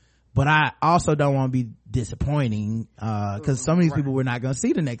 But I also don't want to be disappointing, cause some of these people we're not gonna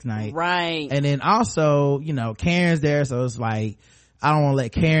see the next night. Right. And then also, Karen's there, so it's like, I don't want to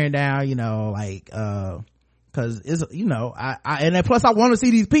let Karen down, cause it's, and then plus I want to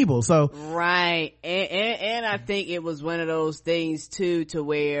see these people, so. Right. And I think it was one of those things too, to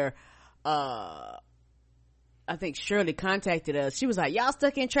where, I think Shirley contacted us. She was like, y'all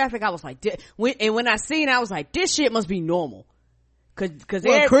stuck in traffic. I was like, when I seen it, I was like, this shit must be normal. Cause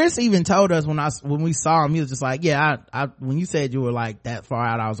Chris even told us when we saw him, he was just like, yeah, I when you said you were like that far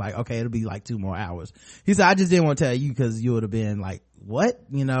out, I was like, okay, it'll be like 2 more hours. He said, I just didn't want to tell you because you would have been like, what?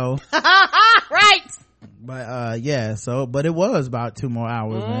 Right. But but it was about 2 more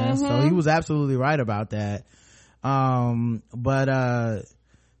hours, man. So he was absolutely right about that.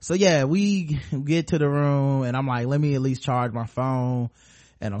 So yeah, we get to the room and I'm like, let me at least charge my phone.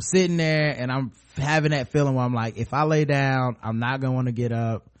 And I'm sitting there and I'm having that feeling where I'm like, if I lay down, I'm not gonna want to get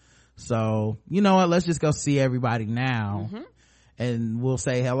up. So, you know what, let's just go see everybody now. And we'll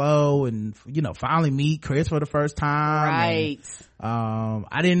say hello and, finally meet Chris for the first time. Right. And,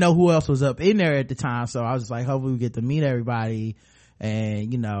 I didn't know who else was up in there at the time. So I was just like, hopefully we get to meet everybody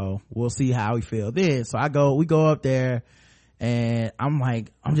and, we'll see how we feel then. So we go up there. And I'm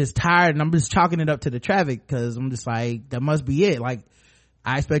like, I'm just tired and I'm just chalking it up to the traffic because I'm just like, that must be it. Like,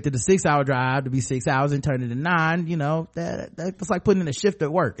 I expected a 6-hour drive to be 6 hours and turn it to 9. That's like putting in a shift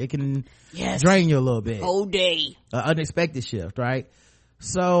at work. It can drain you a little bit. Whole day. Unexpected shift, right?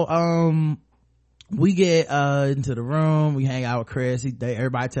 So we get into the room, we hang out with Chris.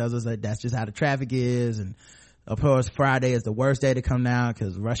 Everybody tells us that that's just how the traffic is, and of course Friday is the worst day to come down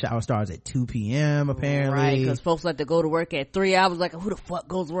because rush hour starts at 2 p.m. apparently, right? Because folks like to go to work at 3. I was like, who the fuck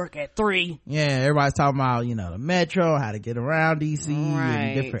goes to work at 3? Yeah, everybody's talking about, you know, the metro, how to get around DC,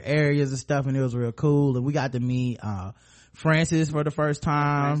 and different areas and stuff, and it was real cool. And we got to meet Francis for the first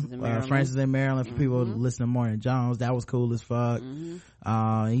time. Francis in Maryland, for people listening to Morning Jones. That was cool as fuck.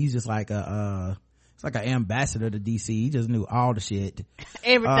 He's just like it's like an ambassador to DC. He just knew all the shit,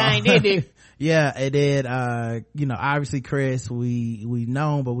 everything, did it? Yeah, it did. You know, obviously Chris we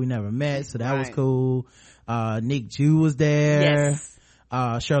known but we never met, so that was cool. Nick Jew was there. Yes.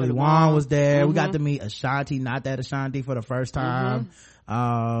 Shirley Wong was there. We got to meet Ashanti, not that Ashanti, for the first time.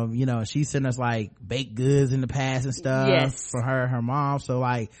 You know, she sent us like baked goods in the past and stuff for her mom. So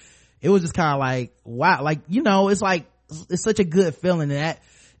like, it was just kind of like, wow, like, you know, it's like, it's such a good feeling. And that,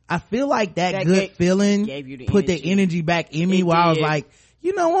 I feel like that good feeling put the energy back in me, where I was like,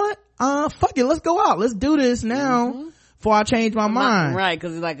 you know what? Fuck it, let's go out. Let's do this now before I change my mind. Right,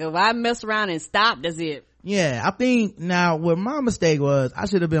 because it's like, if I mess around and stop, that's it. Yeah, I think now what my mistake was, I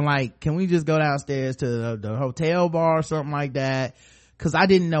should have been like, can we just go downstairs to the hotel bar or something like that? Cause I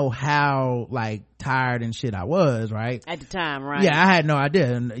didn't know how like tired and shit I was, right? At the time, right? Yeah, I had no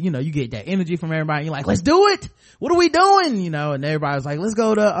idea. And you know, you get that energy from everybody. You're like, let's do it. What are we doing? You know, and everybody was like, let's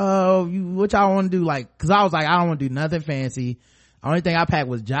go to, what y'all want to do? Like, cause I was like, I don't want to do nothing fancy. Only thing I packed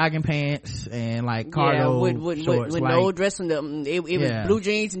was jogging pants and like cargo shorts. With like, no dress in them. It was blue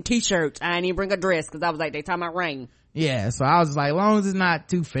jeans and t-shirts. I didn't even bring a dress cause I was like, they talking about rain. Yeah, so I was just like, as long as it's not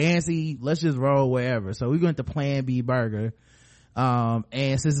too fancy, let's just roll wherever. So we went to Plan B Burger. And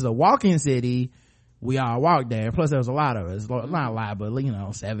since it's a walk-in city, we all walked there. Plus there was a lot of us, not a lot, but you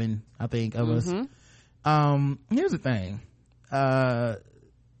know, 7 I think of us. Here's the thing,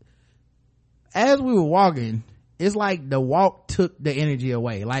 as we were walking, it's like the walk took the energy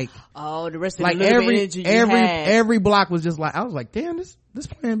away. Like, the rest of like the energy every block was just like, I was like, damn, this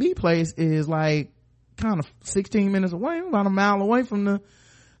Plan B place is like kind of 16 minutes away, about a mile away from the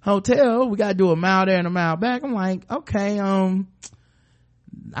hotel. We gotta do a mile there and a mile back. I'm like, okay,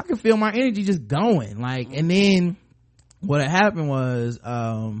 I can feel my energy just going, like. And then what had happened was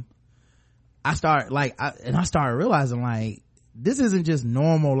I started realizing like, this isn't just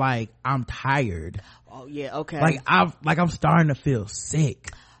normal, like I'm tired. Oh yeah, okay. Like I'm starting to feel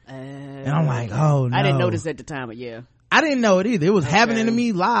sick, and I'm like, oh no. I didn't notice at the time, but yeah, I didn't know it either. It was happening to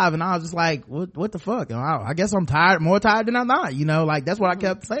me live, and I was just like, what the fuck? And I guess I'm tired, more tired than I'm not, you know, like that's what I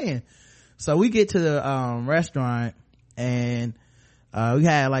kept saying. So we get to the restaurant, and we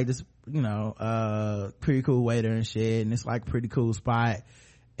had like this, you know, pretty cool waiter and shit, and it's like a pretty cool spot.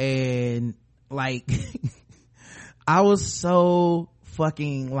 And like I was so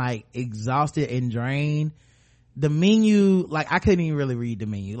fucking like exhausted and drained. The menu, like I couldn't even really read the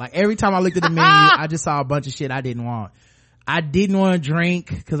menu. Like every time I looked at the menu, I just saw a bunch of shit I didn't want. I didn't want to drink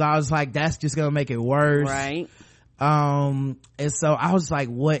because I was like, that's just gonna make it worse, right? And so I was like,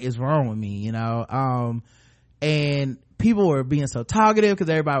 what is wrong with me, you know? And people were being so talkative because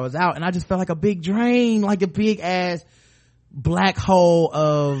everybody was out, and I just felt like a big drain, like a big ass black hole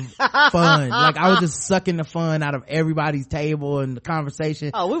of fun. Like I was just sucking the fun out of everybody's table and the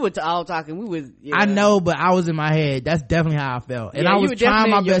conversation. We were all talking. We was, yeah. I know, but I was in my head. That's definitely how I felt. And I was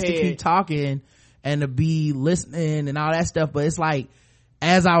trying my best to keep talking and to be listening and all that stuff. But it's like,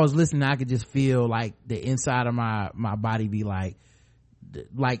 as I was listening, I could just feel like the inside of my body be like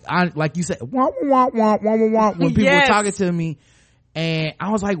you said, wah, wah, wah, wah, wah, wah, when people were talking to me. And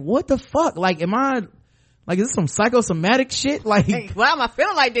I was like, what the fuck? Like, am I, like, is this some psychosomatic shit? Like, why am I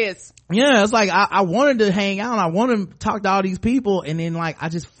feeling like this? Yeah, it's like I wanted to hang out, I wanted to talk to all these people, and then like I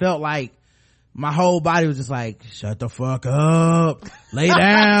just felt like my whole body was just like, shut the fuck up, lay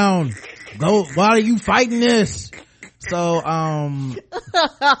down, go, why are you fighting this? So but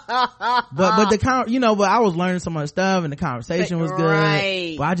the you know, but I was learning so much stuff and the conversation was good,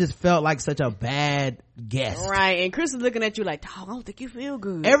 right. But I just felt like such a bad guest, right? And Chris is looking at you like, dog, I don't think you feel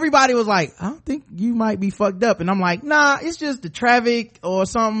good. Everybody was like, I don't think you might be fucked up, and I'm like, nah, it's just the traffic or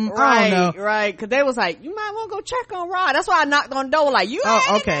something, right? I don't know. Right, because they was like, you might want to go check on Rod. That's why I knocked on the door like, you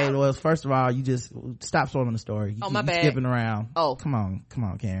okay, well, first of all, you just stop spoiling the story. My bad. Skipping around. Come on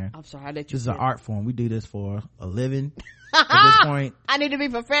Karen, I'm sorry, I let you. This is an art form. We do this for a living. At this point, I need to be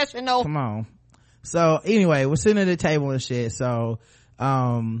professional. Come on. So anyway, we're sitting at the table and shit. So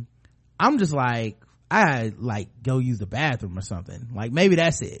I'm just like, I like go use the bathroom or something. Like maybe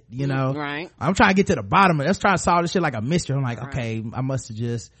that's it, you know? Right. I'm trying to get to the bottom of it. Let's try to solve this shit like a mystery. I'm like, okay, I must have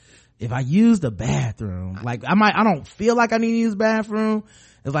just, if I use the bathroom, like I don't feel like I need to use the bathroom.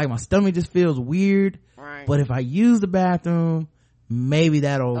 It's like my stomach just feels weird. Right. But if I use the bathroom, maybe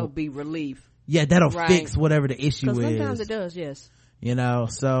that'll be relief. Yeah, that'll fix whatever the issue is. Because sometimes it does, yes. You know,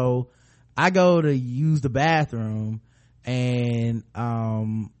 so I go to use the bathroom and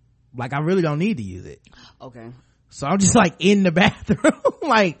like I really don't need to use it. Okay. So I'm just like in the bathroom,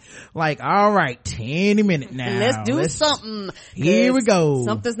 like, all right, 20 minutes now. Let's do something. Here we go.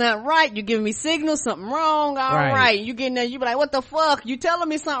 Something's not right. You giving me signals, something wrong. All right. You getting there, you be like, what the fuck? You telling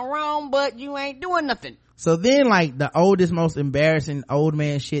me something wrong, but you ain't doing nothing. So then like the oldest, most embarrassing old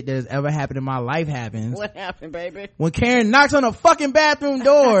man shit that has ever happened in my life happens. What happened, baby? When Karen knocks on the fucking bathroom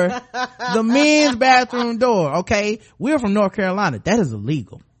door, the men's bathroom door, okay? We're from North Carolina. That is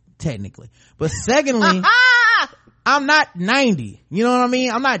illegal, technically. But secondly, I'm not 90. You know what I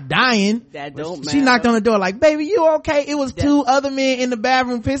mean? I'm not dying. That don't matter. She knocked on the door like, baby, you okay? It was two other men in the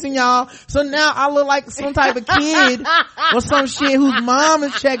bathroom pissing y'all. So now I look like some type of kid or some shit whose mom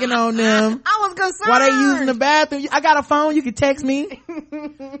is checking on them. I was concerned. While they using the bathroom. I got a phone. You can text me.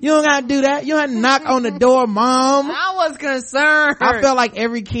 You don't gotta do that. You don't have to knock on the door, mom. I was concerned. I felt like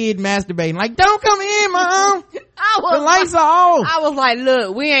every kid masturbating. Like, don't come in, mom. The lights are off. I was like,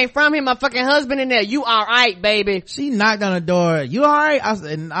 look, we ain't from here. My fucking husband in there. You all right, baby? She knocked on the door. You all right?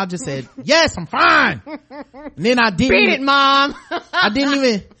 And I just said, yes, I'm fine. And then I didn't beat it, mom. I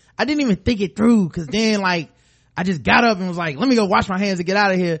didn't even think it through, because then like I just got up and was like, let me go wash my hands and get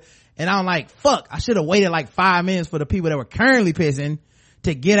out of here. And I'm like, fuck, I should have waited like 5 minutes for the people that were currently pissing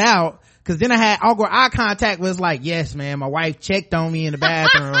to get out, because then I had awkward eye contact. Was like, yes man, my wife checked on me in the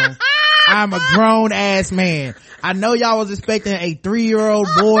bathroom. I'm a grown ass man. I know y'all was expecting a 3-year-old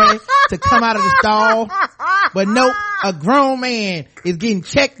boy to come out of the stall, but nope, a grown man is getting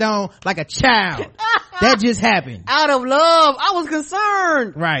checked on like a child. That just happened. Out of love. I was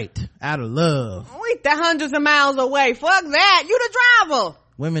concerned. Right. Out of love. We hundreds of miles away. Fuck that. You the driver.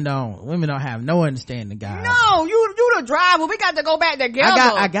 Women don't have no understanding, guys. No, you the driver. We got to go back together.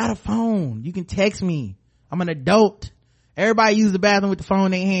 I got a phone. You can text me. I'm an adult. Everybody use the bathroom with the phone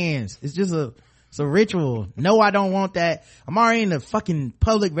in their hands. It's just it's a ritual. No, I don't want that. I'm already in the fucking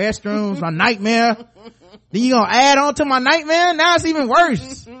public restrooms. My nightmare. Then you gonna add on to my nightmare? Now it's even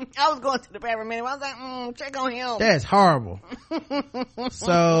worse. I was going to the bathroom and I was like, check on him. That's horrible.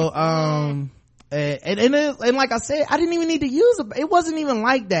 So, and like I said, I didn't even need to use it. It wasn't even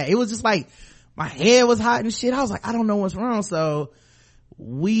like that. It was just like my head was hot and shit. I was like, I don't know what's wrong. So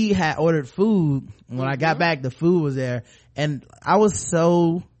we had ordered food. When I got back, the food was there, and I was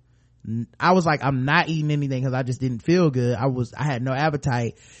like, I'm not eating anything because I just didn't feel good. I had no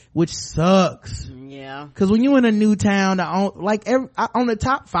appetite, which sucks. Yeah. Cause when you in a new town, on the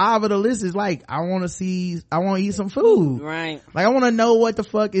top 5 of the list is like, I want to eat some food. Right. Like I want to know what the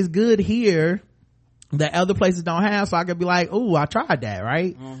fuck is good here that other places don't have, so I could be like, oh, I tried that,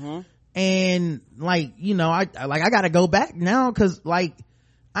 right? Mm-hmm. And like, you know, I gotta go back now, cause like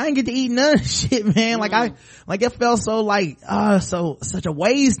I didn't get to eat none of the shit, man. Like it felt so like such a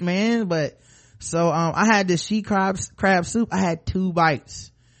waste, man. But so I had this she crab soup. I had 2 bites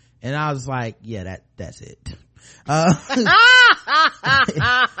and I was like, yeah, that's it. I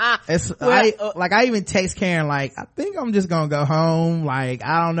even text Karen like, I think I'm just gonna go home. Like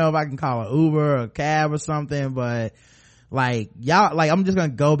I don't know if I can call an Uber or a cab or something, but like y'all, like I'm just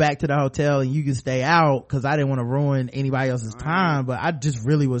gonna go back to the hotel and you can stay out, because I didn't want to ruin anybody else's time. But I just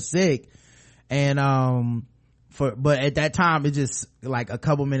really was sick, and but at that time it just like a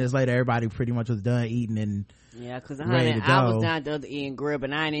couple minutes later everybody pretty much was done eating and because ready to go. I was down the other end grub,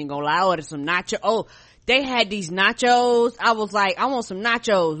 and I ain't even gonna lie, I ordered some nacho. Oh, they had these nachos. I was like, I want some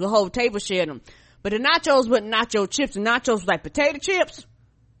nachos. The whole table shared them, but the nachos wasn't nacho chips. The nachos was like potato chips.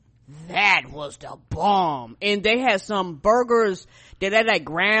 That was the bomb. And they had some burgers that had like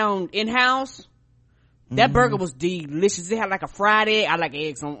ground in-house. That burger was delicious. They had like a fried egg. I like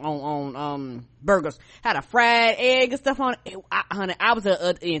eggs on burgers. Had a fried egg and stuff on it. Honey, I was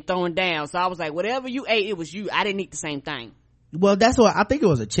throwing down. So I was like, whatever you ate, it was you. I didn't eat the same thing. Well, that's what I think. It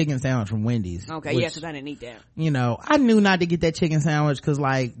was a chicken sandwich from Wendy's. Okay, yeah, because I didn't eat that. You know, I knew not to get that chicken sandwich because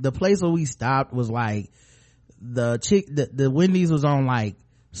like the place where we stopped was like the Wendy's was on like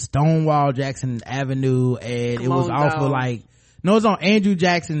Stonewall Jackson Avenue, and it was off of like, no, it's on Andrew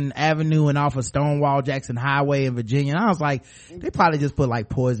Jackson Avenue and off of Stonewall Jackson Highway in Virginia. And I was like, they probably just put like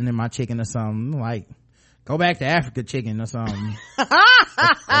poison in my chicken or something. Like, go back to Africa chicken or something.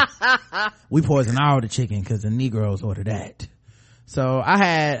 We poison all the chicken because the Negroes ordered that. So I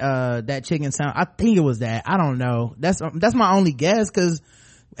had that chicken sandwich. I think it was that. I don't know. That's my only guess, because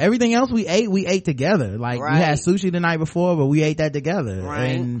everything else we ate together. Like we had sushi the night before, but we ate that together.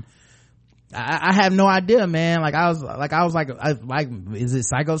 Right. And I have no idea, man. Like I was like, is it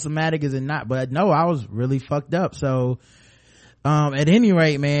psychosomatic? Is it not? But no, I was really fucked up. So, at any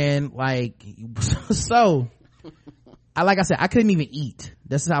rate, man, like, so, like I said, I couldn't even eat.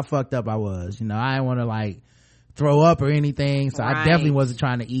 This is how fucked up I was. You know, I didn't want to like throw up or anything. So I definitely wasn't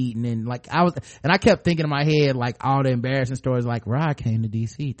trying to eat. And then like I kept thinking in my head, like all the embarrassing stories, like Rod came to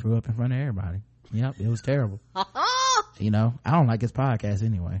DC, threw up in front of everybody. Yep, it was terrible. You know, I don't like his podcast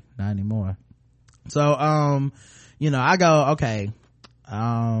anyway, not anymore. So you know, I go, okay,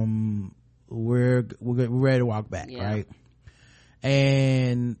 we're ready to walk back, right?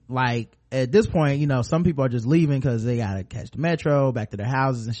 And like at this point, you know, some people are just leaving because they gotta catch the metro back to their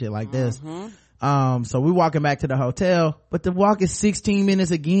houses and shit like this. So we're walking back to the hotel, but the walk is 16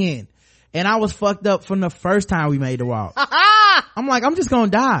 minutes again, and I was fucked up from the first time we made the walk. I'm like, I'm just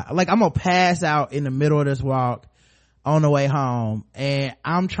gonna die. Like, I'm gonna pass out in the middle of this walk on the way home. And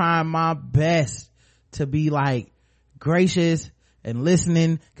I'm trying my best to be like gracious and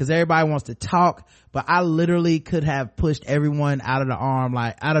listening because everybody wants to talk. But I literally could have pushed everyone out of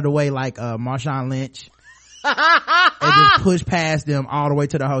the way like Marshawn Lynch. And just pushed past them all the way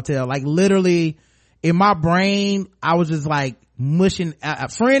to the hotel. Like literally in my brain, I was just like mushing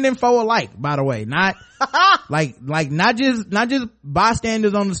friend and foe alike, by the way, not not just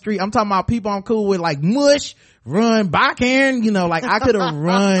bystanders on the street. I'm talking about people I'm cool with, like mush, run by Karen, you know, like I could have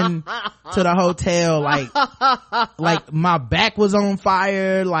run to the hotel, like my back was on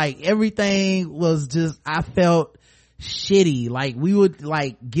fire, like everything was just, I felt shitty. Like we would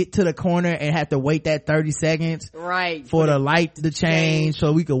like get to the corner and have to wait that 30 seconds for the light to change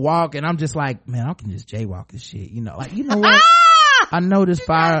so we could walk, and I'm just like, man, I can just jaywalk this shit, you know, like, you know what? I know this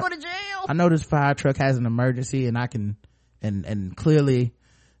fire truck has an emergency, and I can and clearly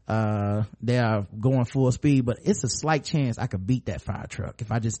they are going full speed, but it's a slight chance I could beat that fire truck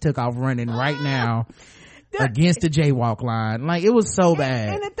if I just took off running right now against the jaywalk line. Like, it was so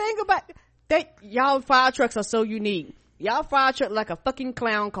bad. And the thing about that, y'all fire trucks are so unique. Y'all fire truck like a fucking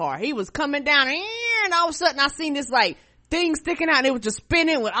clown car. He was coming down, and all of a sudden I seen this like thing sticking out, and it was just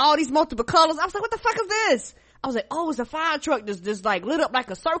spinning with all these multiple colors. I was like, what the fuck is this? I was like, oh, it's a fire truck just like lit up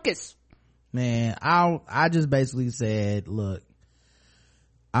like a circus. Man, I just basically said, look,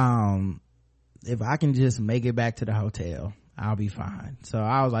 if I can just make it back to the hotel, I'll be fine. So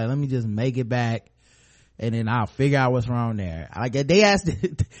I was like, let me just make it back, and then I'll figure out what's wrong there. Like, they asked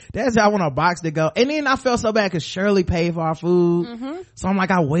I want a box to go, and then I felt so bad because Shirley paid for our food. So I'm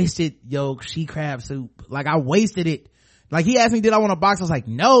like, I wasted she crab soup. Like, I wasted it. Like, he asked me, did I want a box? I was like,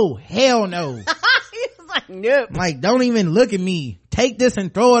 no, hell no. He was like, nope. Like, don't even look at me. Take this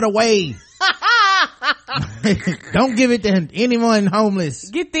and throw it away. Don't give it to anyone homeless.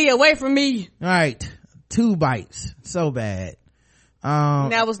 Get thee away from me. All right, 2 bites. So bad.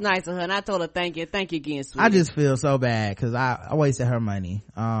 That was nice of her, and I told her thank you again, sweetie. I just feel so bad because I wasted her money.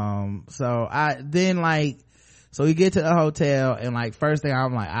 So we get to the hotel, and like first thing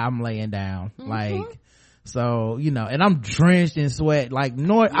I'm laying down, like, so, you know, and I'm drenched in sweat. Like,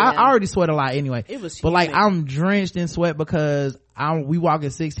 I already sweat a lot anyway. It was but like, I'm drenched in sweat because we walking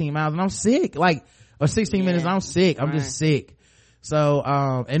 16 miles and I'm sick. Like, or 16 minutes, I'm sick. I'm just sick. So,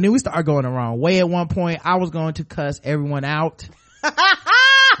 and then we started going the wrong way at one point. I was going to cuss everyone out.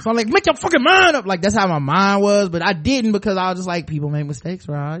 So I'm like, make your fucking mind up. Like, that's how my mind was, but I didn't because I was just like, people make mistakes,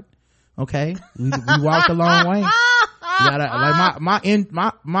 Rod. Okay. We walked a long way. You gotta,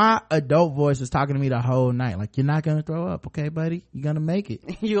 like, my adult voice was talking to me the whole night. Like, you're not gonna throw up, okay, buddy? You're gonna make it.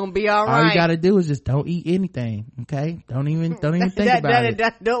 You're gonna be all right. All you gotta do is just don't eat anything, okay? Don't even think about it.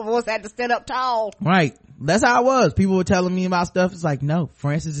 That adult voice had to stand up tall. Right. That's how it was. People were telling me about stuff. It's like, no,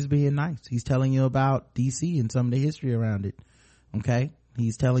 Francis is being nice. He's telling you about DC and some of the history around it. Okay?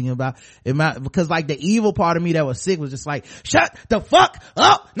 He's telling you about it, because like the evil part of me that was sick was just like, shut the fuck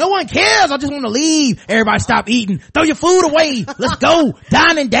up, no one cares, I just want to leave, everybody stop eating, throw your food away, let's go,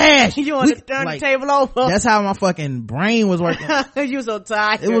 dine and dash. You want to turn the table over. That's how my fucking brain was working. You were so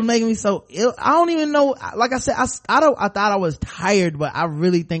tired. It was making me so ill. I don't even know, like I said, I thought I was tired, but I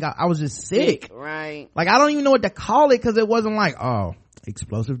really think I was just sick. Right. Like, I don't even know what to call it because it wasn't like, oh,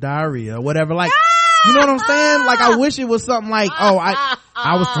 explosive diarrhea or whatever. Like, you know what I'm saying? Like, I wish it was something like, oh,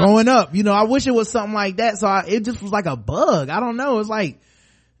 I was throwing up, you know, I wish it was something like that. So it just was like a bug. I don't know. It's like,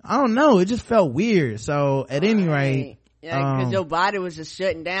 I don't know. It just felt weird. So at any rate, Yeah, because your body was just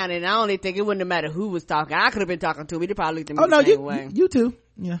shutting down, and I only think it wouldn't have mattered who was talking. I could have been talking to him. He probably looked at me the same way. You too.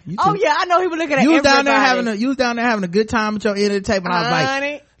 Yeah, you too. Oh yeah, I know he was looking at you was everybody. You was down there having a good time at your end of the table, and I was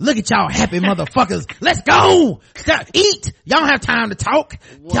Honey. like, look at y'all happy motherfuckers. Let's go. Stop, eat. Y'all don't have time to talk.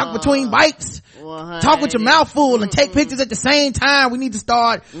 Talk between bites. Talk with your mouth full and take pictures at the same time. We need to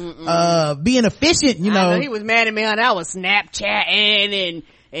start being efficient, you know. I know he was mad at me, honey. I was Snapchatting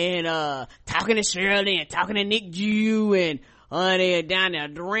and talking to Shirley and talking to Nick Jew and honey down there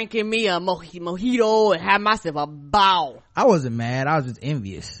drinking me a mojito and have myself a ball. I wasn't mad. I was just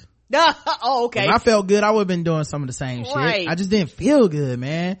envious. Oh, okay. If I felt good, I would have been doing some of the same Right. shit. I just didn't feel good,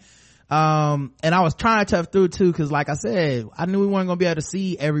 man. And I was trying to tough through it too, cause like I said, I knew we weren't gonna be able to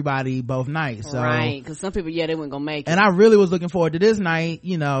see everybody both nights. So. Right, cause some people, they weren't gonna make it. And I really was looking forward to this night,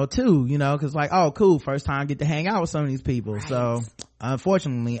 too, cause like, oh cool, first time I get to hang out with some of these people. Right. So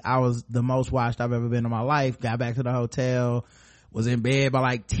unfortunately, I was the most washed I've ever been in my life. Got back to the hotel, was in bed by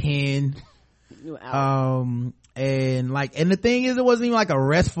like 10. And the thing is, it wasn't even like a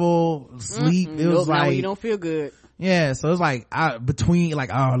restful sleep. It was like, when you don't feel good. Yeah, so it's like between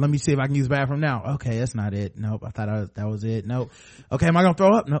like, oh, let me see if I can use the bathroom now. Okay, that's not it. Nope, I thought that was it. Nope. Okay, am I gonna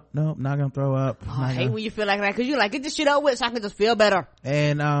throw up? Nope, not gonna throw up. Oh, I hate when you feel like that, cause you're like, get this shit over with so I can just feel better.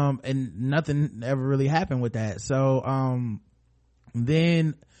 And nothing ever really happened with that. So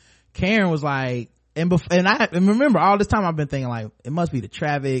then Karen was like, and remember all this time I've been thinking like, it must be the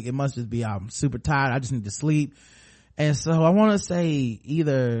traffic, it must just be I'm super tired, I just need to sleep. And so I want to say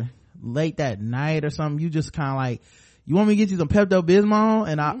either late that night or something, you just kind of like, you want me to get you some Pepto-Bismol?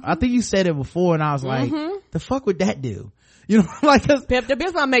 And I think you said it before, and I was like, the fuck would that do? Like,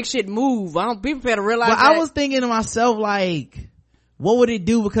 Pepto-Bismol makes shit move. People better realize but that. I was thinking to myself, like, what would it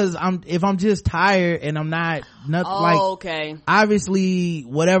do? Because if I'm just tired and I'm not okay, obviously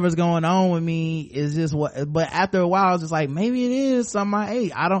whatever's going on with me is just but after a while I was just like, maybe it is something I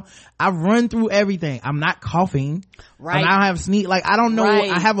ate. I've run through everything. I'm not coughing, right? I don't have sneeze, like I don't know,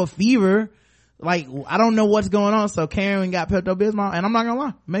 right. I have a fever, like I don't know what's going on. So Karen got Pepto-Bismol, and I'm not gonna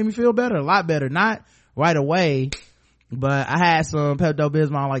lie, made me feel better, a lot better. Not right away, but I had some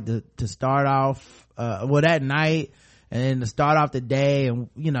Pepto-Bismol like to start off that night. And then to start off the day, and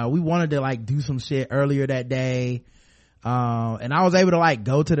we wanted to like do some shit earlier that day, and I was able to like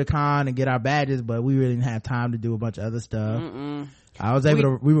go to the con and get our badges, but we really didn't have time to do a bunch of other stuff. I was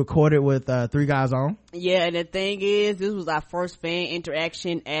able we recorded with 3 Guys On. Yeah, and the thing is, this was our first fan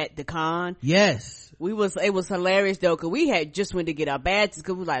interaction at the con. Yes, it was hilarious though, cause we had just went to get our badges,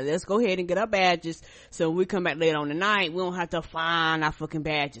 cause we was like, let's go ahead and get our badges, so when we come back later on the night, we don't have to find our fucking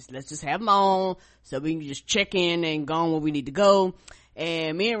badges. Let's just have them on so we can just check in and go on where we need to go.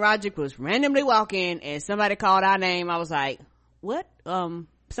 And me and Roger was randomly walking, and somebody called our name. I was like, what?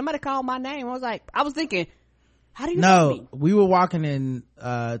 Somebody called my name. I was thinking, how do you know me? We were walking, and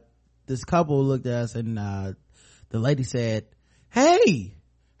this couple looked at us, and the lady said, hey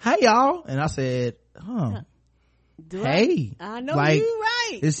y'all, and I said, hey, I know, like, you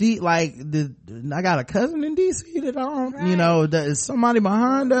right. Is he like I got a cousin in DC that I don't, right. Is somebody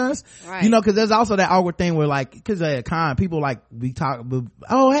behind us, right. Cause there's also that awkward thing where like, cause at a con people like we talk,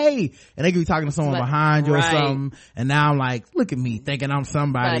 oh hey, and they could be talking to someone behind you, right. or something, and now I'm like, look at me thinking I'm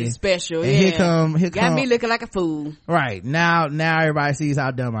somebody special, and here come me looking like a fool, right? Now everybody sees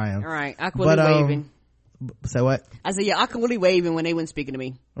how dumb I am, right? Awkwardly waving. Say what? I said, yeah, awkwardly waving when they weren't speaking to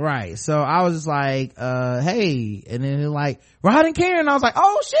me. Right. So I was just like, hey, and then like, Rod and Karen, I was like,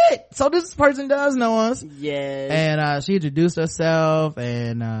 oh shit, so this person does know us. Yes. And she introduced herself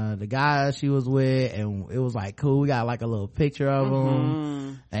and the guy she was with, and it was like cool. We got like a little picture of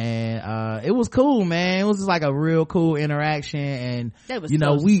them, and it was cool, man. It was just like a real cool interaction, and that was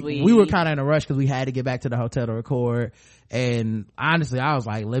we were kind of in a rush because we had to get back to the hotel to record. And honestly, I was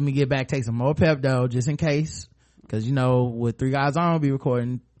like, let me get back, take some more Pepto just in case, because with 3 Guys On, we'll be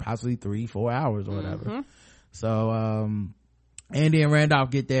recording possibly 3-4 hours or whatever. So Andy and Randolph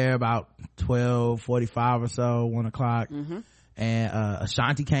get there about 12:45 or so, 1 o'clock, and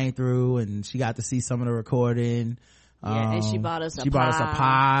Ashanti came through, and she got to see some of the recording. And she bought us a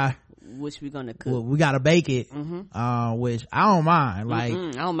pie, which we're gonna cook. Well, we gotta bake it, which I don't mind. Like,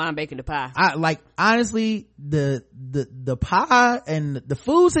 I don't mind baking the pie. I like, honestly, the pie and the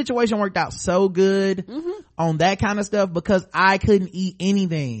food situation worked out so good on that kind of stuff, because I couldn't eat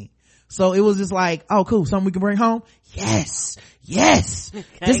anything. So it was just like, oh cool, something we can bring home. Yes. Okay.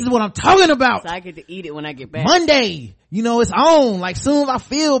 This is what I'm talking about. So I get to eat it when I get back. Monday, it's on. Like, soon as I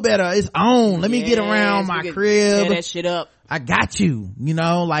feel better, it's on. Let me get around my crib. Tear that shit up. I got you,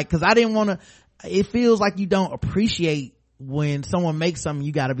 like, cause I didn't want to, it feels like you don't appreciate when someone makes something.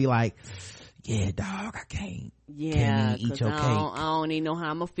 You gotta be like, yeah, dog, I can't Yeah, eat cause your I cake. don't even know how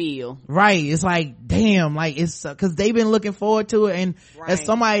I'm gonna feel. Right. It's like, damn, like it's cause they've been looking forward to it. And as Right.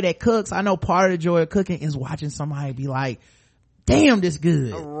 somebody that cooks, I know part of the joy of cooking is watching somebody be like, damn, this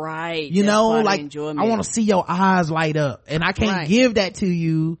good. Right. You That's know, part of like enjoyment. I want to see your eyes light up, and I can't Right. give that to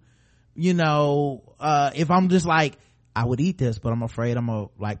you, you know, if I'm just like, I would eat this, but I'm afraid I'm gonna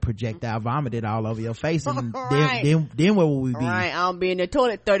like projectile vomit it all over your face, and Right. then where will we be? Right. I'll be in the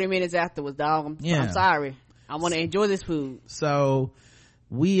toilet 30 minutes afterwards, dog. Yeah. I'm sorry. I want to enjoy this food. So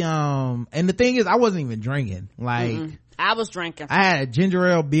we and the thing is, I wasn't even drinking. Like I was drinking. I had a ginger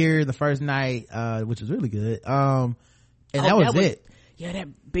ale beer the first night, which was really good. And that was it. Yeah,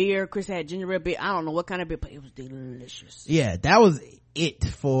 that beer. Chris had ginger ale beer. I don't know what kind of beer, but it was delicious. Yeah, that was it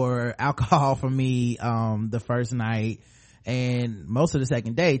for alcohol for me the first night and most of the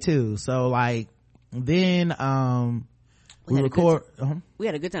second day too. So like then we record we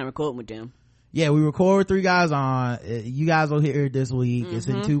had a good time recording with them. yeah, we record 3 guys on. You guys will hear it this week. It's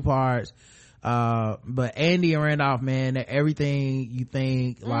in 2 parts. But Andy and Randolph, man, everything you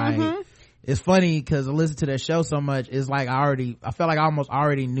think, like it's funny because I listen to that show so much. It's like I felt like I almost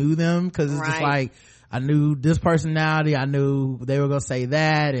already knew them, because it's just like I knew this personality, I knew they were gonna say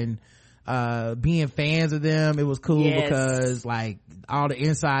that, and being fans of them, it was cool because like all the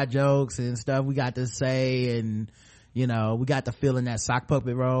inside jokes and stuff we got to say, and you know, we got to fill in that sock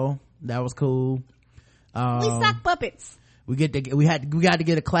puppet role. That was cool. We sock puppets. We got to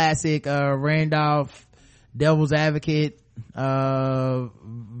get a classic Randolph devil's advocate, you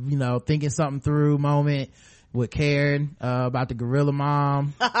know, thinking something through moment with Karen about the gorilla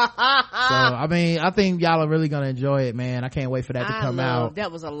mom. So I mean, I think y'all are really gonna enjoy it, man. I can't wait for that to come out.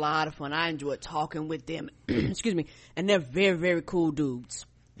 That was a lot of fun. I enjoyed talking with them. Excuse me. And they're very, very cool dudes.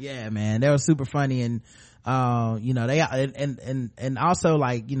 Yeah, man, they were super funny, and you know, they and also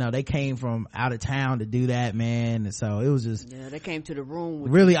like, you know, they came from out of town to do that, man, and so it was just they came to the room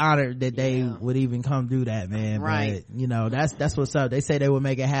with really honored that they would even come do that, man. Right. But you know, that's what's up. They say they would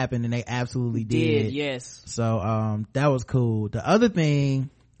make it happen, and they absolutely did. Yes. So that was cool. The other thing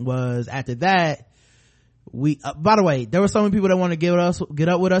was, after that, we by the way, there were so many people that want to get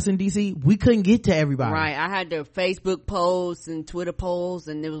up with us in DC. We couldn't get to everybody. Right. I had their Facebook posts and Twitter posts,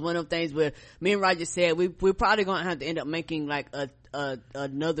 and it was one of the things where me and Roger said we're probably gonna have to end up making like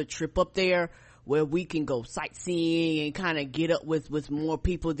another trip up there where we can go sightseeing and kind of get up with more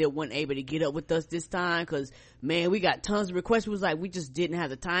people that weren't able to get up with us this time, because man, we got tons of requests. It was like we just didn't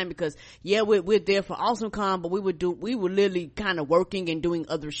have the time, because we're there for AwesomeCon, but we were literally kind of working and doing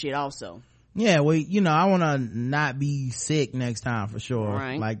other shit also. Yeah, well, you know, I want to not be sick next time for sure.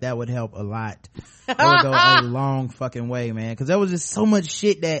 Right. Like that would help a lot. It would go a long fucking way, man, because there was just so much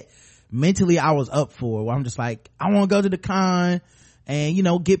shit that mentally I was up for, where I'm just like, I want to go to the con and, you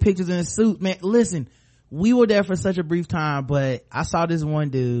know, get pictures in a suit. Man, listen, we were there for such a brief time, but I saw this one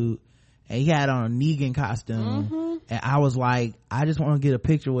dude and he had on a Negan costume, and I was like, I just want to get a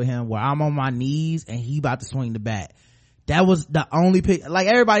picture with him where I'm on my knees and he about to swing the bat. That was the only pic. Like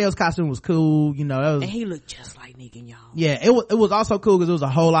everybody else's costume was cool, you know. That was, and he looked just like Negan, y'all. Yeah, it was also cool because there was a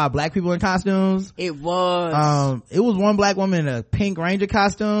whole lot of black people in costumes. It was. It was one black woman in a Pink Ranger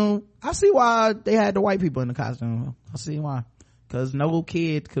costume. I see why they had the white people in the costume. I see why, because no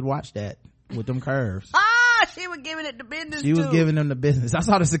kid could watch that with them curves. She was giving it the business. She was giving them the business. I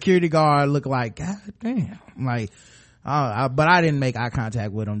saw the security guard look like, God damn, like, but I didn't make eye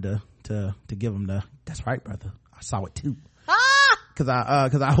contact with him to give him the, that's right, brother. I saw it too. Cause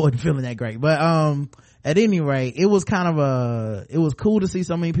I wasn't feeling that great. But, at any rate, it was kind of it was cool to see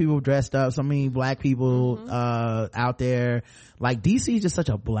so many people dressed up, so many black people, out there. Like DC is just such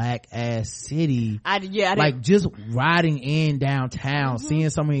a black ass city. Like just riding in downtown,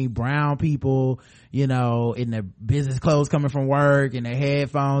 seeing so many brown people, you know, in their business clothes coming from work and their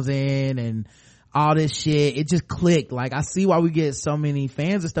headphones in and all this shit, it just clicked. Like I see why we get so many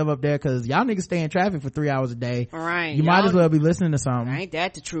fans and stuff up there, because y'all niggas stay in traffic for 3 hours a day. Right. You might as well be listening to something. Ain't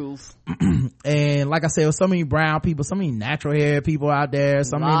that the truth? And like I said, with so many brown people, so many natural hair people out there,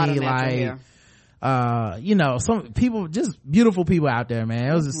 so many like you know, some people, just beautiful people out there,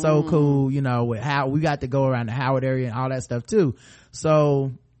 man. It was just so cool, you know, with how we got to go around the Howard area and all that stuff too.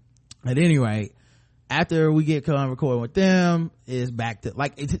 So at any rate, after we get recording with them, is back to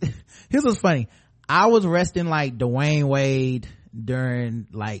like here's what's funny. I was resting like Dwayne Wade during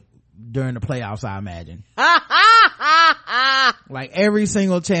the playoffs, I imagine. Like every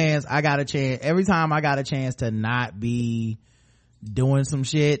single chance I got a chance, every time I got a chance to not be doing some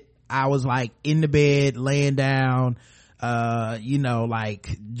shit, I was like in the bed, laying down, you know,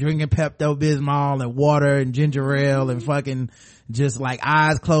 like drinking Pepto-Bismol and water and ginger ale and fucking just like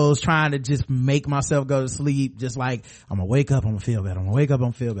eyes closed, trying to just make myself go to sleep. Just like, I'm gonna wake up, I'm gonna feel better. I'm gonna wake up, I'm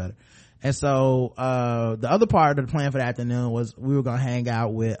gonna feel better. And so, the other part of the plan for the afternoon was we were gonna hang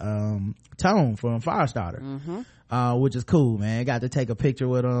out with, Tone from Firestarter. Which is cool, man. Got to take a picture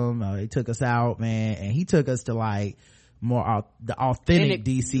with him. He took us out, man, and he took us to like more the authentic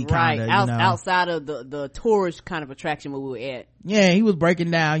DC kind of, you know, outside of the tourist kind of attraction where we were at. Yeah, he was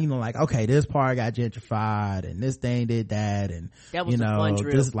breaking down, you know, like, okay, this part got gentrified and this thing did that, and that was, you know, fun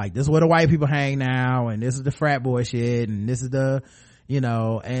this is where the white people hang now, and this is the frat boy shit, and this is the, you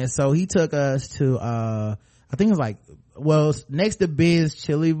know. And so he took us to I think it was like, well, next to Ben's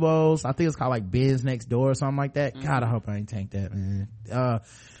Chili Bowls. I think it's called like Ben's Next Door or something like that. God, I hope I ain't tanked that, man.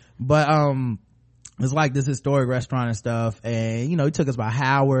 But it's like this historic restaurant and stuff, and you know, he took us by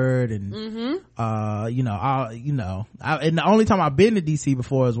Howard, and you know, and the only time I've been to DC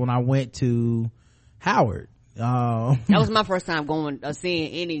before is when I went to Howard. That was my first time going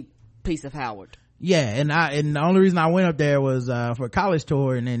seeing any piece of Howard. Yeah, and the only reason I went up there was for a college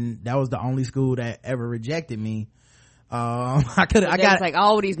tour, and then that was the only school that ever rejected me. I got like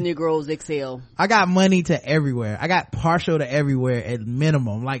all these Negroes excel. I got money to everywhere. I got partial to everywhere at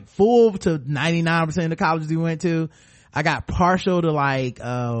minimum, like full to 99% of the colleges we went to. I got partial to like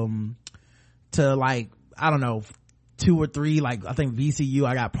I don't know, 2 or 3, like I think VCU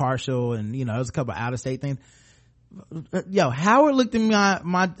I got partial, and you know, there's a couple out of state things. Yo, Howard looked at me,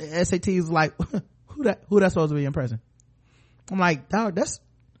 my SATs like, who that supposed to be impressing? I'm like, dog,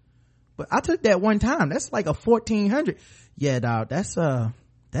 but I took that one time. That's like a 1400. Yeah, dog, that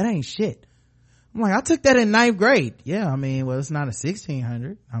ain't shit. I'm like, I took that in 9th grade. Yeah, I mean, well, it's not a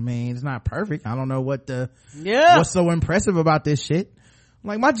 1600. I mean, it's not perfect. I don't know what's so impressive about this shit. I'm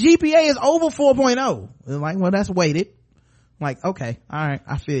like, my GPA is over 4.0. They're like, well, that's weighted. I'm like, okay, all right,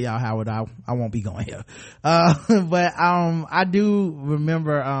 I feel y'all, Howard. I won't be going here. But I do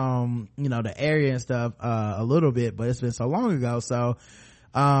remember you know, the area and stuff a little bit, but it's been so long ago. So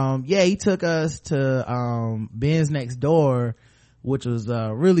yeah, he took us to Ben's Next Door, which was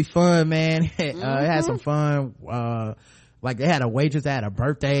really fun, man. It had some fun. Like they had a waitress that had a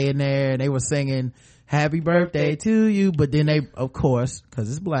birthday in there, and they were singing happy birthday to you, but then they, of course, because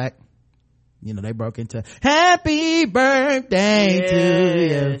it's black, you know, they broke into happy birthday to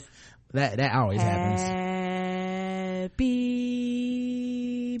you. That always happens.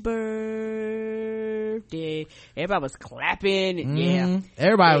 Happy birthday. Everybody was clapping. Yeah,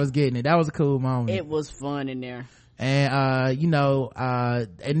 everybody was getting it. That was a cool moment. It was fun in there. And you know,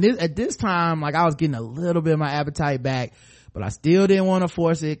 and at this time, like I was getting a little bit of my appetite back, but I still didn't want to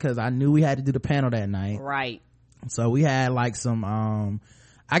force it because I knew we had to do the panel that night. Right. So we had like some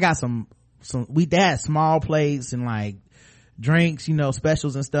I got some we had small plates and like drinks, you know,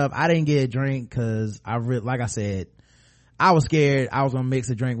 specials and stuff. I didn't get a drink because like I said, I was scared I was gonna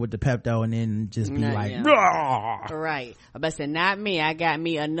mix a drink with the Pepto and then just be right. I bet say not me. I got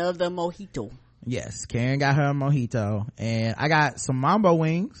me another mojito. Yes, Karen got her a mojito, and I got some mambo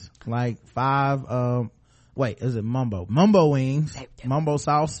wings, like 5 is it mumbo wings, mumbo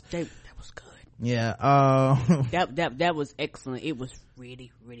sauce. That was good. Yeah, that was excellent. It was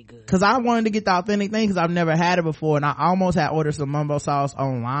really, really good. Cause I wanted to get the authentic thing because I've never had it before, and I almost had ordered some mumbo sauce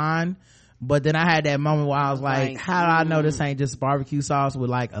online, but then I had that moment where I was like, how do I know this ain't just barbecue sauce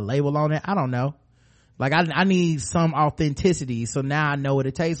with like a label on it? I don't know. Like I need some authenticity, so now I know what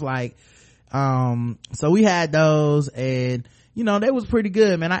it tastes like. So we had those, and you know, they was pretty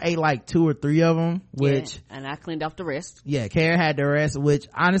good, man. I ate like 2 or 3 of them, which and I cleaned off the rest. Yeah, Karen had the rest, which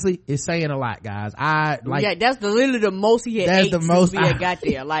honestly is saying a lot, guys. That's literally the most he had ate since we had got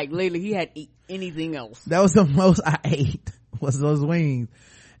there. Like literally he had eat anything else. That was the most I ate, was those wings.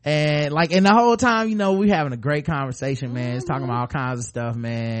 And like, and the whole time, you know, we having a great conversation, man. It's talking about all kinds of stuff,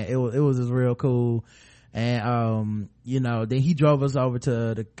 man. It was just real cool. And you know, then he drove us over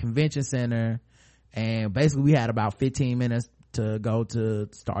to the convention center, and basically we had about 15 minutes to go to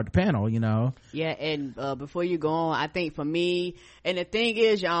start the panel, you know. Yeah, and before you go on, I think for me, and the thing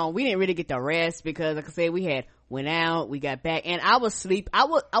is, y'all, we didn't really get the rest because like I said, we went out, we got back, and I was asleep. I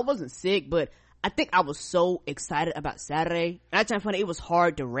wasn't sick, but I think I was so excited about Saturday. And I trying to find it was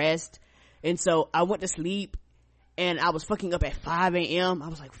hard to rest, and so I went to sleep. and I was fucking up at 5 a.m. I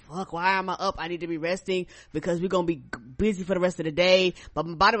was like, fuck, why am I up? I need to be resting because we're gonna be busy for the rest of the day. But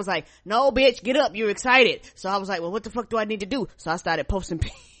my body was like, no bitch, get up, you're excited. So I was like, well, what the fuck do I need to do? So I started posting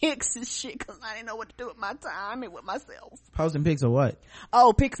pics and shit because I didn't know what to do with my time and with myself. Posting pics of what?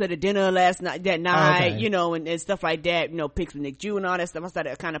 Oh, pics of the dinner that night, okay. you know, and stuff like that, you know, pics with Nick Jew and all that stuff. I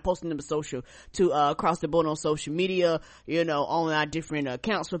started kind of posting them across the board on social media, you know, on our different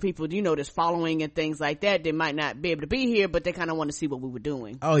accounts for people, you know, that's following and things like that. They might not be able to be here, but they kind of want to see what we were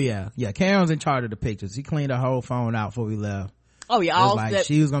doing. Oh yeah. Karen was in charge of the pictures. He cleaned the whole phone out before we left. Oh yeah.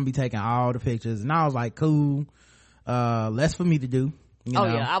 She was gonna be taking all the pictures, and I was like, cool, less for me to do. You know?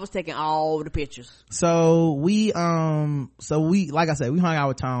 Yeah, I was taking all the pictures. So we like I said, we hung out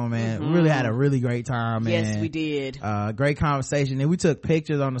with Tone, man. We really had a really great time, man. Yes, we did. Great conversation, and we took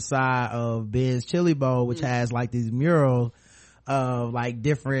pictures on the side of Ben's Chili Bowl, which has like these murals of like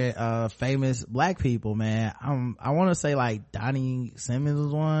different famous black people, man. I want to say like Donnie Simmons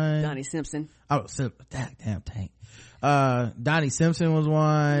was one. Donnie Simpson. Oh, damn tank. Donnie Simpson was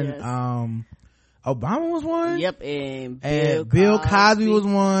one. Yes. Obama was one. Yep, and Bill Cosby was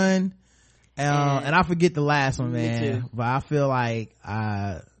one. And I forget the last one, man. Me too. But I feel like,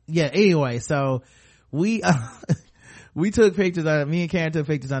 anyway, so we, we took pictures, me and Karen took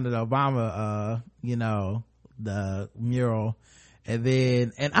pictures under the Obama, you know, the mural. And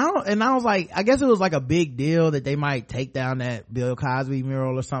then, I was like, I guess it was like a big deal that they might take down that Bill Cosby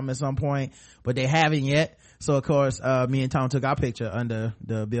mural or something at some point, but they haven't yet. So of course, me and Tom took our picture under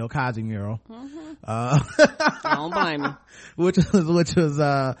the Bill Cosby mural. I don't blame me. which was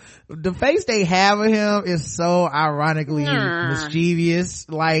the face they have of him is so ironically mischievous.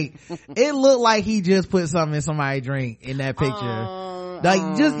 Like it looked like he just put something in somebody's drink in that picture.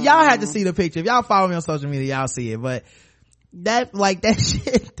 Like just y'all had to see the picture. If y'all follow me on social media, y'all see it. But that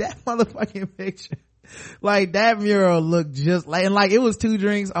shit, that motherfucking picture, like that mural looked just like, and like it was 2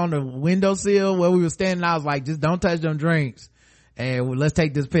 drinks on the windowsill where we were standing. I was like, just don't touch them drinks and let's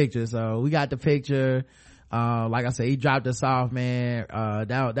take this picture. So we got the picture. Like I said, he dropped us off, man.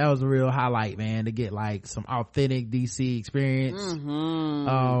 That was a real highlight, man, to get like some authentic DC experience.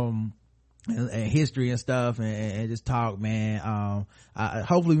 And history and stuff, and just talk, man.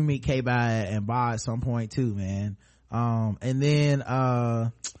 Hopefully we meet K-Bye and Ba at some point too, man. And then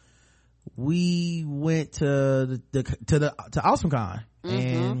we went to AwesomeCon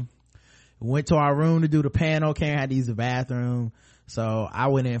and went to our room to do the panel. Karen had to use the bathroom, so I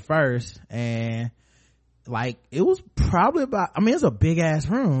went in first, and like it was probably about, I mean, it's a big ass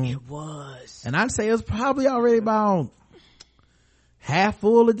room. It was, and I'd say it was probably already about half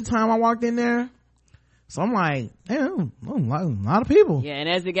full at the time I walked in there. So I'm like, damn, a lot of people. Yeah, and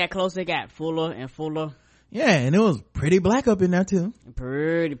as it got closer, it got fuller and fuller. Yeah, and it was pretty black up in there too.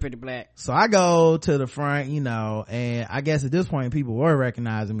 Pretty black. So I go to the front, you know, and I guess at this point people were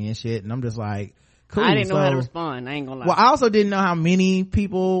recognizing me and shit, and I'm just like, cool. I didn't know how to respond. I ain't gonna lie. Well, I also didn't know how many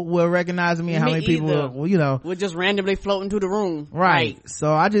people were recognizing me and how many people were, you know, we're just randomly floating through the room. Right.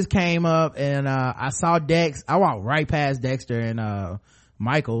 So I just came up and I saw Dex. I walked right past Dexter and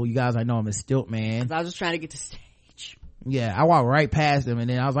Michael. You guys, I know him as Stilt Man. I was just trying to get to stage. Yeah, I walked right past him, and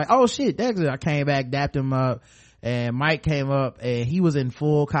then I was like, oh shit, Dexter. I came back, dapped him up, and Mike came up, and he was in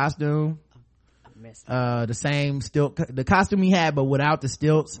full costume. The same stilt, the costume he had, but without the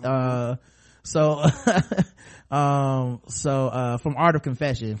stilts. So from Art of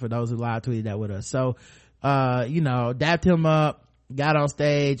Confession, for those who live tweeted that with us. So, you know, dapped him up, got on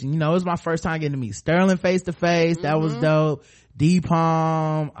stage, and you know, it was my first time getting to meet Sterling face to face. That was dope.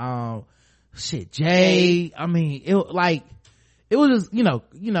 D-Palm, Jay. I mean, it was just, you know,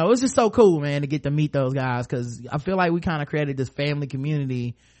 it was just so cool, man, to get to meet those guys, because I feel like we kind of created this family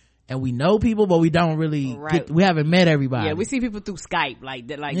community, and we know people, but we don't really we haven't met everybody. Yeah, we see people through Skype, like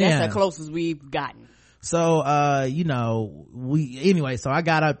that, like that's the closest we've gotten. So you know, so I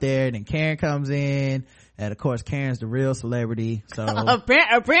got up there, and then Karen comes in, and of course Karen's the real celebrity. So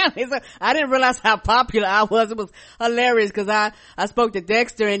apparently, I didn't realize how popular I was. It was hilarious because I spoke to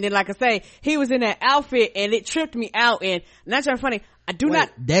Dexter, and then, like I say, he was in that outfit, and it tripped me out. And not trying funny,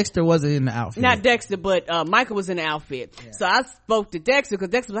 Dexter wasn't in the outfit. Not Dexter, but Michael was in the outfit. Yeah. So I spoke to Dexter because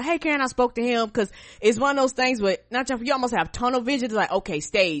Dexter was like, hey Karen, I spoke to him, because it's one of those things where, not trying, you almost have tunnel vision. It's like, okay,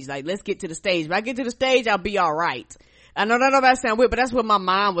 stage, like let's get to the stage. If I get to the stage, I'll be all right. I know that sound weird, but that's what my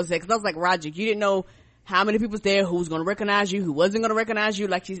mind was at, because I was like, Roger, you didn't know how many people's there, who's going to recognize you, who wasn't going to recognize you,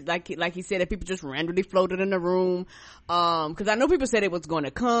 like he said, that people just randomly floated in the room. Because I know people said it was going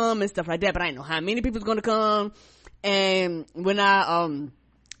to come and stuff like that, but I didn't know how many people's going to come. And when after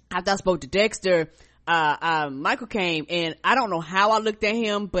I spoke to Dexter, Michael came, and I don't know how I looked at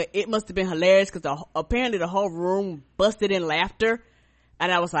him, but it must have been hilarious because apparently the whole room busted in laughter.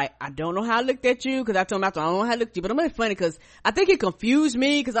 And I was like, I don't know how I looked at you, because I told him after, I don't know how I looked at you, but I'm really funny because I think it confused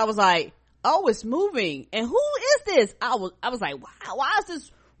me, because I was like, oh, it's moving, and who is this? I was like, why is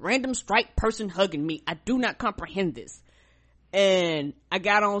this random striped person hugging me? I do not comprehend this. And I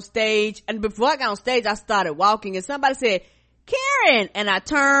got on stage, and before I got on stage, I started walking, and somebody said, Karen, and I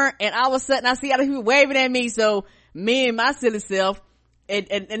turned, and all of a sudden I see other people waving at me, so me and my silly self,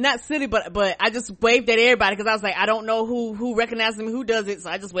 and not silly, but I just waved at everybody, because I was like, I don't know who recognizes me, who does it, so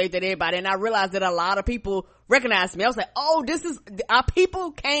I just waved at everybody, and I realized that a lot of people recognized me. I was like, oh, this is, our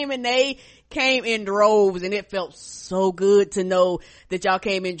people came, and they came in droves, and it felt so good to know that y'all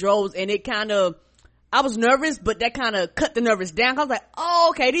came in droves, and it kind of, I was nervous, but that kind of cut the nervous down. I was like,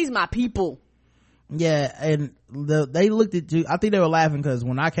 oh, okay, these my people. Yeah, and they looked at you. I think they were laughing because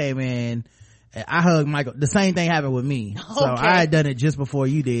when I came in, I hugged Michael. The same thing happened with me. Okay. So I had done it just before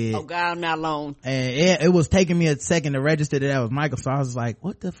you did. Oh God, I'm not alone. And it was taking me a second to register that was Michael. So I was like,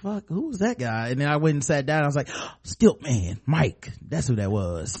 what the fuck? Who was that guy? And then I went and sat down. I was like, Stilt Man, Mike. That's who that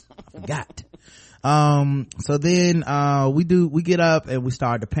was. I forgot. So then we get up and we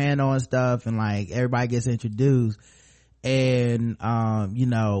start the panel and stuff, and like everybody gets introduced, and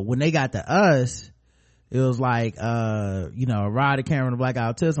when they got to us, it was like Rod, the Cameron, the Black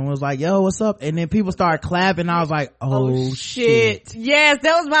Eyed Peas, and was like, yo, what's up? And then people started clapping. I was like, oh shit. Yes,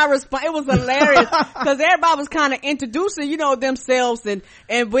 that was my response. It was hilarious because everybody was kind of introducing themselves,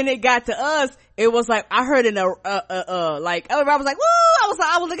 and when it got to us, it was like I heard like everybody was like, woo.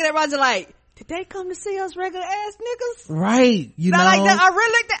 I was looking at Roger like, did they come to see us regular ass niggas? Right. Like that. I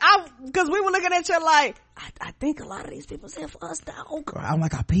really looked at, because we were looking at you like, I think a lot of these people's here for us though. I'm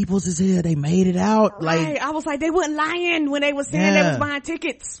like, our peoples is here. They made it out. Right. Like, I was like, they weren't lying when they were saying they was buying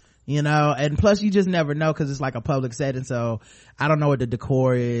tickets. And plus you just never know, because it's like a public setting. So I don't know what the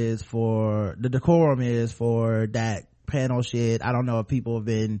decorum is for that panel shit. I don't know if people have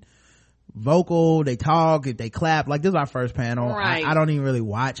been vocal, they talk, if they clap. Like, this is our first panel. Right. I don't even really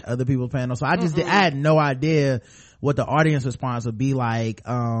watch other people's panels, so I had no idea what the audience response would be like.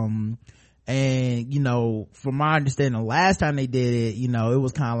 And from my understanding, the last time they did it, it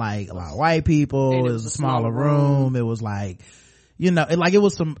was kind of like a lot of white people, it was a smaller room. It was like, it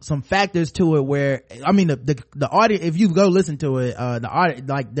was some factors to it where, I mean, the audience, if you go listen to it, the audience,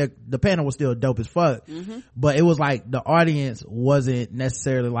 like the panel was still dope as fuck, but it was like the audience wasn't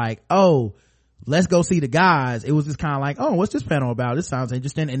necessarily like, oh, let's go see the guys. It was just kind of like, oh, what's this panel about? This sounds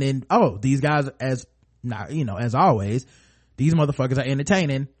interesting. And then, oh, these guys, as always, these motherfuckers are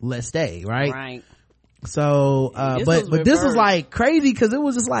entertaining. Let's stay, right? Right. So, but this was like crazy, because it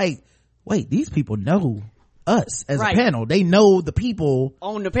was just like, wait, these people know us as a panel. They know the people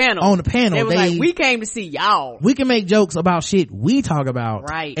on the panel. They were like, we came to see y'all. We can make jokes about shit we talk about,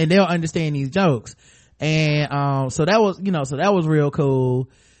 right? And they'll understand these jokes. And so that was real cool.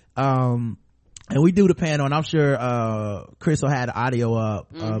 And we do the panel, and I'm sure Chris will have the audio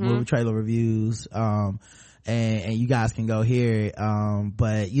up, movie trailer reviews, and you guys can go hear it.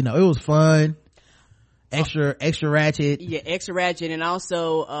 But it was fun. Extra ratchet. Yeah, extra ratchet. And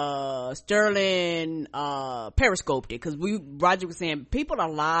also Sterling periscoped it, because Roger was saying people are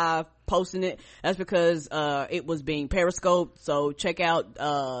live posting it. That's because it was being periscoped. So check out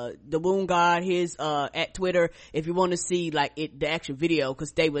the Wound God, his at Twitter, if you want to see like the actual video,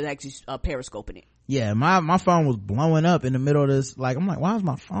 because they was actually periscoping it. Yeah, my phone was blowing up in the middle of this. Like, I'm like, why is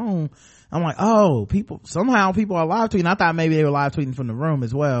my phone? I'm like, oh, somehow people are live tweeting. I thought maybe they were live tweeting from the room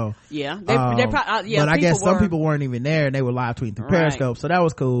as well. Yeah, they're probably, but I guess some people weren't even there, and they were live tweeting through Periscope. So that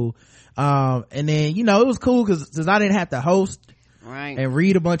was cool. And then it was cool because since I didn't have to host and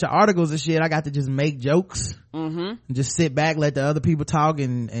read a bunch of articles and shit, I got to just make jokes, and just sit back, let the other people talk,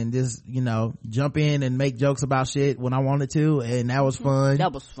 and just jump in and make jokes about shit when I wanted to, and that was fun.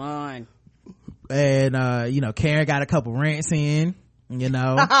 That was fun. And Karen got a couple rants in.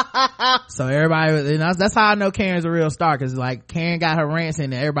 So everybody was, that's how I know Karen's a real star, because like Karen got her rants in,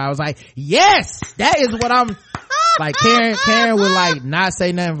 and everybody was like, yes, that is what I'm like. Karen would like not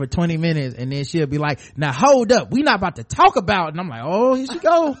say nothing for 20 minutes, and then she'll be like, now hold up, we not about to talk about it. And I'm like, oh, here she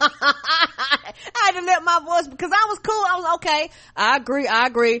go. I had to let my voice, because I was cool. I was okay. I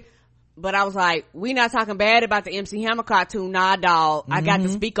agree. But I was like, we not talking bad about the MC Hammer cartoon. Nah, dog. I got to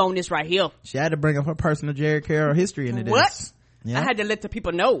speak on this right here. She had to bring up her personal Jerry Carroll history into this. What? Yeah. I had to let the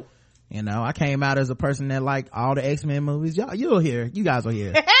people know. I came out as a person that liked all the X-Men movies. You guys will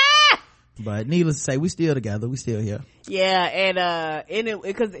hear. But needless to say, we still together. We still here. Yeah, and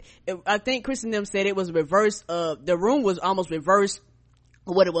because I think Chris and them said it was reverse. The room was almost reverse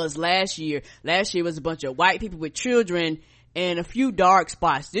what it was last year. Last year was a bunch of white people with children and a few dark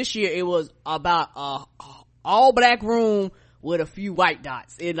spots. This year it was about a all black room with a few white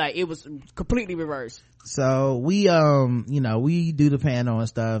dots. It was completely reversed. So we we do the panel and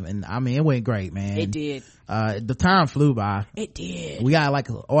stuff, and I mean it went great, man. It did. The time flew by. It did. We got like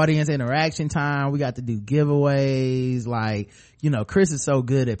audience interaction time. We got to do giveaways. Like, Chris is so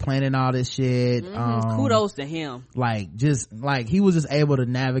good at planning all this shit. Kudos to him. Like, just like he was just able to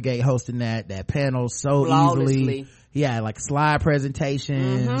navigate hosting that panel so easily. He had like slide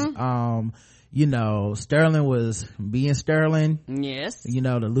presentations. Sterling was being Sterling. Yes.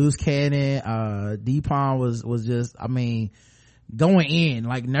 The loose cannon. Deepon was just, I mean, going in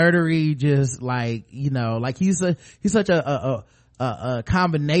like nerdery, just like, like he's such a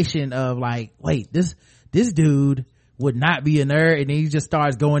combination of like, wait, this dude would not be a nerd, and then he just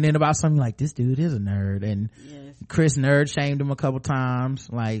starts going in about something like, this dude is a nerd. And yes. Chris nerd shamed him a couple times.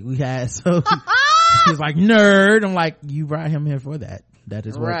 Like we had, so he's like, nerd. I'm like, you brought him here for that. That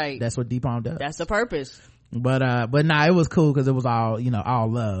is right. That's what Deepon does. That's the purpose. But nah, it was cool because it was all,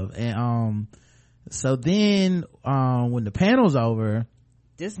 all love. And so then when the panel's over,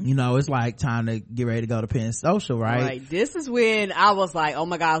 it's like time to get ready to go to Penn Social, right? This is when I was like, oh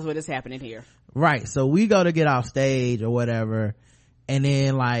my gosh, what is happening here? Right. So we go to get off stage or whatever, and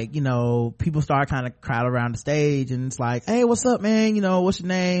then like, people start kind of crowd around the stage, and it's like, hey, what's up, man? What's your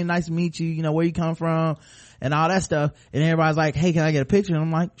name? Nice to meet you. Where you come from? And all that stuff. And everybody's like, hey, can I get a picture? And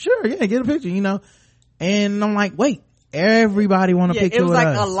I'm like, sure, yeah, get a picture, And I'm like, wait, everybody want a picture with us. It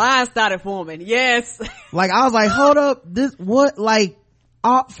was like a line started forming. Yes. Like, I was like, hold up, this, what, like,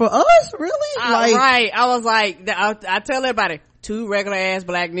 for us? Really? Right. I was like, I tell everybody, 2 regular ass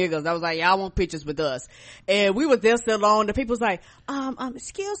black niggas. I was like, y'all want pictures with us? And we was there so long. The people was like,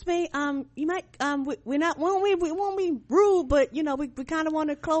 excuse me, you might, we won't be rude, but we kind of want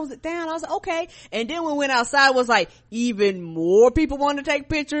to close it down. I was like, okay. And then when we went outside, it was like even more people wanted to take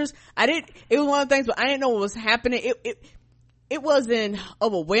pictures. It was one of the things, but I didn't know what was happening. It wasn't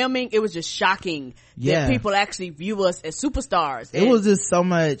overwhelming. It was just shocking that people actually view us as superstars. It was just so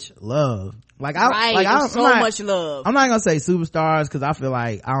much love. Much love. I'm not gonna say superstars because I feel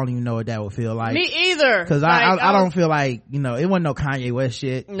like I don't even know what that would feel like. Me either. Because I don't feel like, it wasn't no Kanye West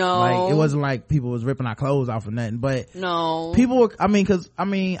shit. No. Like, it wasn't like people was ripping our clothes off or nothing. But no. People were,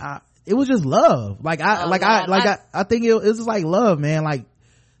 it was just love. I think it was just like love, man.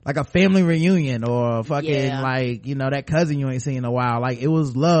 Like a family reunion or fucking that cousin you ain't seen in a while. Like, it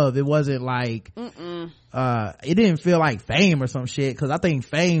was love. It wasn't like it didn't feel like Fame or some shit, because I think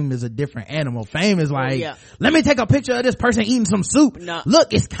Fame is a different animal. Fame is like, let me take a picture of this person eating some soup. No.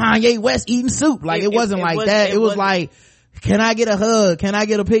 Look, it's Kanye West eating soup. Like, it wasn't like that. It was like, can I get a hug? Can I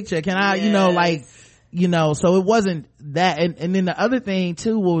get a picture? Can I, so it wasn't that. And then the other thing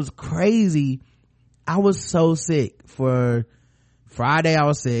too was crazy. I was so sick for Friday. I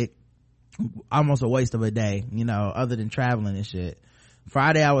was sick, almost a waste of a day, other than traveling and shit.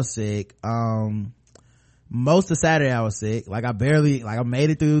 Friday I was sick. Most of Saturday I was sick. Like, I made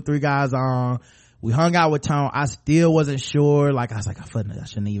it through 3 Guys On. We hung out with Tone. I still wasn't sure. Like, I was like, I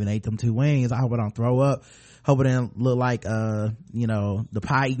shouldn't even ate them 2 wings. I hope I don't throw up. Hope it didn't look like the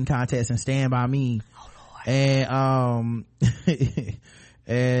pie eating contest and Stand By Me. Oh Lord.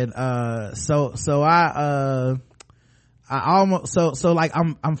 And so I almost, so like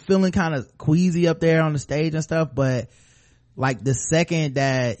I'm feeling kind of queasy up there on the stage and stuff, but like the second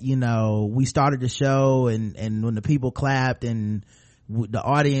that we started the show and when the people clapped and the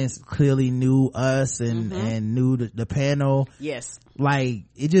audience clearly knew us and knew the panel, yes, like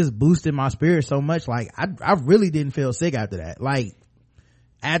it just boosted my spirit so much. Like I really didn't feel sick after that. Like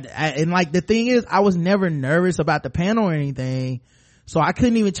and like the thing is, I was never nervous about the panel or anything, so I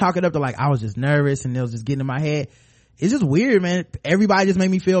couldn't even chalk it up to like I was just nervous and it was just getting in my head. It's just weird, man. Everybody just made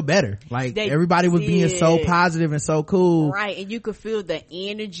me feel better. Like, everybody was being so positive and so cool. Right. And you could feel the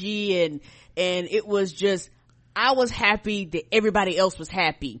energy and it was just, I was happy that everybody else was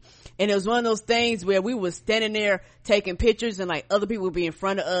happy. And it was one of those things where we were standing there taking pictures and like other people would be in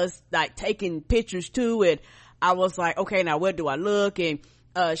front of us, like taking pictures too. And I was like, okay, now where do I look? And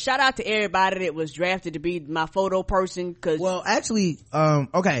shout out to everybody that was drafted to be my photo person. Well, actually,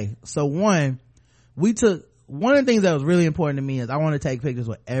 okay. So one of the things that was really important to me is I want to take pictures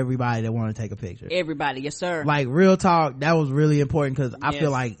with everybody that want to take a picture. Everybody, yes sir. Like, real talk, that was really important because I feel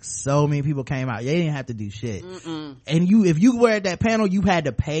like so many people came out. They didn't have to do shit. And if you were at that panel, you had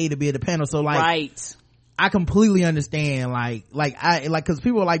to pay to be at the panel. So like, right. I completely understand, cause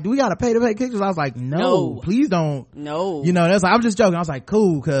people were like, do we gotta pay to take pictures? I was like, no, please don't. No. You know, that's like, I'm just joking. I was like,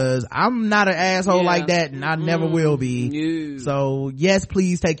 cool, cause I'm not an asshole like that, and I never will be. No. So yes,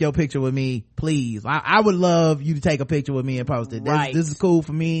 please take your picture with me, please. I would love you to take a picture with me and post it. Right. This is cool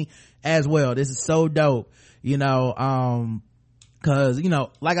for me as well. This is so dope, you know, cause, you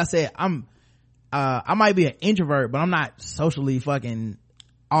know, like I said, I might be an introvert, but I'm not socially fucking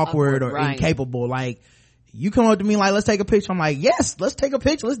awkward or incapable. Like, you come up to me like, let's take a picture. I'm like, yes, let's take a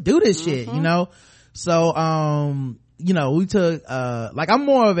picture. Let's do this shit, you know? So, you know, we took, like, I'm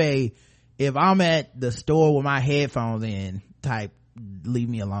more of a, if I'm at the store with my headphones in type, leave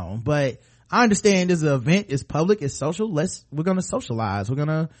me alone. But I understand this is an event, it's public, it's social. We're gonna socialize. We're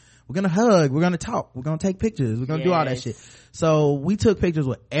gonna hug. We're gonna talk. We're gonna take pictures. We're gonna do all that shit. So we took pictures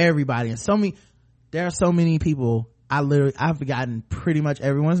with everybody, and there are so many people. I've forgotten pretty much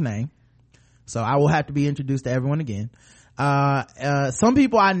everyone's name. So I will have to be introduced to everyone again. Some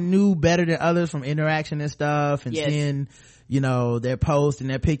people I knew better than others from interaction and stuff, and seeing, you know, their posts and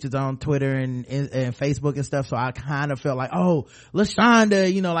their pictures on Twitter and Facebook and stuff. So I kind of felt like, oh,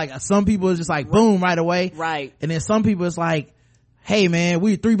 LaShonda, you know, like some people is just like, boom, right away. Right. And then some people it's like, hey man,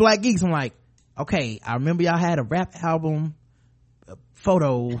 we 3 Black Geeks. I'm like, okay, I remember y'all had a rap album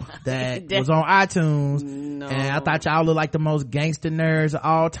photo that was on iTunes, and I thought y'all look like the most gangster nerds of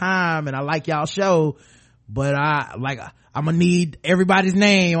all time, and I like y'all show, but I'm gonna need everybody's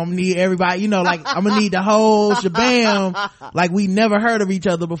name. I'm gonna need everybody, you know, like I'm gonna need the whole shabam, like we never heard of each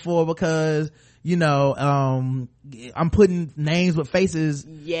other before, because, you know, I'm putting names with faces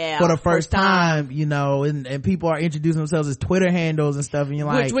for the first time, you know, and people are introducing themselves as Twitter handles and stuff, and you're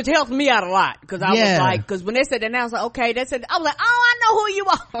like, which helped me out a lot, because I was like, because when they said that, I was like, okay, they said, I was like, oh, I know who you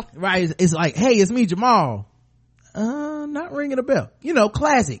are. Right. It's like, hey, it's me, Jamal. Not ringing a bell, you know.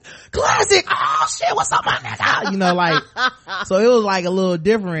 Classic. Oh shit, what's up, my nigga? You know, like, so it was like a little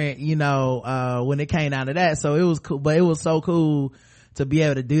different, you know, when it came down to that. So it was cool, but it was so cool to be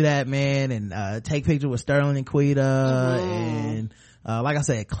able to do that, man, and take pictures with Sterling and Quita, and like I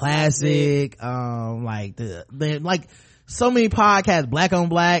said, classic, like the like so many podcasts. Black on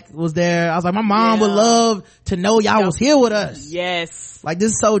Black was there. I was like, my mom would love to know y'all was here with us. Yes, like,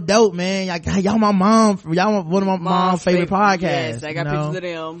 this is so dope, man. Like, y'all one of my mom's favorite podcasts. Yes, I got pictures of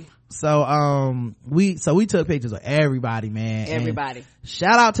them. So we took pictures of everybody, man. Everybody. And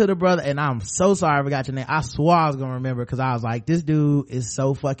shout out to the brother, and I'm so sorry I forgot your name. I swore I was gonna remember, because I was like, this dude is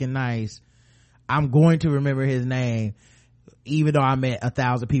so fucking nice. I'm going to remember his name, even though I met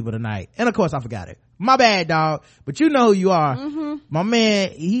 1,000 people tonight. And of course I forgot it. My bad, dog. But you know who you are. My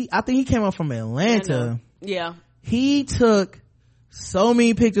man, I think he came up from Atlanta. Yeah. He took so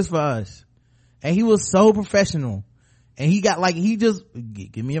many pictures for us, and he was so professional. And he got like, he just,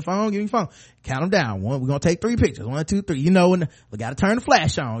 give me a phone, count them down. We're gonna take 3 pictures. 1, 2, 3. You know, when we gotta turn the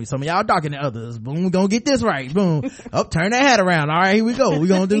flash on. Some of y'all darker than others. Boom, we're gonna get this right. Boom. Turn that hat around. All right, here we go. We're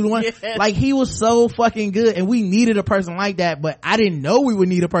gonna do the one. Like, he was so fucking good, and we needed a person like that, but I didn't know we would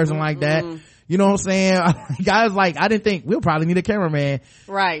need a person like that. You know what I'm saying? Guys, like, I didn't think we'll probably need a cameraman.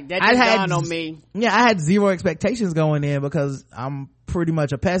 Right. That just dawned on me. Yeah, I had 0 expectations going in, because I'm pretty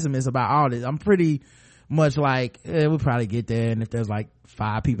much a pessimist about all this. I'm pretty much like, we'll probably get there, and if there's like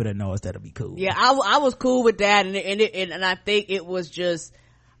 5 people that know us, that'll be cool. Yeah, I was cool with that, and I think it was just,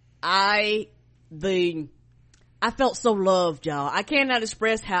 I felt so loved, y'all. I cannot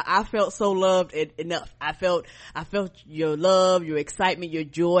express how I felt so loved enough. I felt your love, your excitement, your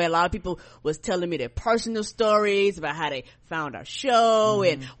joy. A lot of people was telling me their personal stories about how they found our show.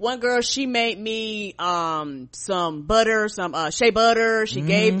 And one girl, she made me some butter, some shea butter. She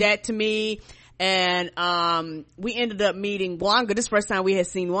gave that to me. And we ended up meeting Wanga. This first time we had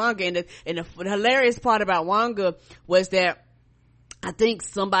seen Wanga, and the hilarious part about Wanga was that I think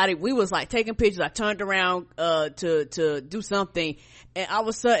we was like taking pictures. I turned around to do something, and all of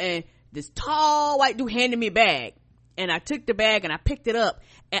a sudden this tall white dude handed me a bag, and I took the bag and I picked it up,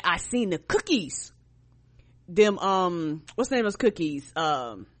 and I seen the cookies. Them what's the name of those cookies?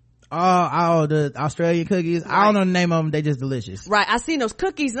 The Australian cookies. Right. I don't know the name of them. They just delicious. Right. I seen those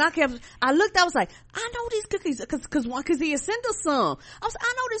cookies, and I looked, I was like, I know these cookies, cause he had sent us some. I was like,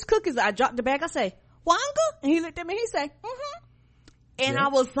 I know these cookies. I dropped the bag. I say, Wanga? And he looked at me, he said, and I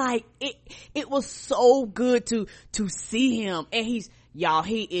was like, it was so good to see him, and he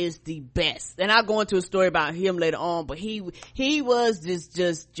is the best. And I'll go into a story about him later on, but he was just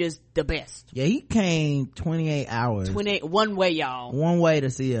the best. Yeah, he came 28 hours. 28 one way, y'all. One way to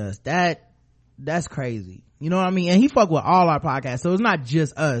see us. That's crazy. You know what I mean? And he fucked with all our podcasts, so it's not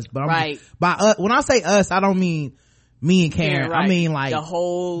just us. But when I say us, I don't mean me and Karen. Right. I mean like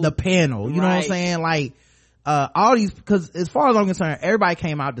the panel. You know what I'm saying? Like, all these, because as far as I'm concerned, everybody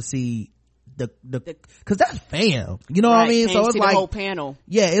came out to see the because that's fam, you know what I mean? So it's like the whole panel.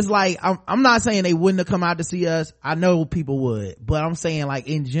 Yeah, it's like I'm not saying they wouldn't have come out to see us. I know people would, but I'm saying like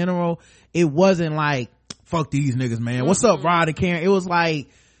in general, it wasn't like fuck these niggas, man. What's up, Rod and Karen? It was like,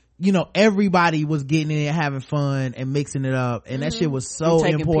 you know, everybody was getting in it, having fun and mixing it up, and that shit was so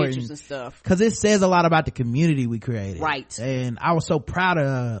important because it says a lot about the community we created, right? And I was so proud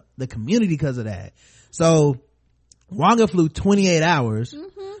of the community because of that. So Wonga flew 28 hours.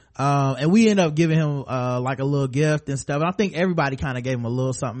 And we ended up giving him like a little gift and stuff. And I think everybody kind of gave him a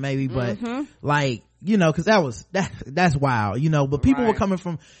little something maybe, but like, you know, because that's wild, you know. But people were coming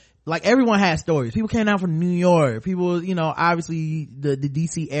from, like, everyone had stories. People came down from New York, people, you know, obviously the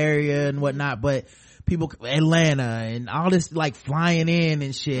DC area and whatnot, but people, Atlanta and all this, like, flying in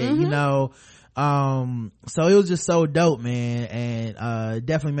and shit, you know. So it was just so dope, man, and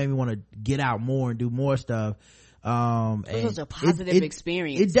definitely made me want to get out more and do more stuff. It was a positive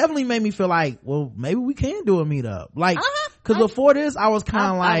experience. It definitely made me feel like, well, maybe we can do a meetup, like, because before this I was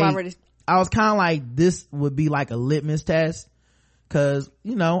kind of like this would be like a litmus test, because,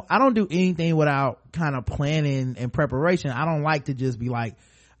 you know, I don't do anything without kind of planning and preparation. I don't like to just be like,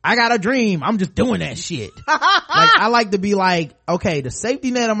 I got a dream, I'm just doing that shit. Like, I like to be like, okay, the safety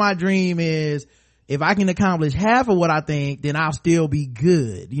net of my dream is if I can accomplish half of what I think, then I'll still be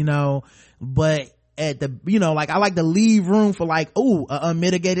good, you know. But at the, you know, like, I like to leave room for like, ooh,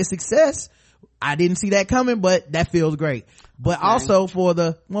 unmitigated success. I didn't see that coming, but that feels great. But also for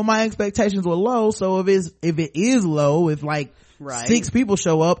my expectations were low, so if it is low, if like 6 people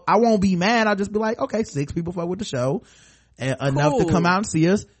show up, I won't be mad. I'll just be like, okay, 6 people fuck with the show enough to come out and see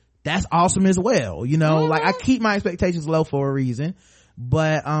us. That's awesome as well, you know. Like, I keep my expectations low for a reason,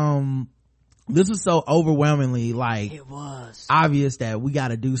 but this was so overwhelmingly, like, it was obvious that we got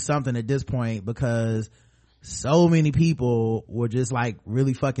to do something at this point, because so many people were just like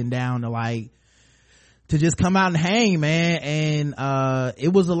really fucking down to like to just come out and hang, man. And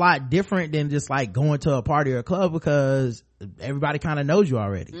it was a lot different than just like going to a party or a club, because everybody kind of knows you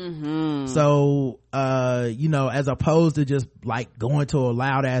already. So you know, as opposed to just like going to a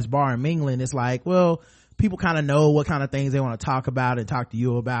loud ass bar and mingling, it's like, well, people kind of know what kind of things they want to talk about and talk to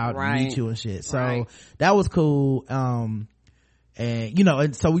you about and meet you and shit. So that was cool. And you know,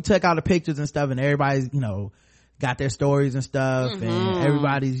 and so we took all the pictures and stuff, and everybody's, you know, got their stories and stuff, and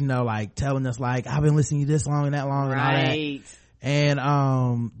everybody's, you know, like telling us like, I've been listening to you this long and that long and all that.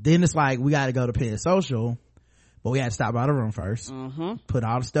 And then it's like, we got to go to Penn Social, but we had to stop by the room first, put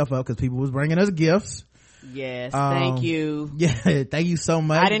all the stuff up, because people was bringing us gifts. Yes, thank you. Yeah, thank you so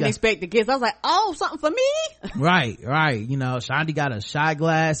much. I didn't expect the gifts. I was like, oh, something for me. right. You know, Shanti got us shot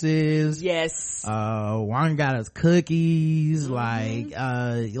glasses. Yes. Warren got us cookies. Like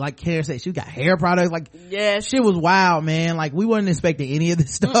Karen said, she got hair products. Like, yes, shit was wild, man. Like, we wasn't expecting any of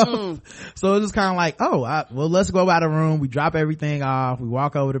this stuff. So it was kind of like, well, let's go by the room. We drop everything off. We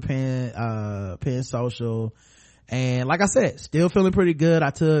walk over to Penn Social. And like I said, still feeling pretty good. I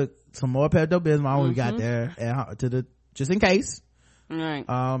took some more Pepto-Bismol when we got there, just in case,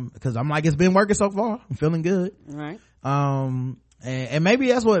 because I'm like, it's been working so far, I'm feeling good, and maybe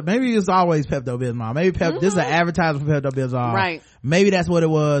it's always Pepto-Bismol. Maybe this is an advertisement for Pepto-Bismol, maybe that's what it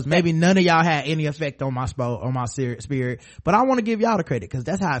was. Maybe none of y'all had any effect on my spirit, but I want to give y'all the credit, because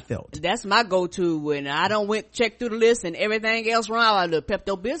that's how I felt. That's my go-to when I don't check through the list and everything else wrong. The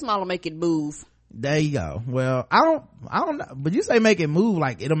Pepto-Bismol will make it move. There you go. Well, I don't know, but you say make it move,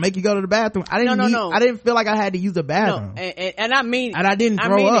 like it'll make you go to the bathroom. I didn't feel like I had to use the bathroom. No, and I mean, and I didn't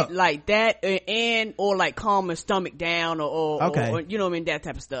throw up it like that, or like calm my stomach down, or you know what I mean, that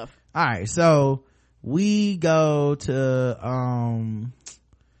type of stuff. All right, so we go to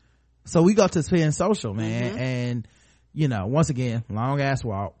Penn Social, man, and you know, once again, long ass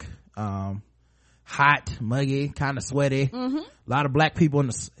walk, hot, muggy, kind of sweaty, a lot of black people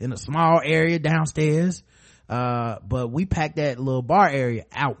in a small area downstairs, but we packed that little bar area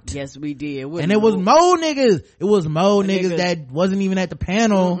out. Yes, we did. And it was more niggas that wasn't even at the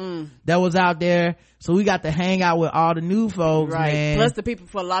panel that was out there, so we got to hang out with all the new folks, man. Plus a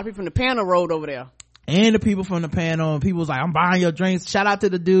lot of people from the panel rode over there, and the people from the panel, and people was like, I'm buying your drinks. Shout out to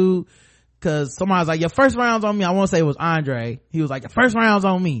the dude, because somebody was like, your first round's on me. I want to say it was Andre. He was like, your first round's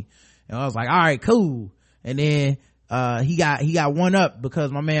on me. And I was like, all right, cool. And then he got one up,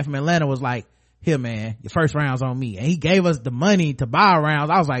 because my man from Atlanta was like, here, man, your first round's on me. And he gave us the money to buy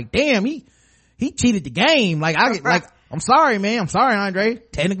rounds. I was like, damn, he cheated the game. Like, I'm sorry, man. I'm sorry, Andre.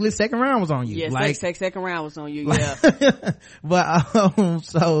 Technically, second round was on you. Yes, like, second round was on you. Yeah. But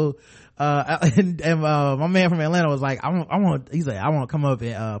so my man from Atlanta was like, I want to come up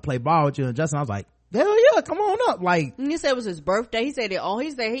and play ball with you and Justin. I was like, hell yeah, come on up. Like, And he said it was his birthday. He said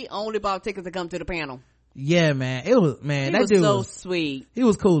he only bought tickets to come to the panel. yeah, man, it was, man, He that was dude so was, sweet. he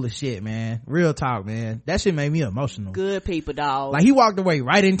was cool as shit, man. Real talk, man. That shit made me emotional. Good people, dog. Like, he walked away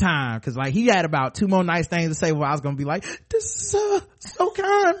right in time, cause like he had about 2 more nice things to say where I was gonna be like, this is so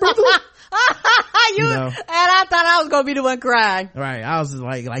kind, brother. you know. And I thought I was gonna be the one crying. Right, I was just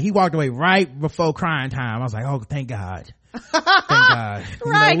like he walked away right before crying time. I was like, oh, thank God. Thank God.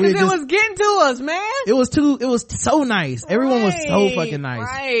 Right, You know, because it was getting to us, man. it was so nice. Everyone was so fucking nice.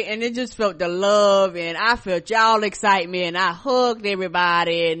 Right, and it just felt the love, and I felt y'all excitement, and I hugged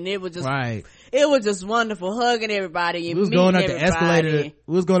everybody, and it was just Right. it was just wonderful, hugging everybody and We was going up meeting the everybody. escalator.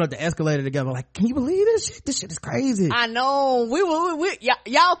 We was going up the escalator together. Like, can you believe this shit? This shit is crazy. I know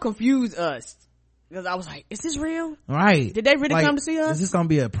y'all confused us because I was like, is this real? Right. Did they really Like, come to see us? Is this gonna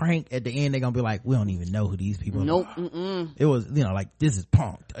be a prank at the end? They're gonna be like, we don't even know who these people Nope. are. It was, like, this is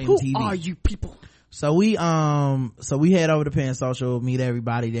punked on Who TV. are you people? So we head over to Penn Social, meet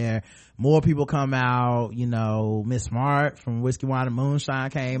everybody there. More people come out, Miss Smart from Whiskey Wine and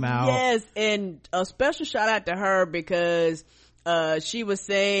Moonshine came out. Yes, and a special shout out to her because she was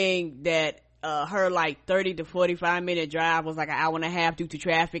saying that her like 30 to 45 minute drive was like an hour and a half due to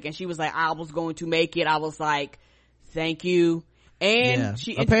traffic, and she was like, I was going to make it. I was like, thank you. And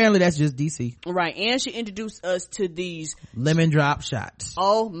apparently that's just DC. Right, and she introduced us to these lemon drop shots.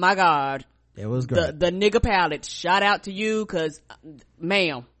 Oh my God, it was great. The nigga palette. Shout out to you, cause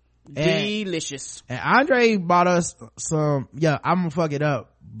ma'am, delicious. And Andre bought us some. Yeah, I'm gonna fuck it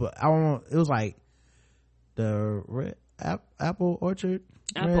up, but I don't. It was like the red apple orchard.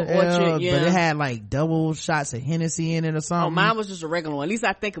 Apple orchard, yeah. But it had like double shots of Hennessy in it or something. Oh, mine was just a regular one. At least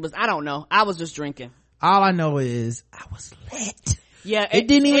I think it was. I don't know. I was just drinking. All I know is I was lit. Yeah, it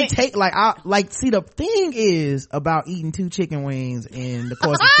didn't even take see, the thing is about eating 2 chicken wings in the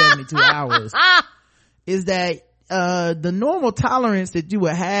course of 72 hours is that the normal tolerance that you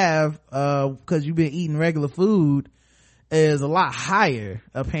would have because you've been eating regular food is a lot higher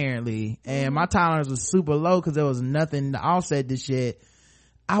apparently, and my tolerance was super low because there was nothing to offset this shit.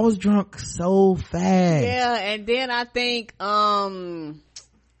 I was drunk so fast. Yeah, and then I think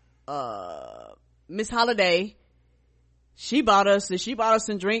Miss Holiday, she bought us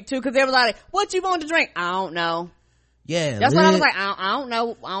some drink too, because they were like, what you want to drink? I don't know. Yeah, that's what I was like. I don't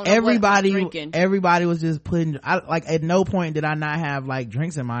know everybody what I'm drinking. Everybody was just putting, at no point did I not have like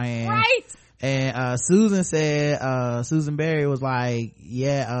drinks in my hand. Right. And Susan Berry was like,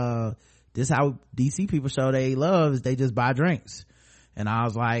 this is how DC people show they love, is they just buy drinks. And I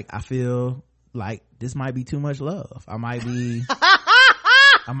was like, I feel like this might be too much love. I might be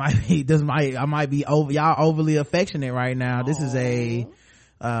y'all overly affectionate right now. This is a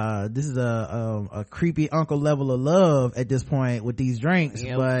creepy uncle level of love at this point with these drinks.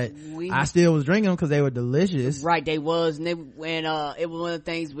 Yeah, but I still was drinking them because they were delicious. Right, they was. And it was one of the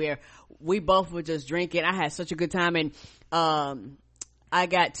things where we both were just drinking. I had such a good time, and I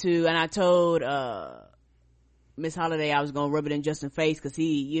told Miss Holiday I was gonna rub it in Justin's face because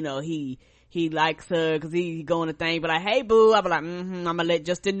he likes her, because he going to thing, but like, hey boo, I'll be like, I'm gonna let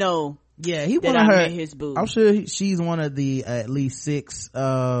Justin know. Yeah, he that one of her. His boo. I'm sure she's one of the at least 6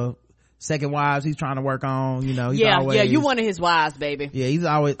 second wives he's trying to work on. He's always, you one of his wives, baby. Yeah, he's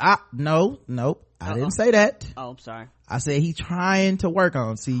always. Nope. I didn't say that. Oh, I'm sorry. I said he's trying to work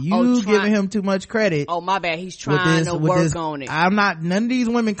on. See, you giving him too much credit. Oh, my bad. He's trying to work on it. I'm not. None of these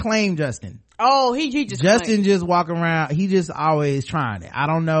women claim Justin. Oh, he just Justin just walking around. He just always trying it. I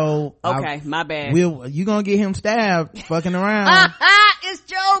don't know. Okay, my bad. You gonna get him stabbed fucking around? It's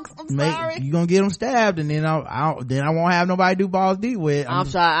jokes. I'm sorry. You gonna get him stabbed, and then I won't have nobody to do balls deep with. I'm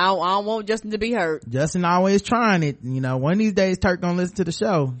sorry. I don't want Justin to be hurt. Justin always trying it. One of these days, Turk gonna listen to the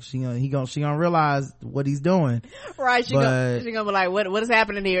show. She gonna realize what he's doing. Right. She gonna be like, what is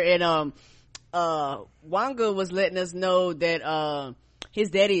happening here? And Wanga was letting us know that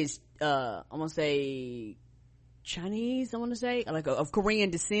his daddy is I want to say Chinese, like of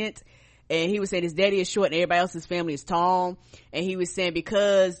Korean descent, and he was saying his daddy is short and everybody else's family is tall, and he was saying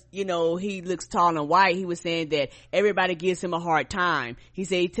because he looks tall and white, he was saying that everybody gives him a hard time. He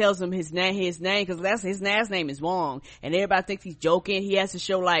said he tells him his name because his last name is Wong, and everybody thinks he's joking. He has to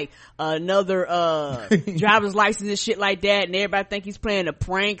show like another driver's license and shit like that, and everybody think he's playing a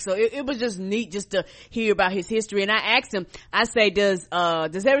prank. So it was just neat just to hear about his history. And I asked him, I say, does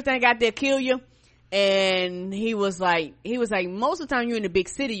everything out there kill you? And he was like, most of the time you're in the big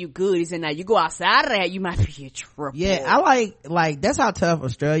city, you good. He said, now you go outside of that, you might be a triple. Yeah, I like that's how tough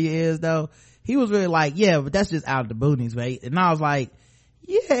Australia is though. He was really like, yeah, but that's just out of the boonies, right? And I was like,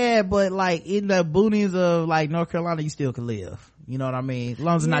 yeah, but like in the boonies of like North Carolina, you still can live. You know what I mean? As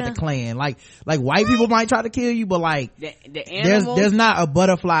long as it's not the Klan. Like white people might try to kill you, but like the animals. There's not a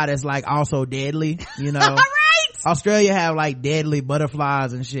butterfly that's like also deadly, you know. Right. Australia have like deadly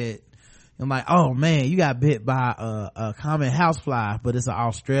butterflies and shit. I'm like, oh man, you got bit by a common housefly, but it's an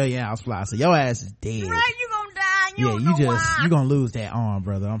Australian housefly, so your ass is dead. Right, you gonna die. You don't know why. You gonna lose that arm,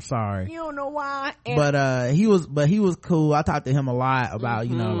 brother. I'm sorry. You don't know why. And he was cool. I talked to him a lot about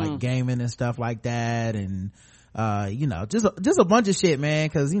you know like gaming and stuff like that, and you know just a bunch of shit, man,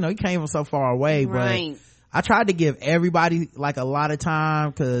 because you know he came from so far away. Right. But I tried to give everybody like a lot of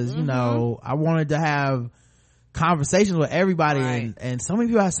time because you know I wanted to have conversations with everybody, and so many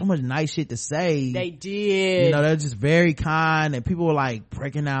people had so much nice shit to say. They did, you know, they're just very kind, and people were like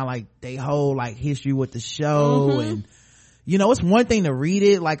breaking down like they whole like history with the show. And you know, it's one thing to read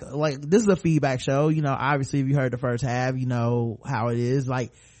it, like this is a feedback show, you know, obviously if you heard the first half, you know how it is.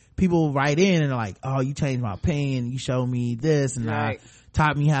 Like people write in and they're like, oh, you changed my opinion, you showed me this, and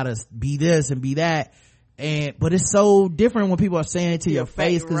taught me how to be this and be that. But it's so different when people are saying it to your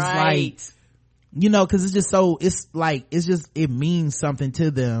face, because it's like, you know, because it's just so, it's like, it's just, it means something to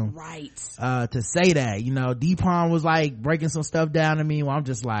them, to say that. You know, Deepon was like breaking some stuff down to me where I'm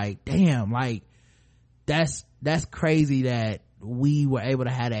just like, damn, like that's crazy that we were able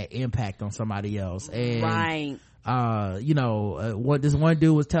to have that impact on somebody else. And you know, what this one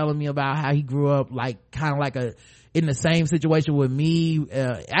dude was telling me about how he grew up like kind of like in the same situation with me.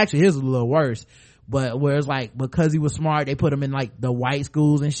 Actually his was a little worse, but where it's like, because he was smart, they put him in like the white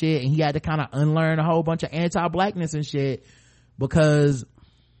schools and shit, and he had to kind of unlearn a whole bunch of anti-blackness and shit because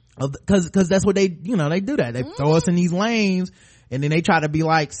that's what they, you know, they do that. They throw us in these lanes, and then they try to be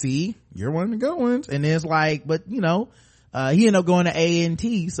like, see, you're one of the good ones. And then it's like, but you know, he ended up going to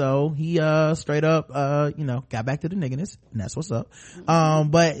A&T, so he straight up you know, got back to the nigginess, and that's what's up.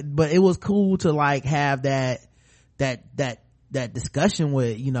 But it was cool to like have that discussion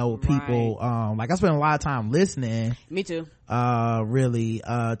with, you know, people. Like I spent a lot of time listening, me too, really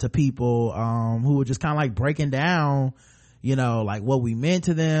to people who were just kind of like breaking down, you know, like what we meant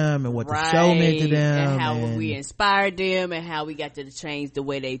to them and what the show meant to them, and how we inspired them, and how we got to change the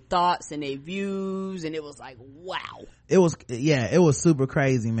way they thoughts and their views. And it was like, wow, it was super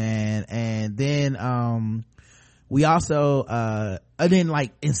crazy, man. And then we also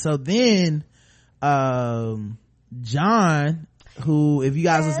John, who, if you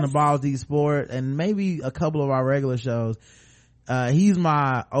guys listen to Balls Deep Sport and maybe a couple of our regular shows, he's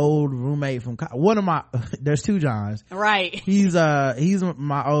my old roommate from there's two Johns, right? He's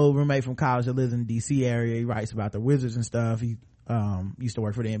my old roommate from college that lives in the DC area. He writes about the Wizards and stuff. He used to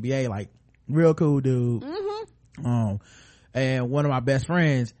work for the NBA, like real cool dude. And one of my best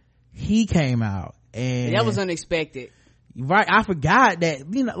friends, he came out, and that was unexpected. Right, I forgot that,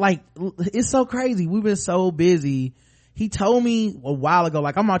 you know, like it's so crazy, we've been so busy. He told me a while ago,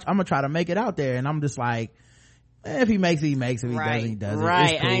 like I'm gonna try to make it out there, and I'm just like, if he makes it, he makes it. If he doesn't, he doesn't.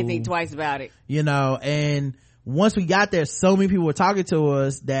 Right, cool. I ain't think twice about it, you know. And once we got there, so many people were talking to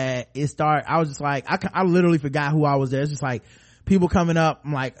us that I was just like, I literally forgot who I was there. It's just like people coming up,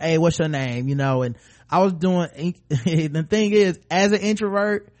 I'm like, hey, what's your name, you know? And I was doing the thing is, as an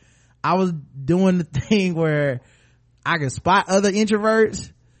introvert, I was doing the thing where I can spot other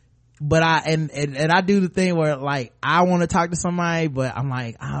introverts, but I do the thing where like I want to talk to somebody, but I'm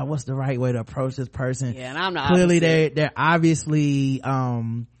like, what's the right way to approach this person? Yeah, and I'm not clearly they're obviously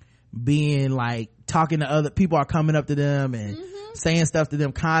being like talking to other people, are coming up to them and saying stuff to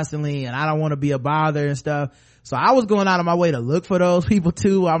them constantly, and I don't want to be a bother and stuff. So I was going out of my way to look for those people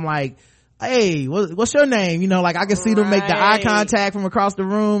too. I'm like, hey, what's your name? You know, like I can see them make the eye contact from across the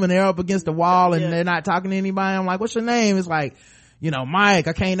room, and they're up against the wall and they're not talking to anybody. I'm like, what's your name? It's like, you know, Mike,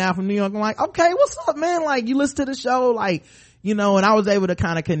 I came down from New York. I'm like, okay, what's up, man? Like, you listen to the show, like, you know. And I was able to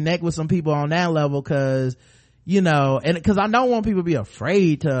kind of connect with some people on that level, cause, you know, and cause I don't want people to be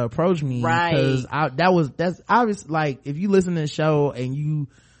afraid to approach me, right? Cause that's obvious. Like, if you listen to the show and you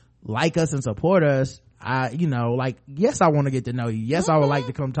like us and support us, you know, like, yes, I want to get to know you. Yes, I would like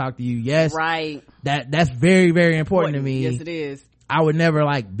to come talk to you. Yes, right. That's very, very important to me. Yes, it is. I would never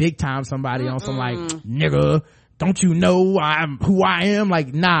like big time somebody on some like, nigga, don't you know who I am?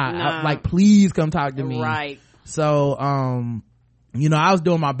 Like, nah. Like, please come talk to me. Right. So, you know, I was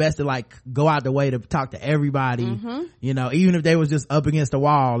doing my best to like go out the way to talk to everybody, you know, even if they was just up against the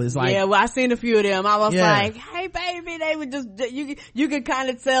wall. It's like, yeah, well, I seen a few of them. I was like, hey baby, they would just, you could kind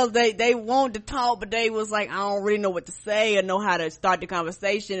of tell they wanted to talk, but they was like, I don't really know what to say or know how to start the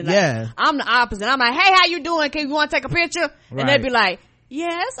conversation. And like, I'm the opposite. I'm like, hey, how you doing? Can you want to take a picture? And they'd be like,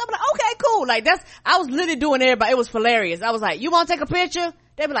 yes. I'm like, okay, cool. Like, I was literally doing everybody. It was hilarious. I was like, you want to take a picture?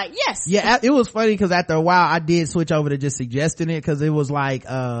 they'd be like, yes. Yeah, it was funny because after a while I did switch over to just suggesting it, because it was like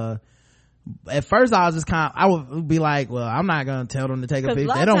at first I was just I would be like, well, I'm not gonna tell them to take a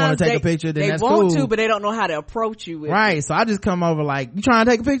picture. They don't want to take a picture, then that's cool. They want to, but they don't know how to approach you with right it. So I just come over like, you trying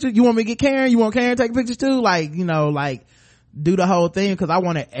to take a picture? You want me to get Karen? You want Karen to take pictures too? Like, you know, like do the whole thing, because I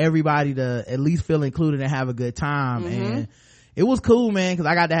wanted everybody to at least feel included and have a good time. And it was cool, man, because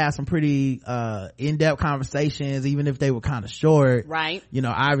I got to have some pretty in-depth conversations, even if they were kind of short. Right. You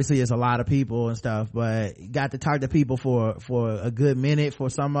know, obviously it's a lot of people and stuff, but got to talk to people for a good minute for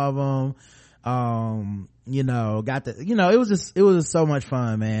some of them. You know, it was just so much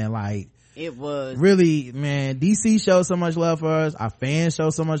fun, man. Like, it was really, man, DC showed so much love for us. Our fans show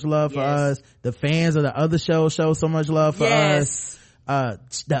so much love for us. The fans of the other shows show so much love for us.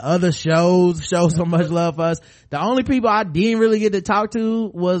 The other shows show so much love for us. The only people I didn't really get to talk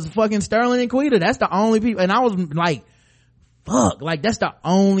to was fucking Sterling and Quita. That's the only people, and I was like, fuck, like that's the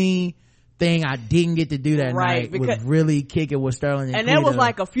only thing I didn't get to do that night, was really kick it with Sterling and Quita. That was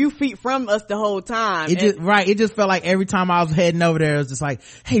like a few feet from us the whole time. It just felt like every time I was heading over there, it was just like,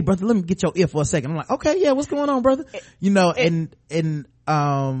 hey brother, let me get your ear for a second. I'm like, okay, yeah, what's going on, brother? You know, and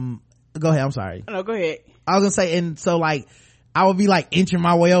go ahead, I'm sorry. No, go ahead. I was gonna say, and so like I would be like inching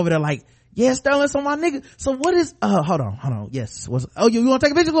my way over there like, yeah, Sterling, so my nigga, so what is hold on, yes, you want to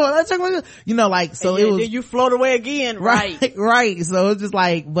take a picture? Let's take a picture, you know, like, so it was, then you float away again. right, so it's just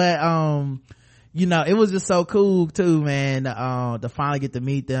like, but you know, it was just so cool too, man, to finally get to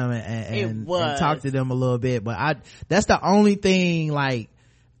meet them and talk to them a little bit. But that's the only thing like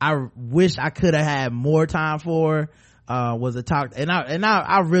I wish I could have had more time for, was a talk. And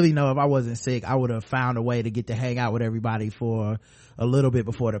I really know if I wasn't sick, I would have found a way to get to hang out with everybody for a little bit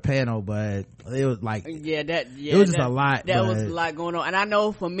before the panel. But it was like, it was just a lot. That was a lot going on. And I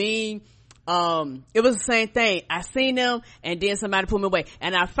know for me, it was the same thing. I seen them and then somebody pulled me away,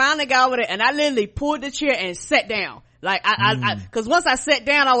 and I finally got over there and I literally pulled the chair and sat down. Like cause once I sat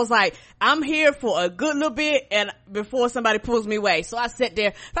down, I was like, I'm here for a good little bit and before somebody pulls me away. So I sat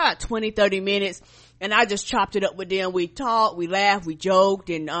there for about 20-30 minutes and I just chopped it up with them. We talked, we laughed, we joked,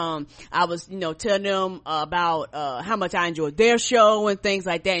 and I was, you know, telling them about how much I enjoyed their show and things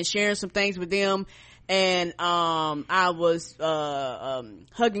like that, and sharing some things with them. And I was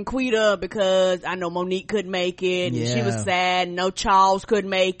hugging Quita because I know Monique couldn't make it, and she was sad. No, Charles couldn't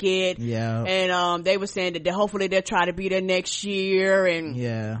make it. And they were saying that hopefully they'll try to be there next year.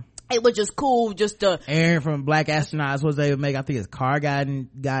 And it was just cool just to Aaron from Black Astronauts was able to make, I think his car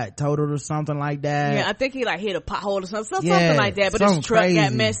got totaled or something like that. I think he like hit a pothole or something like that, but his truck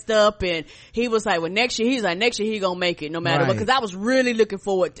got messed up, and he was like, well, next year he gonna make it no matter what, because I was really looking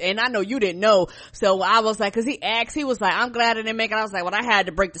forward to, and I know you didn't know, so I was like, because he was like, I'm glad I didn't make it. I was like, well, I had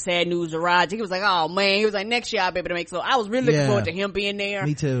to break the sad news to Roger. He was like, oh man, he was like, next year I'll be able to make it. So I was really looking forward to him being there.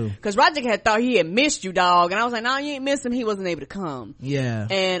 Me too, because Roger had thought he had missed you, dog, and I was like, no, you ain't missed him. He wasn't able to come.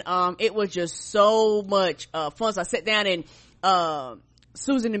 And it was just so much fun. So I sat down, and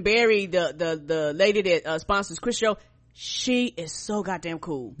Susan and Barry, the lady that sponsors Chris show, she is so goddamn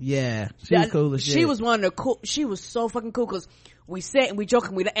cool. She's cool as shit. She was one of the cool, she was so fucking cool, because we sat and we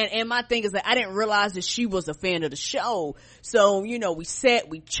joked, and my thing is that I didn't realize that she was a fan of the show. So, you know, we sat,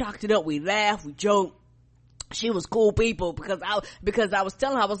 we chalked it up, we laughed, we joked. She was cool people, because I was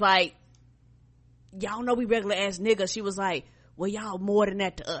telling her, I was like, y'all know we regular ass niggas. She was like, well, y'all more than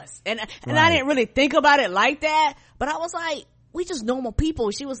that to us. And I didn't really think about it like that, but I was like, we just normal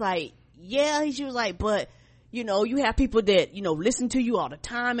people. She was like, yeah. She was like, but you know, you have people that, you know, listen to you all the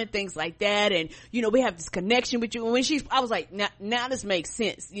time and things like that, and you know, we have this connection with you. And when I was like, now this makes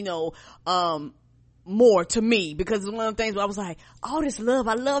sense, you know, more to me, because it's one of the things where I was like, all this love,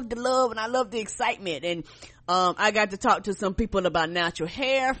 I love the love and I love the excitement. And I got to talk to some people about natural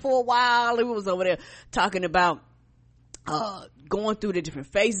hair for a while, and we was over there talking about going through the different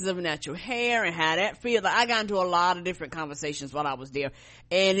phases of natural hair and how that feels. Like, I got into a lot of different conversations while I was there,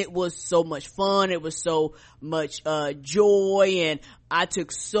 and it was so much fun. It was so much joy, and I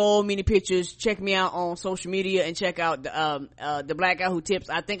took so many pictures. Check me out on social media and check out the Black Guy Who Tips.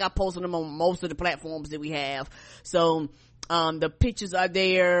 I think I posted them on most of the platforms that we have. So the pictures are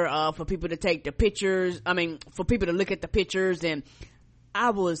there for people to take the pictures. I mean, for people to look at the pictures. And I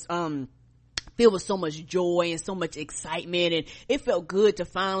was filled with so much joy and so much excitement, and it felt good to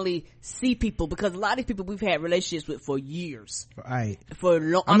finally see people, because a lot of these people we've had relationships with for years, right? For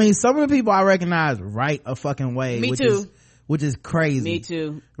long. I mean, some of the people I recognize right a fucking way. Me too. Which is crazy. Me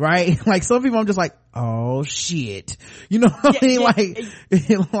too. Right? Like, some people I'm just like, oh shit, you know what I mean? Like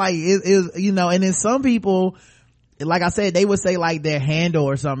it is, you know. And then some people, like I said, they would say like their handle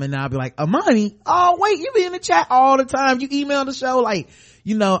or something, and I'll be like, Amani, oh wait, you be in the chat all the time, you email the show, like,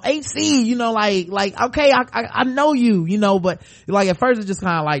 HC, like, okay, I know you, but like at first it's just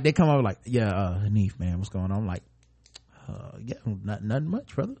kind of like, they come over like, yeah, Hanif, man, what's going on? I'm like, yeah, nothing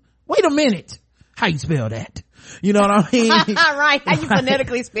much, brother. Wait a minute. How you spell that? You know what I mean? Right. How you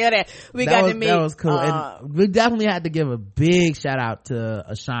phonetically spell that? That was cool. And we definitely had to give a big shout out to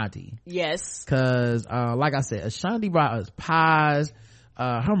Ashanti. Yes. Cause, like I said, Ashanti brought us pies.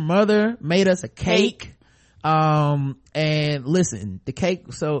 Her mother made us a cake. And listen, the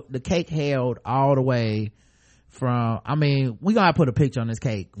cake held all the way from, we gonna put a picture on this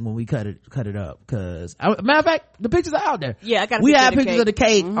cake when we cut it up. Cause, matter of fact, the pictures are out there. Yeah, I got we have pictures of the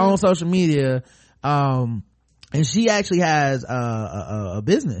cake on social media. And she actually has a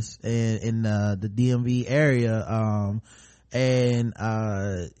business in the DMV area, and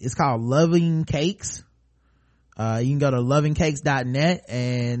it's called Loving Cakes. You can go to lovingcakes.net,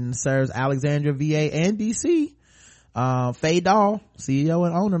 and serves Alexandria, VA, and DC. Faye Dahl, CEO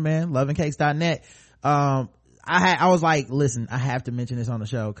and owner, man, lovingcakes.net. I was like, listen, I have to mention this on the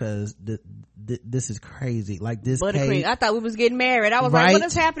show because this is crazy. Like this cake, I thought we was getting married. I was right? like, what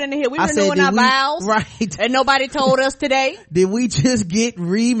is happening here? We renewing our vows, right? And nobody told us today. Did we just get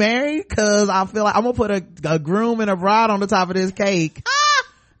remarried? Cause I feel like I'm gonna put a groom and a bride on the top of this cake.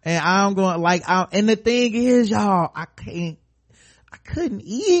 And I'm going and the thing is, y'all, I couldn't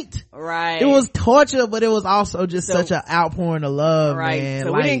eat. Right. It was torture, but it was also just such an outpouring of love, right, man.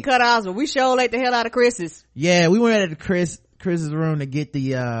 So we didn't cut ours, but we sure ate the hell out of Chris's. Yeah, we went at Chris's room to get the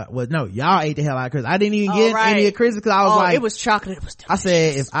y'all ate the hell out of Chris. I didn't even get any of Chris's because I was like, it was chocolate. It was delicious. I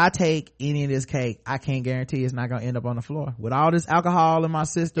said, if I take any of this cake, I can't guarantee it's not gonna end up on the floor with all this alcohol in my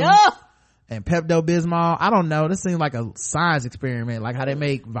system. And Pepto-Bismol. I don't know, this seems like a science experiment, like how they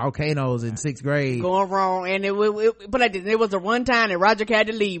make volcanoes in 6th grade. Going wrong. And it was the one time that Roger had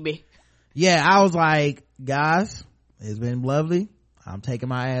to leave me. Yeah, I was like, guys, it's been lovely. I'm taking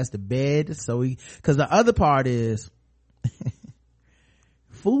my ass to bed. Cause the other part is,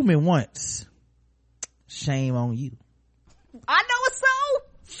 fool me once, shame on you. I know it's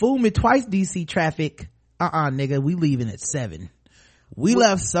so. Fool me twice, DC traffic. Nigga, we leaving at 7. We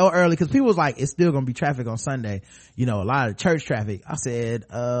left so early because people was like, it's still gonna be traffic on Sunday, a lot of church traffic. I said,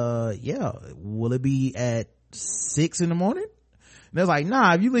 yeah, will it be at 6 in the morning? And they was like,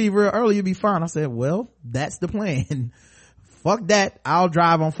 nah, if you leave real early you'll be fine. I said, well, that's the plan. Fuck that, I'll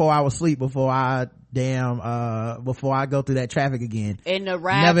drive on 4 hours sleep before I go through that traffic again. And the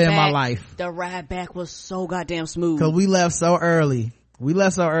ride never back, in my life. The ride back was so goddamn smooth because we left so early.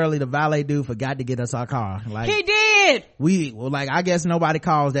 The valet dude forgot to get us our car. Like, he did. I guess nobody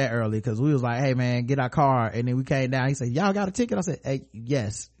calls that early because we was like, hey man, get our car. And then we came down, he said, y'all got a ticket? I said, hey,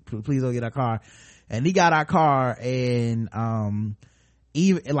 yes, please go get our car. And he got our car, and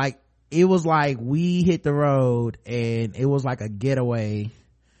even like it was like we hit the road and it was like a getaway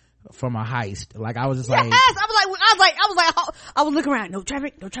from a heist. Like I was just like, yes, I was looking around, no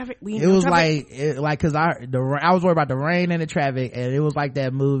traffic. It was like cause I was worried about the rain and the traffic, and it was like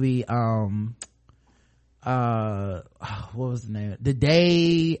that movie, what was the name? The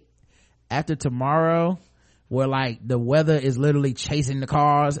Day After Tomorrow, where like the weather is literally chasing the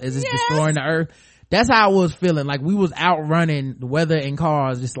cars as it's destroying the earth. That's how I was feeling. Like we was outrunning the weather and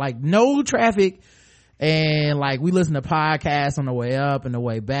cars, just like no traffic. And like we listened to podcasts on the way up and the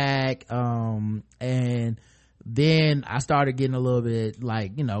way back. And then I started getting a little bit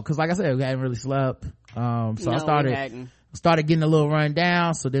like, cause like I said, we hadn't really slept. I started getting a little run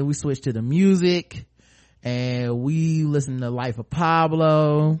down. So then we switched to the music, and we listened to Life of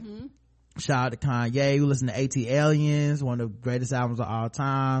Pablo. Mm-hmm. Shout out to Kanye. We listened to ATLiens, one of the greatest albums of all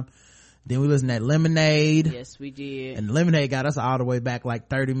time. Then we listened to Lemonade. Yes, we did. And Lemonade got us all the way back like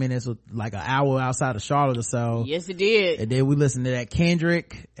 30 minutes, like an hour outside of Charlotte or so. Yes, it did. And then we listened to that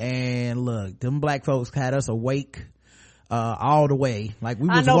Kendrick, and look, them black folks had us awake all the way. Like we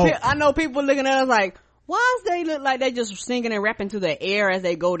was woke. I know people looking at us like, why does they look like they just singing and rapping to the air as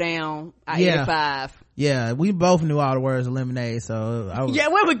they go down I-85? Yeah, we both knew all the words of Lemonade, so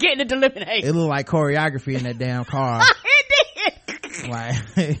we were getting into Lemonade. It looked like choreography in that damn car. It did.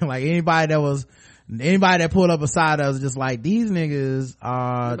 Like anybody that pulled up beside us just like, these niggas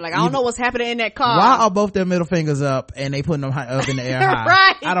are like, I don't know what's happening in that car. Why are both their middle fingers up and they putting them up in the air high?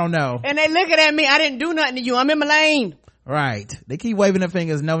 Right. I don't know. And they looking at me, I didn't do nothing to you, I'm in my lane. Right. They keep waving their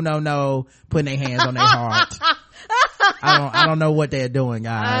fingers, no, putting their hands on their heart. I don't know what they're doing,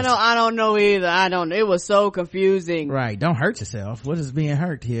 guys. I don't know either. It was so confusing. Right. Don't hurt yourself. What is being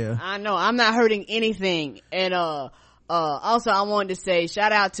hurt here? I know, I'm not hurting anything. And also I wanted to say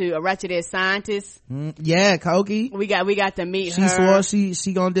shout out to a Ratchet Scientist. Yeah, Koki. We got to meet her. She swore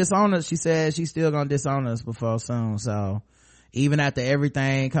she gonna disown us. She said she's still gonna disown us before soon. So even after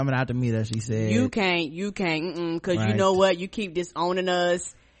everything coming out to meet us, she said, you can't, cause Right. you know what? You keep disowning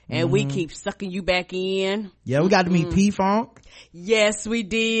us and we keep sucking you back in. yeah, we got to meet P-Funk. Yes, we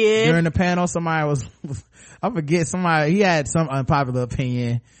did. During the panel, somebody was, I forget, he had some unpopular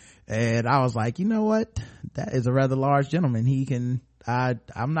opinion, and I was like, you know what? That is a rather large gentleman.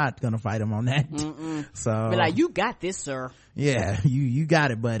 I'm not gonna fight him on that. So, Be like, you got this, sir. yeah, you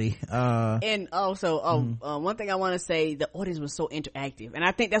got it, buddy. And also, one thing I want to say, the audience was so interactive, and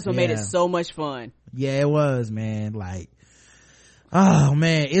I think that's what made it Yeah. so much fun. Yeah, it was, man. Like, oh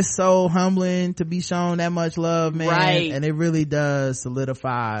man, it's so humbling to be shown that much love, man. Right. And it really does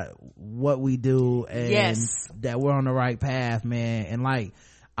solidify what we do and Yes. that we're on the right path, man. And like,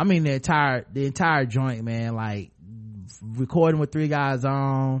 I mean, the entire joint, man, like recording with Three Guys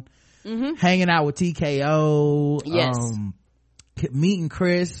On, hanging out with TKO, Yes. meeting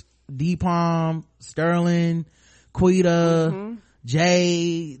Chris, D-Palm, Sterling, Quita,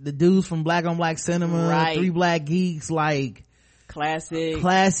 Jay, the dudes from Black on Black Cinema, Right. Three Black Geeks, like Classic.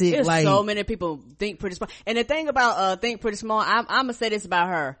 classic, There's like so many people think pretty small. And the thing about Think Pretty Small, I'm gonna say this about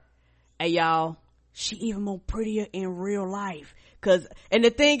her. Hey y'all, she even more prettier in real life. And the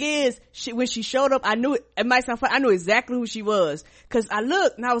thing is, when she showed up, I knew it might sound funny, I knew exactly who she was. Cause I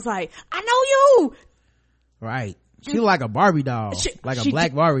looked and I was like, I know you! right. She look like a Barbie doll, like a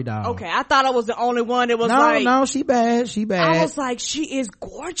black Barbie doll. Okay, I thought I was the only one that was No, she bad. I was like, she is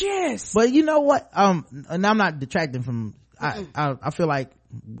gorgeous. But you know what? And I'm not detracting from. I feel like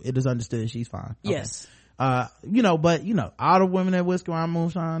it is understood she's fine. Okay. Yes. But all the women that whisk around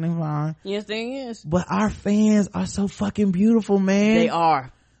moonshine and fine. Yes, thing is. But our fans are so fucking beautiful, man. They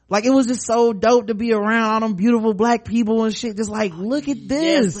are. Like, it was just so dope to be around all them beautiful black people and shit. Just like, look at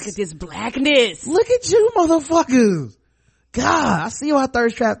this. Yes, look at this blackness. Look at you motherfuckers. God, I see why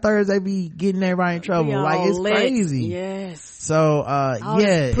Thirst Trap Thursday be getting everybody in trouble. Y'all Like, it's lit. crazy. Yes. So, All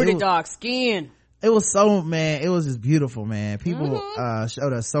yeah. this pretty dark skin. It was so, man, it was just beautiful, man. People,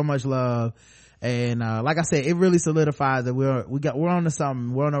 showed us so much love. And, like I said, it really solidifies that we're on to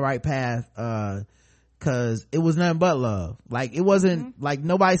something. We're on the right path. Cause it was nothing but love. Like, it wasn't like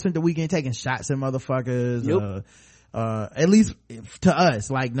nobody spent the weekend taking shots at motherfuckers. Nope. At least to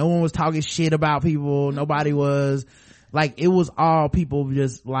us, like no one was talking shit about people. Nobody was like, it was all people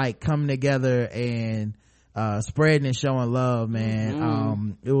just like coming together and, spreading and showing love,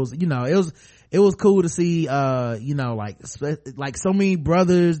 man. It was cool to see, like so many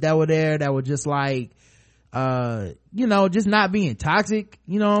brothers that were there that were just like, just not being toxic,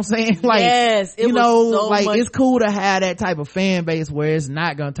 you know what I'm saying? Like, yes, it was so like much- it's cool to have that type of fan base where it's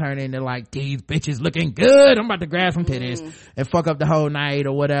not gonna turn into like, these bitches looking good, I'm about to grab some titties and fuck up the whole night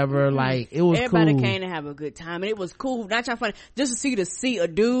or whatever. Like, it was Everybody cool. came to have a good time, and it was cool. Not trying to funny, just to see the sea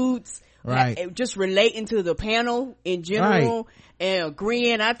of dudes, Right. just relating to the panel in general and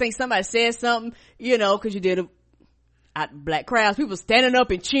agreeing. I think somebody said something, because you did black crowds, people standing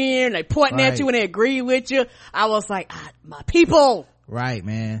up and cheering, they pointing at you and they agree with you. I was like, my people. Right,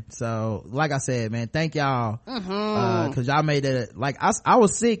 man. So, like I said, man, thank y'all. Cause y'all made it, like, I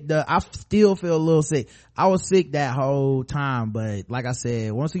was sick, I still feel a little sick. I was sick that whole time, but like I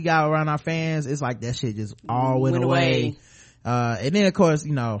said, once we got around our fans, it's like that shit just all went away. And then of course,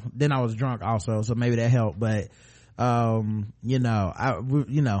 then I was drunk also, so maybe that helped, but,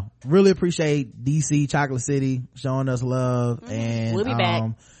 really appreciate DC Chocolate City showing us love, and we'll be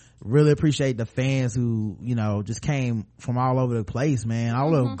back. Really appreciate the fans who just came from all over the place, man,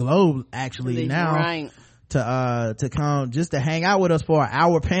 all over the globe actually now, right, to come just to hang out with us for an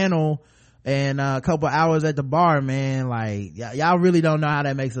hour panel and a couple hours at the bar, man. Like, y'all really don't know how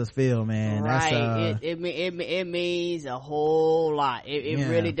that makes us feel, man. Right. It means a whole lot. It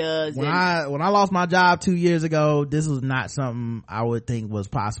really does. When I lost my job 2 years ago, this was not something I would think was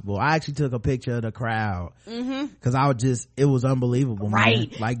possible. I actually took a picture of the crowd because it was unbelievable, right,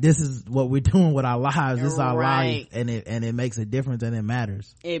 man. Like, this is what we're doing with our lives. This is our right. life, and it makes a difference, and it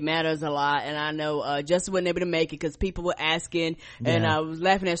matters. It matters a lot. And I know Justin wasn't able to make it because people were asking, and I was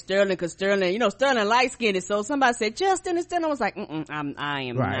laughing at Sterling because Sterling light skinned, so somebody said Justin, and Sterling was like, I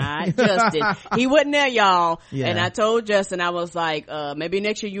am right. not Justin. He wasn't there, y'all. Yeah. And I told Justin, I was like, maybe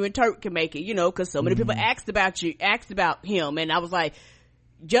next year you and Turk can make it, because so many people asked about him, and I was like,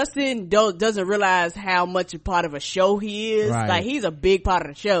 Justin doesn't realize how much a part of a show he is. Right. Like, he's a big part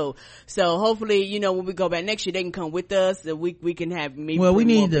of the show. So hopefully, when we go back next year, they can come with us, and we can have me. Well,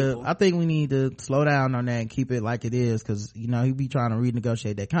 I think we need to slow down on that and keep it like it is, because he be trying to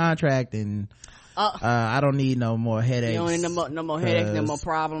renegotiate that contract, and I don't need no more headaches. You don't need no more headaches, no more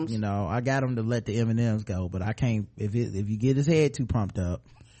problems. I got him to let the M&Ms go, but I can't if you get his head too pumped up.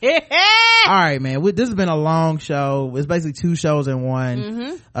 All right, man. This has been a long show. It's basically 2 shows in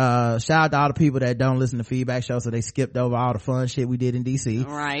one. Shout out to all the people that don't listen to Feedback Show, so they skipped over all the fun shit we did in DC.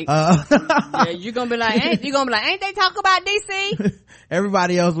 Right. Yeah, you're gonna be like, ain't they talk about DC?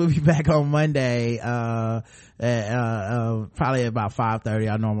 Everybody else will be back on Monday, at probably about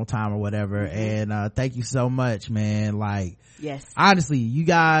 5:30 our normal time or whatever. And thank you so much, man. Like, yes, honestly, you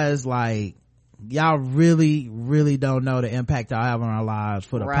guys, like, y'all really don't know the impact y'all have on our lives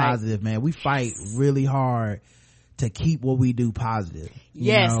for the positive, man. We fight really hard to keep what we do positive,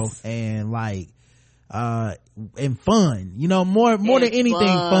 you know, and like and fun, you know, more than anything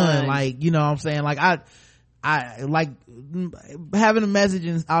fun. Like, you know what I'm saying? Like, I like having a message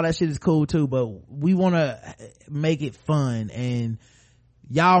and all that shit is cool too, but we want to make it fun, and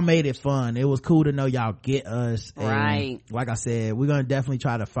y'all made it fun. It was cool to know y'all get us. And like I said, we're gonna definitely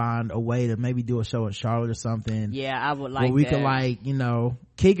try to find a way to maybe do a show in Charlotte or something. Yeah, I would like where we could, like, you know,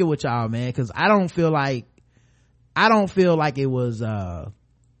 kick it with y'all, man, because I don't feel like it was oh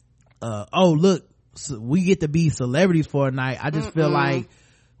look, so we get to be celebrities for a night. I just feel like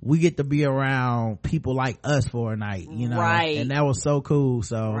we get to be around people like us for a night, you know, and that was so cool.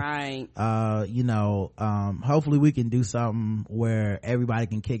 So you know, hopefully we can do something where everybody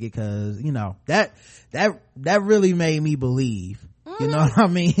can kick it, because, you know, that really made me believe, you know what I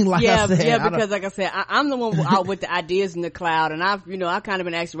mean? Like, I said, because like I said, I'm the one out with the ideas in the cloud, and I've kind of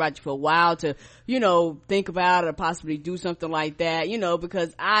been asking Roger for a while to, you know, think about it or possibly do something like that, you know,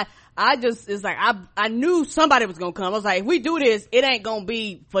 because I just, it's like, I knew somebody was gonna come. I was like, if we do this, it ain't gonna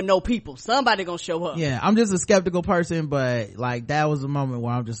be for no people. Somebody gonna show up. Yeah, I'm just a skeptical person, but like, that was a moment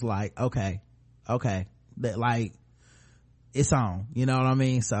where I'm just like, okay, that, like, it's on, you know what I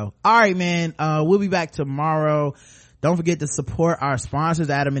mean? So, all right, man, we'll be back tomorrow. Don't forget to support our sponsors,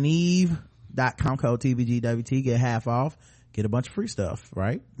 AdamandEve.com, code TBGWT, get half off, get a bunch of free stuff,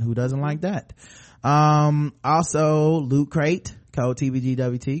 right? Who doesn't like that? Also, Loot Crate, code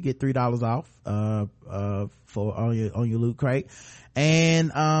TBGWT, get $3 off for on your Loot Crate.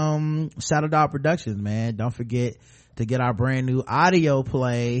 And Shadow Dog Productions, man, don't forget to get our brand new audio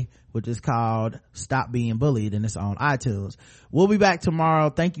play, which is called Stop Being Bullied, and it's on iTunes. We'll be back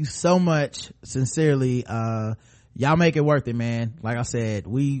tomorrow. Thank you so much, sincerely. Y'all make it worth it, man. Like I said,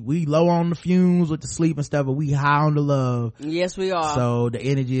 we low on the fumes with the sleep and stuff, but we high on the love. Yes, we are. So the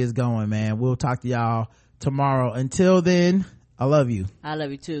energy is going, man. We'll talk to y'all tomorrow. Until then, I love you. I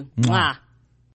love you too. Mwah. Mwah.